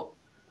out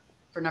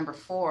for number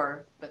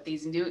 4, but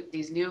these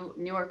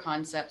newer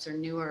concepts or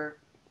newer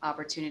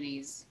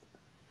opportunities,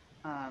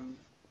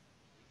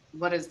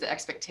 what is the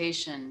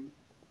expectation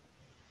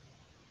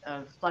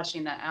of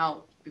flushing that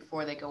out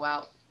before they go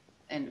out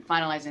and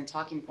finalizing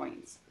talking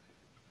points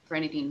for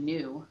anything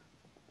new?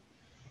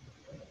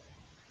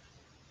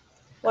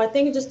 Well, I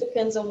think it just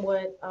depends on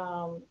what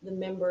the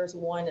members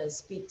want to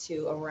speak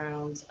to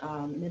around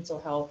mental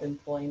health,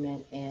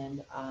 employment,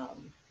 and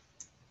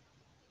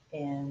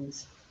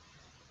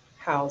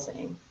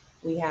housing.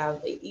 We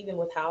have, even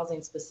with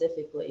housing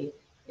specifically,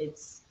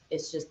 it's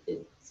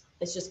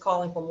just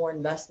calling for more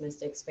investments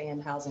to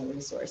expand housing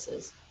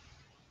resources.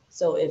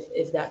 So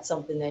if that's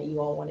something that you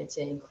all wanted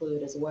to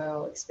include as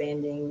well,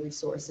 expanding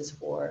resources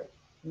for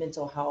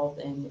mental health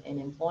and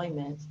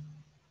employment,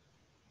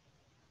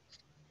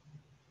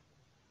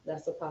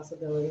 that's a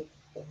possibility.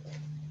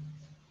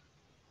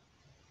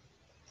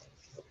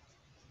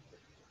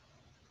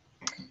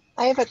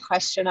 I have a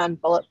question on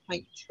bullet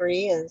point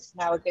 3. Is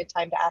now a good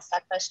time to ask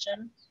that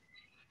question?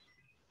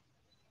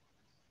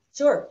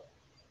 Sure.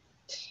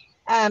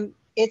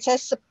 It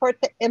says support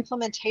the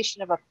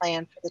implementation of a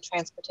plan for the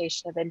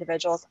transportation of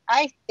individuals.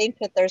 I think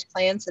that there's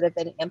plans that have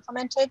been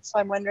implemented, so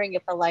I'm wondering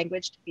if the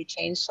language could be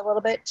changed a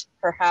little bit to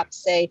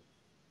perhaps say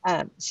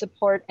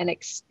support and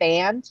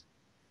expand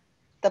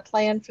the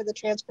plan for the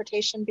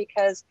transportation,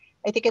 because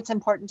I think it's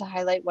important to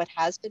highlight what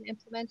has been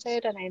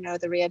implemented. And I know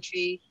the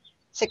Reentry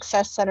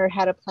Success Center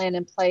had a plan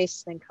in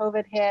place, then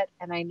COVID hit.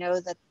 And I know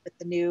that with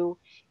the new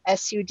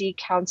SUD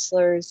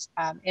counselors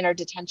in our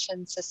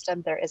detention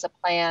system, there is a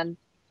plan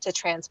to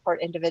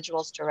transport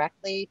individuals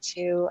directly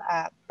to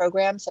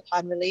programs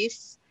upon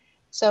release.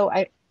 So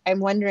I'm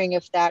wondering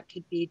if that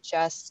could be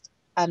just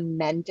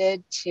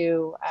amended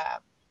to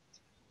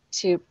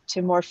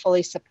more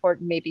fully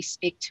support and maybe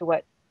speak to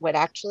what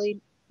actually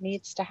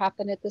needs to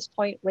happen at this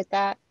point with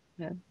that.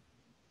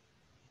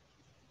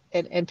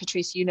 And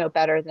Patrice, you know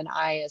better than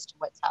I as to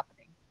what's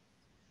happening.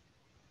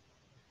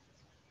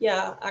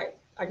 Yeah,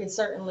 I can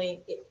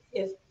certainly,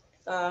 if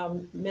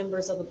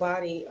members of the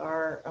body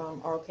are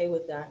okay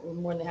with that, we're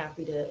more than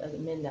happy to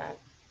amend that.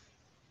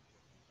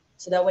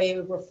 So that way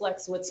it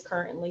reflects what's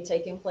currently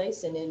taking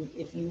place. And then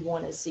if you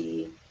want to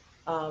see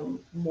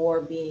more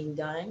being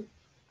done,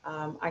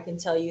 I can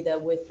tell you that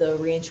with the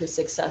Reentry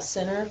Success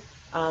Center,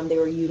 they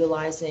were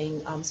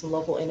utilizing some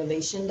local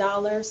innovation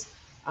dollars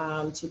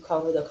to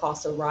cover the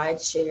cost of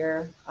ride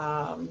share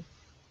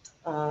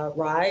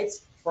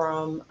rides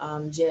from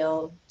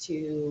jail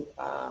to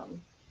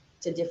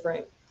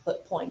different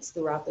points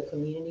throughout the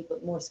community,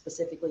 but more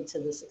specifically to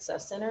the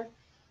Success Center.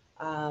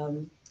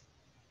 And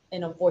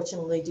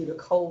unfortunately, due to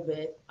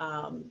COVID,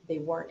 they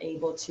weren't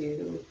able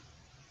to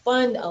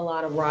fund a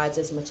lot of rides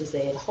as much as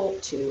they had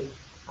hoped to.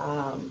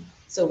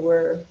 So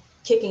we're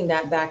kicking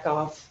that back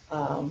off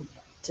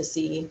to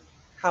see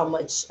how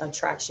much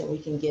traction we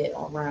can get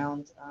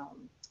around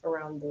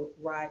the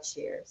ride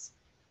shares.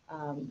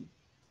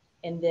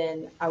 And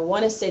then I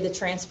want to say the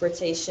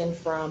transportation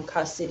from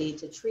custody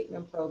to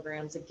treatment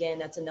programs, again,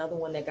 that's another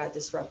one that got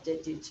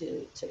disrupted due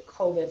to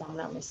COVID, if I'm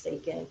not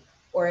mistaken,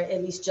 or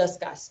at least just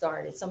got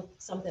started,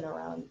 something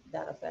around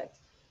that effect.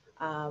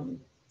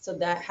 So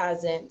that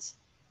hasn't,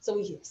 so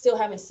we still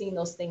haven't seen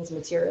those things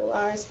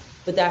materialize.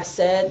 But that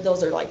said,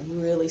 those are like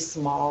really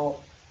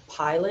small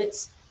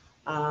pilots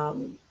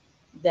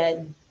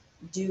that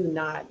do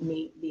not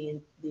meet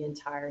the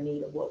entire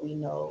need of what we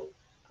know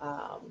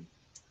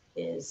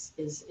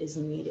is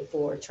needed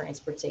for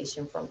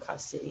transportation from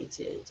custody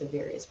to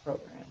various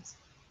programs.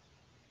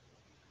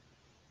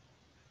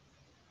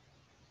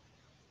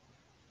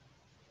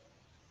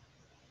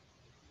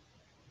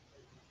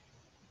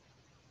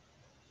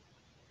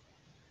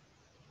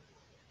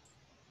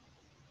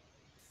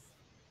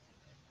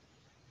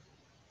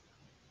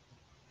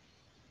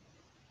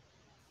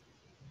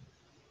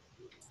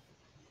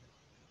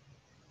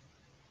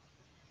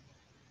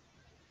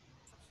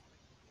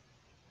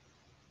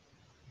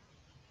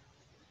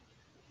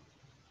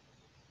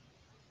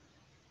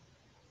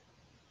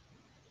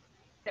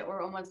 That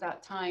we're almost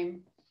at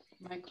time.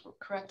 Am I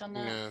correct on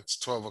that? Yeah, it's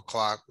 12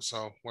 o'clock.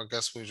 So I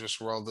guess we just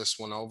roll this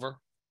one over.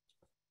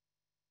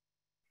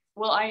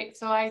 Well, I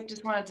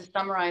just wanted to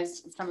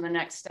summarize some of the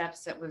next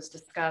steps that was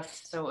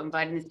discussed. So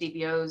inviting the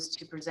CBOs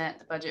to present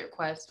the budget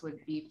request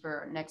would be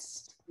for our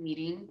next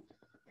meeting,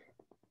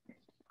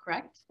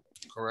 correct?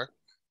 Correct.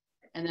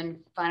 And then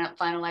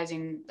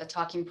finalizing the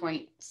talking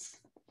points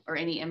or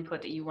any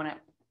input that you want to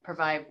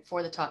provide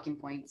for the talking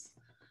points.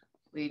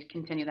 We'd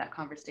continue that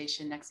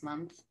conversation next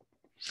month.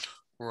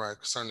 Right,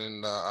 concerning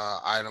the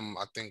item,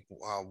 I think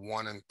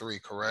 1 and 3,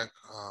 correct?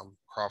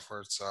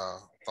 Crawford's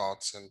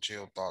thoughts and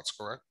Jill thoughts,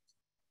 correct?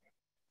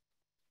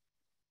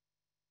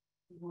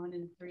 1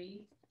 and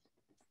 3.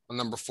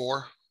 Number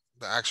 4,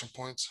 the action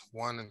points,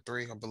 1 and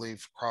 3. I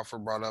believe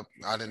Crawford brought up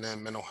adding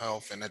in mental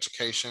health and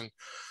education.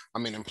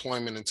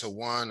 Employment into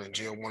 1, and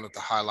Jill wanted to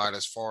highlight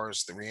as far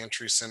as the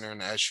reentry center and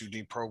the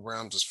SUD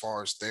programs, as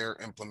far as their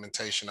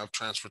implementation of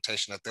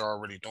transportation that they're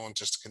already doing,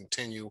 just to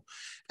continue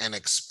and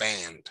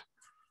expand.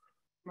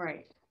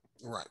 Right.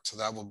 Right. So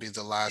that will be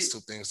the last 2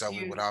 things that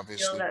we would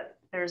obviously. Feel that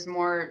there's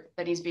more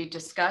that needs to be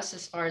discussed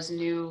as far as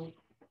new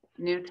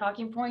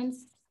talking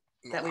points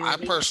that we. I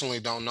personally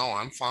don't know.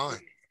 I'm fine.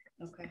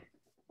 Okay.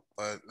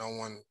 But no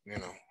one,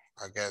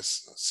 I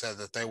guess said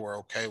that they were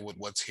okay with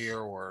what's here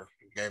or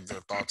gave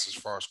their thoughts as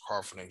far as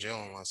Crawford and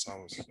Jill, unless I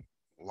was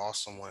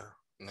lost somewhere,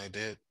 and they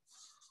did.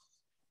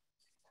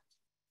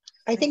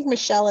 I think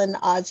Michelle and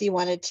Ozzy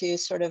wanted to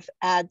sort of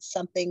add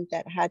something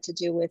that had to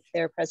do with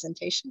their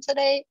presentation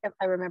today. If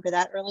I remember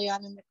that early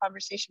on in the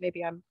conversation,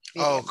 maybe I'm.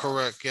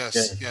 Correct.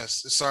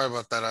 Yes. Sorry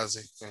about that,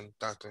 Ozzy and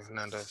Dr.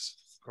 Hernandez.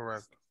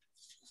 Correct.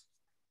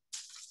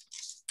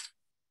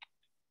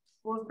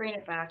 We'll bring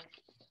it back.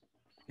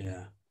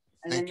 Yeah.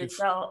 And then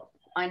Michelle,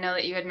 I know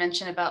that you had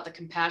mentioned about the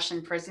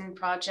Compassion Prison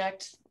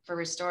Project for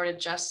Restorative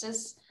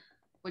Justice.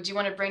 Would you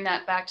want to bring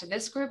that back to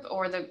this group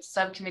or the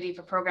subcommittee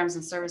for programs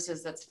and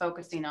services that's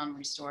focusing on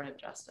restorative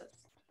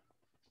justice?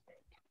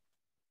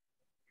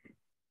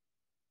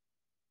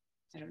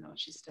 I don't know if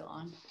she's still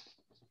on.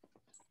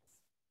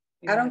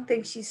 I don't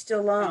think she's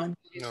still on.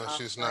 No,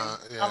 she's not.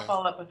 Yeah. I'll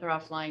follow up with her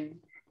offline.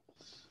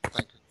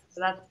 Thank you.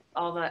 So that's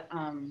all that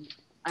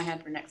I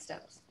had for next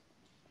steps.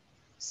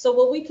 So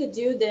what we could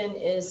do then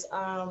is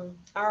our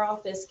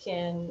office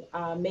can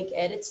make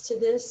edits to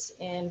this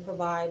and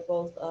provide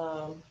both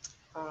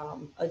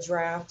a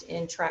draft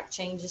and track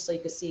changes, so you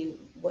can see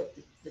what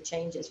the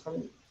changes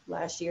from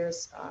last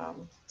year's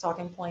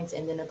talking points,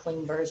 and then a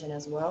clean version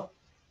as well,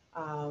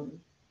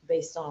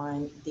 based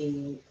on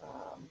the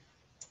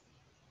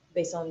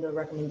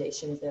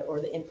recommendations or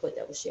the input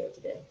that was shared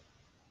today.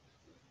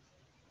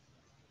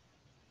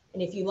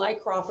 And if you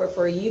like, Crawford,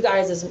 for you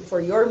guys, for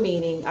your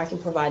meeting, I can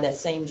provide that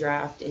same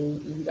draft in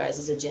you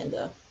guys'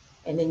 agenda.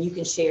 And then you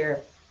can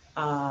share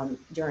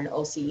during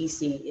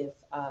OCEC if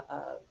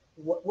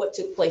what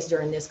took place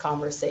during this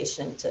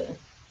conversation to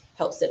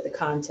help set the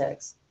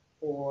context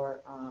for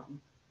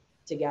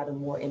to gather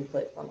more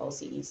input from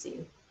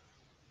OCEC.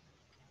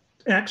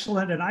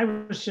 Excellent. And I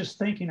was just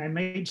thinking, I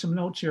made some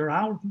notes here.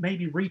 I'll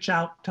maybe reach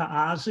out to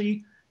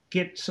Ozzy,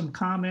 get some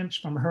comments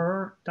from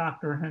her,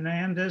 Dr.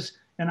 Hernandez,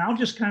 and I'll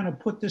just kind of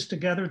put this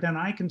together. Then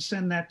I can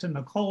send that to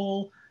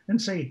Nicole and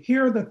say,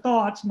 here are the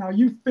thoughts. Now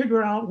you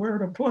figure out where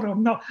to put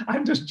them. No,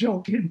 I'm just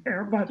joking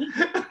there, but.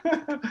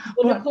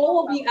 Well, Nicole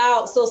will be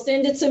out, so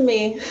send it to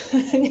me.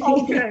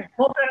 Okay,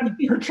 well then,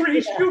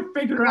 Patrice, you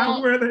figure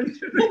out where they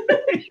should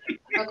be.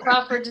 Well,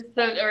 Crawford, just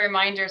a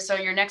reminder, so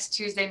your next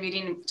Tuesday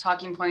meeting,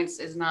 talking points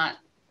is not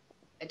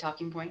a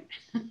talking point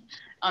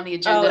on the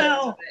agenda.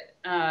 Oh,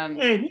 well,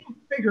 hey, we'll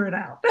figure it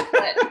out.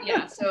 But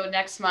yeah, so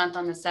next month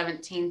on the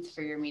 17th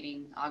for your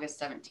meeting, August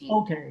 17th.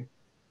 Okay,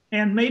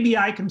 and maybe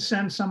I can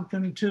send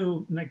something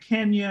to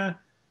Nakenya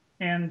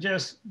and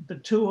just the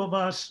 2 of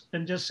us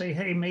and just say,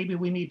 hey, maybe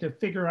we need to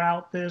figure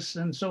out this.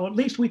 And so at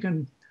least we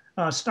can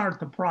start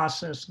the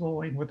process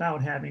going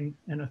without having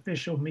an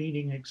official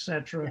meeting,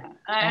 etc.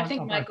 Yeah. I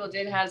think Michael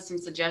did have some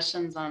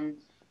suggestions on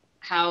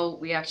how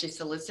we actually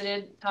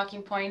solicited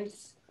talking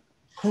points.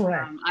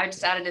 Correct. I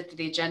just added it to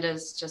the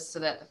agendas just so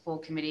that the full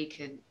committee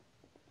could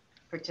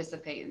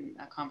participate in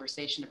a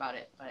conversation about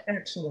it. But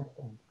excellent.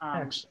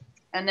 Excellent.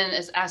 And then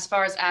as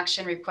far as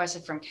action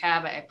requested from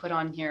CAB, I put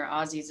on here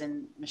Ozzy's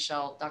and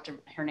Michelle, Dr.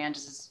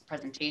 Hernandez's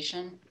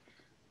presentation.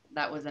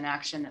 That was an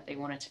action that they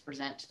wanted to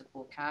present to the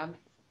full CAB.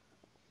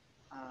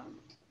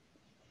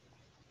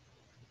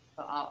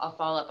 But I'll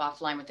follow up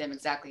offline with them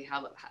exactly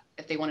how,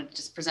 if they wanted to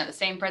just present the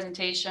same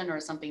presentation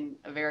or something,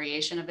 a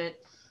variation of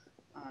it.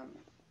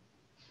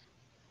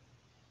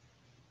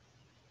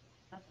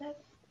 That's it.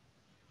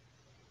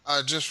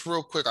 Just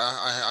real quick,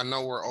 I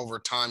know we're over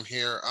time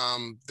here.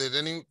 Did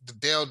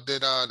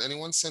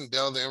anyone send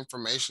Dale the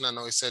information? I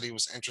know he said he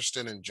was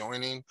interested in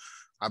joining,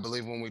 I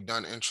believe, when we've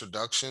done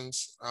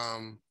introductions.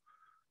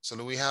 So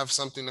do we have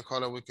something,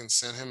 Nicole, that we can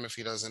send him if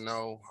he doesn't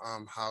know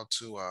how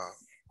to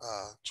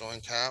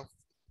join CAB,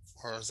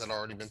 or has that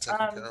already been taken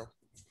care of?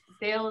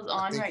 Dale is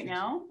on right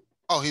now.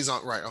 Oh, he's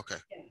on, right, okay.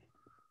 Yeah,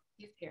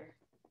 he's here.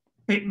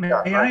 May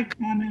I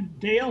comment?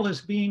 Dale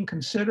is being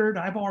considered.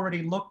 I've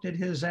already looked at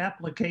his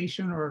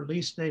application, or at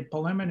least a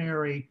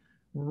preliminary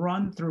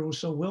run through.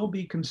 So we'll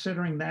be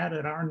considering that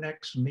at our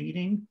next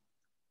meeting.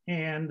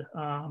 And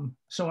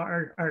so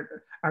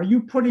are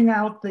you putting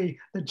out the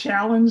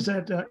challenge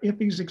that if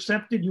he's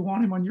accepted, you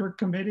want him on your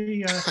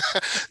committee?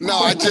 No,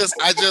 I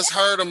just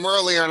heard him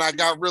earlier and I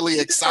got really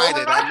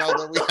excited. I know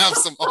that we have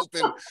some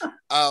open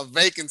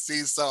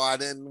vacancies, so I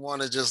didn't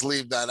want to just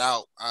leave that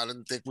out. I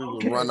didn't think we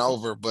would run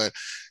over, but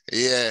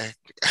yeah.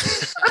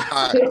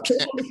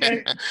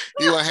 Okay.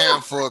 You a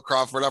handful,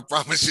 Crawford. I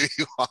promise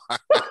you are.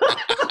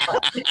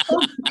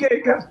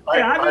 Okay,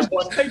 I was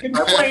just thinking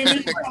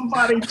training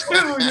somebody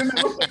too, you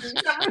know.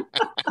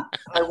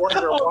 I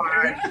wonder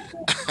why.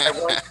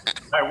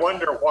 I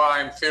wonder why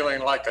I'm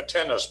feeling like a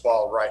tennis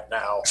ball right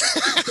now.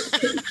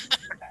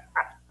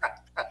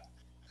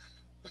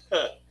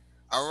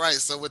 All right,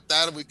 so with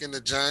that, we can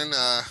adjourn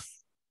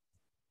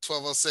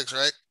 12:06,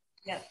 right?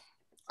 Yes.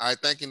 All right,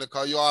 thank you,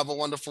 Nicole. You all have a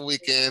wonderful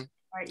weekend.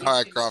 All right, All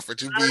right,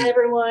 Crawford. Bye,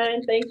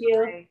 everyone. Thank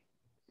you. Bye.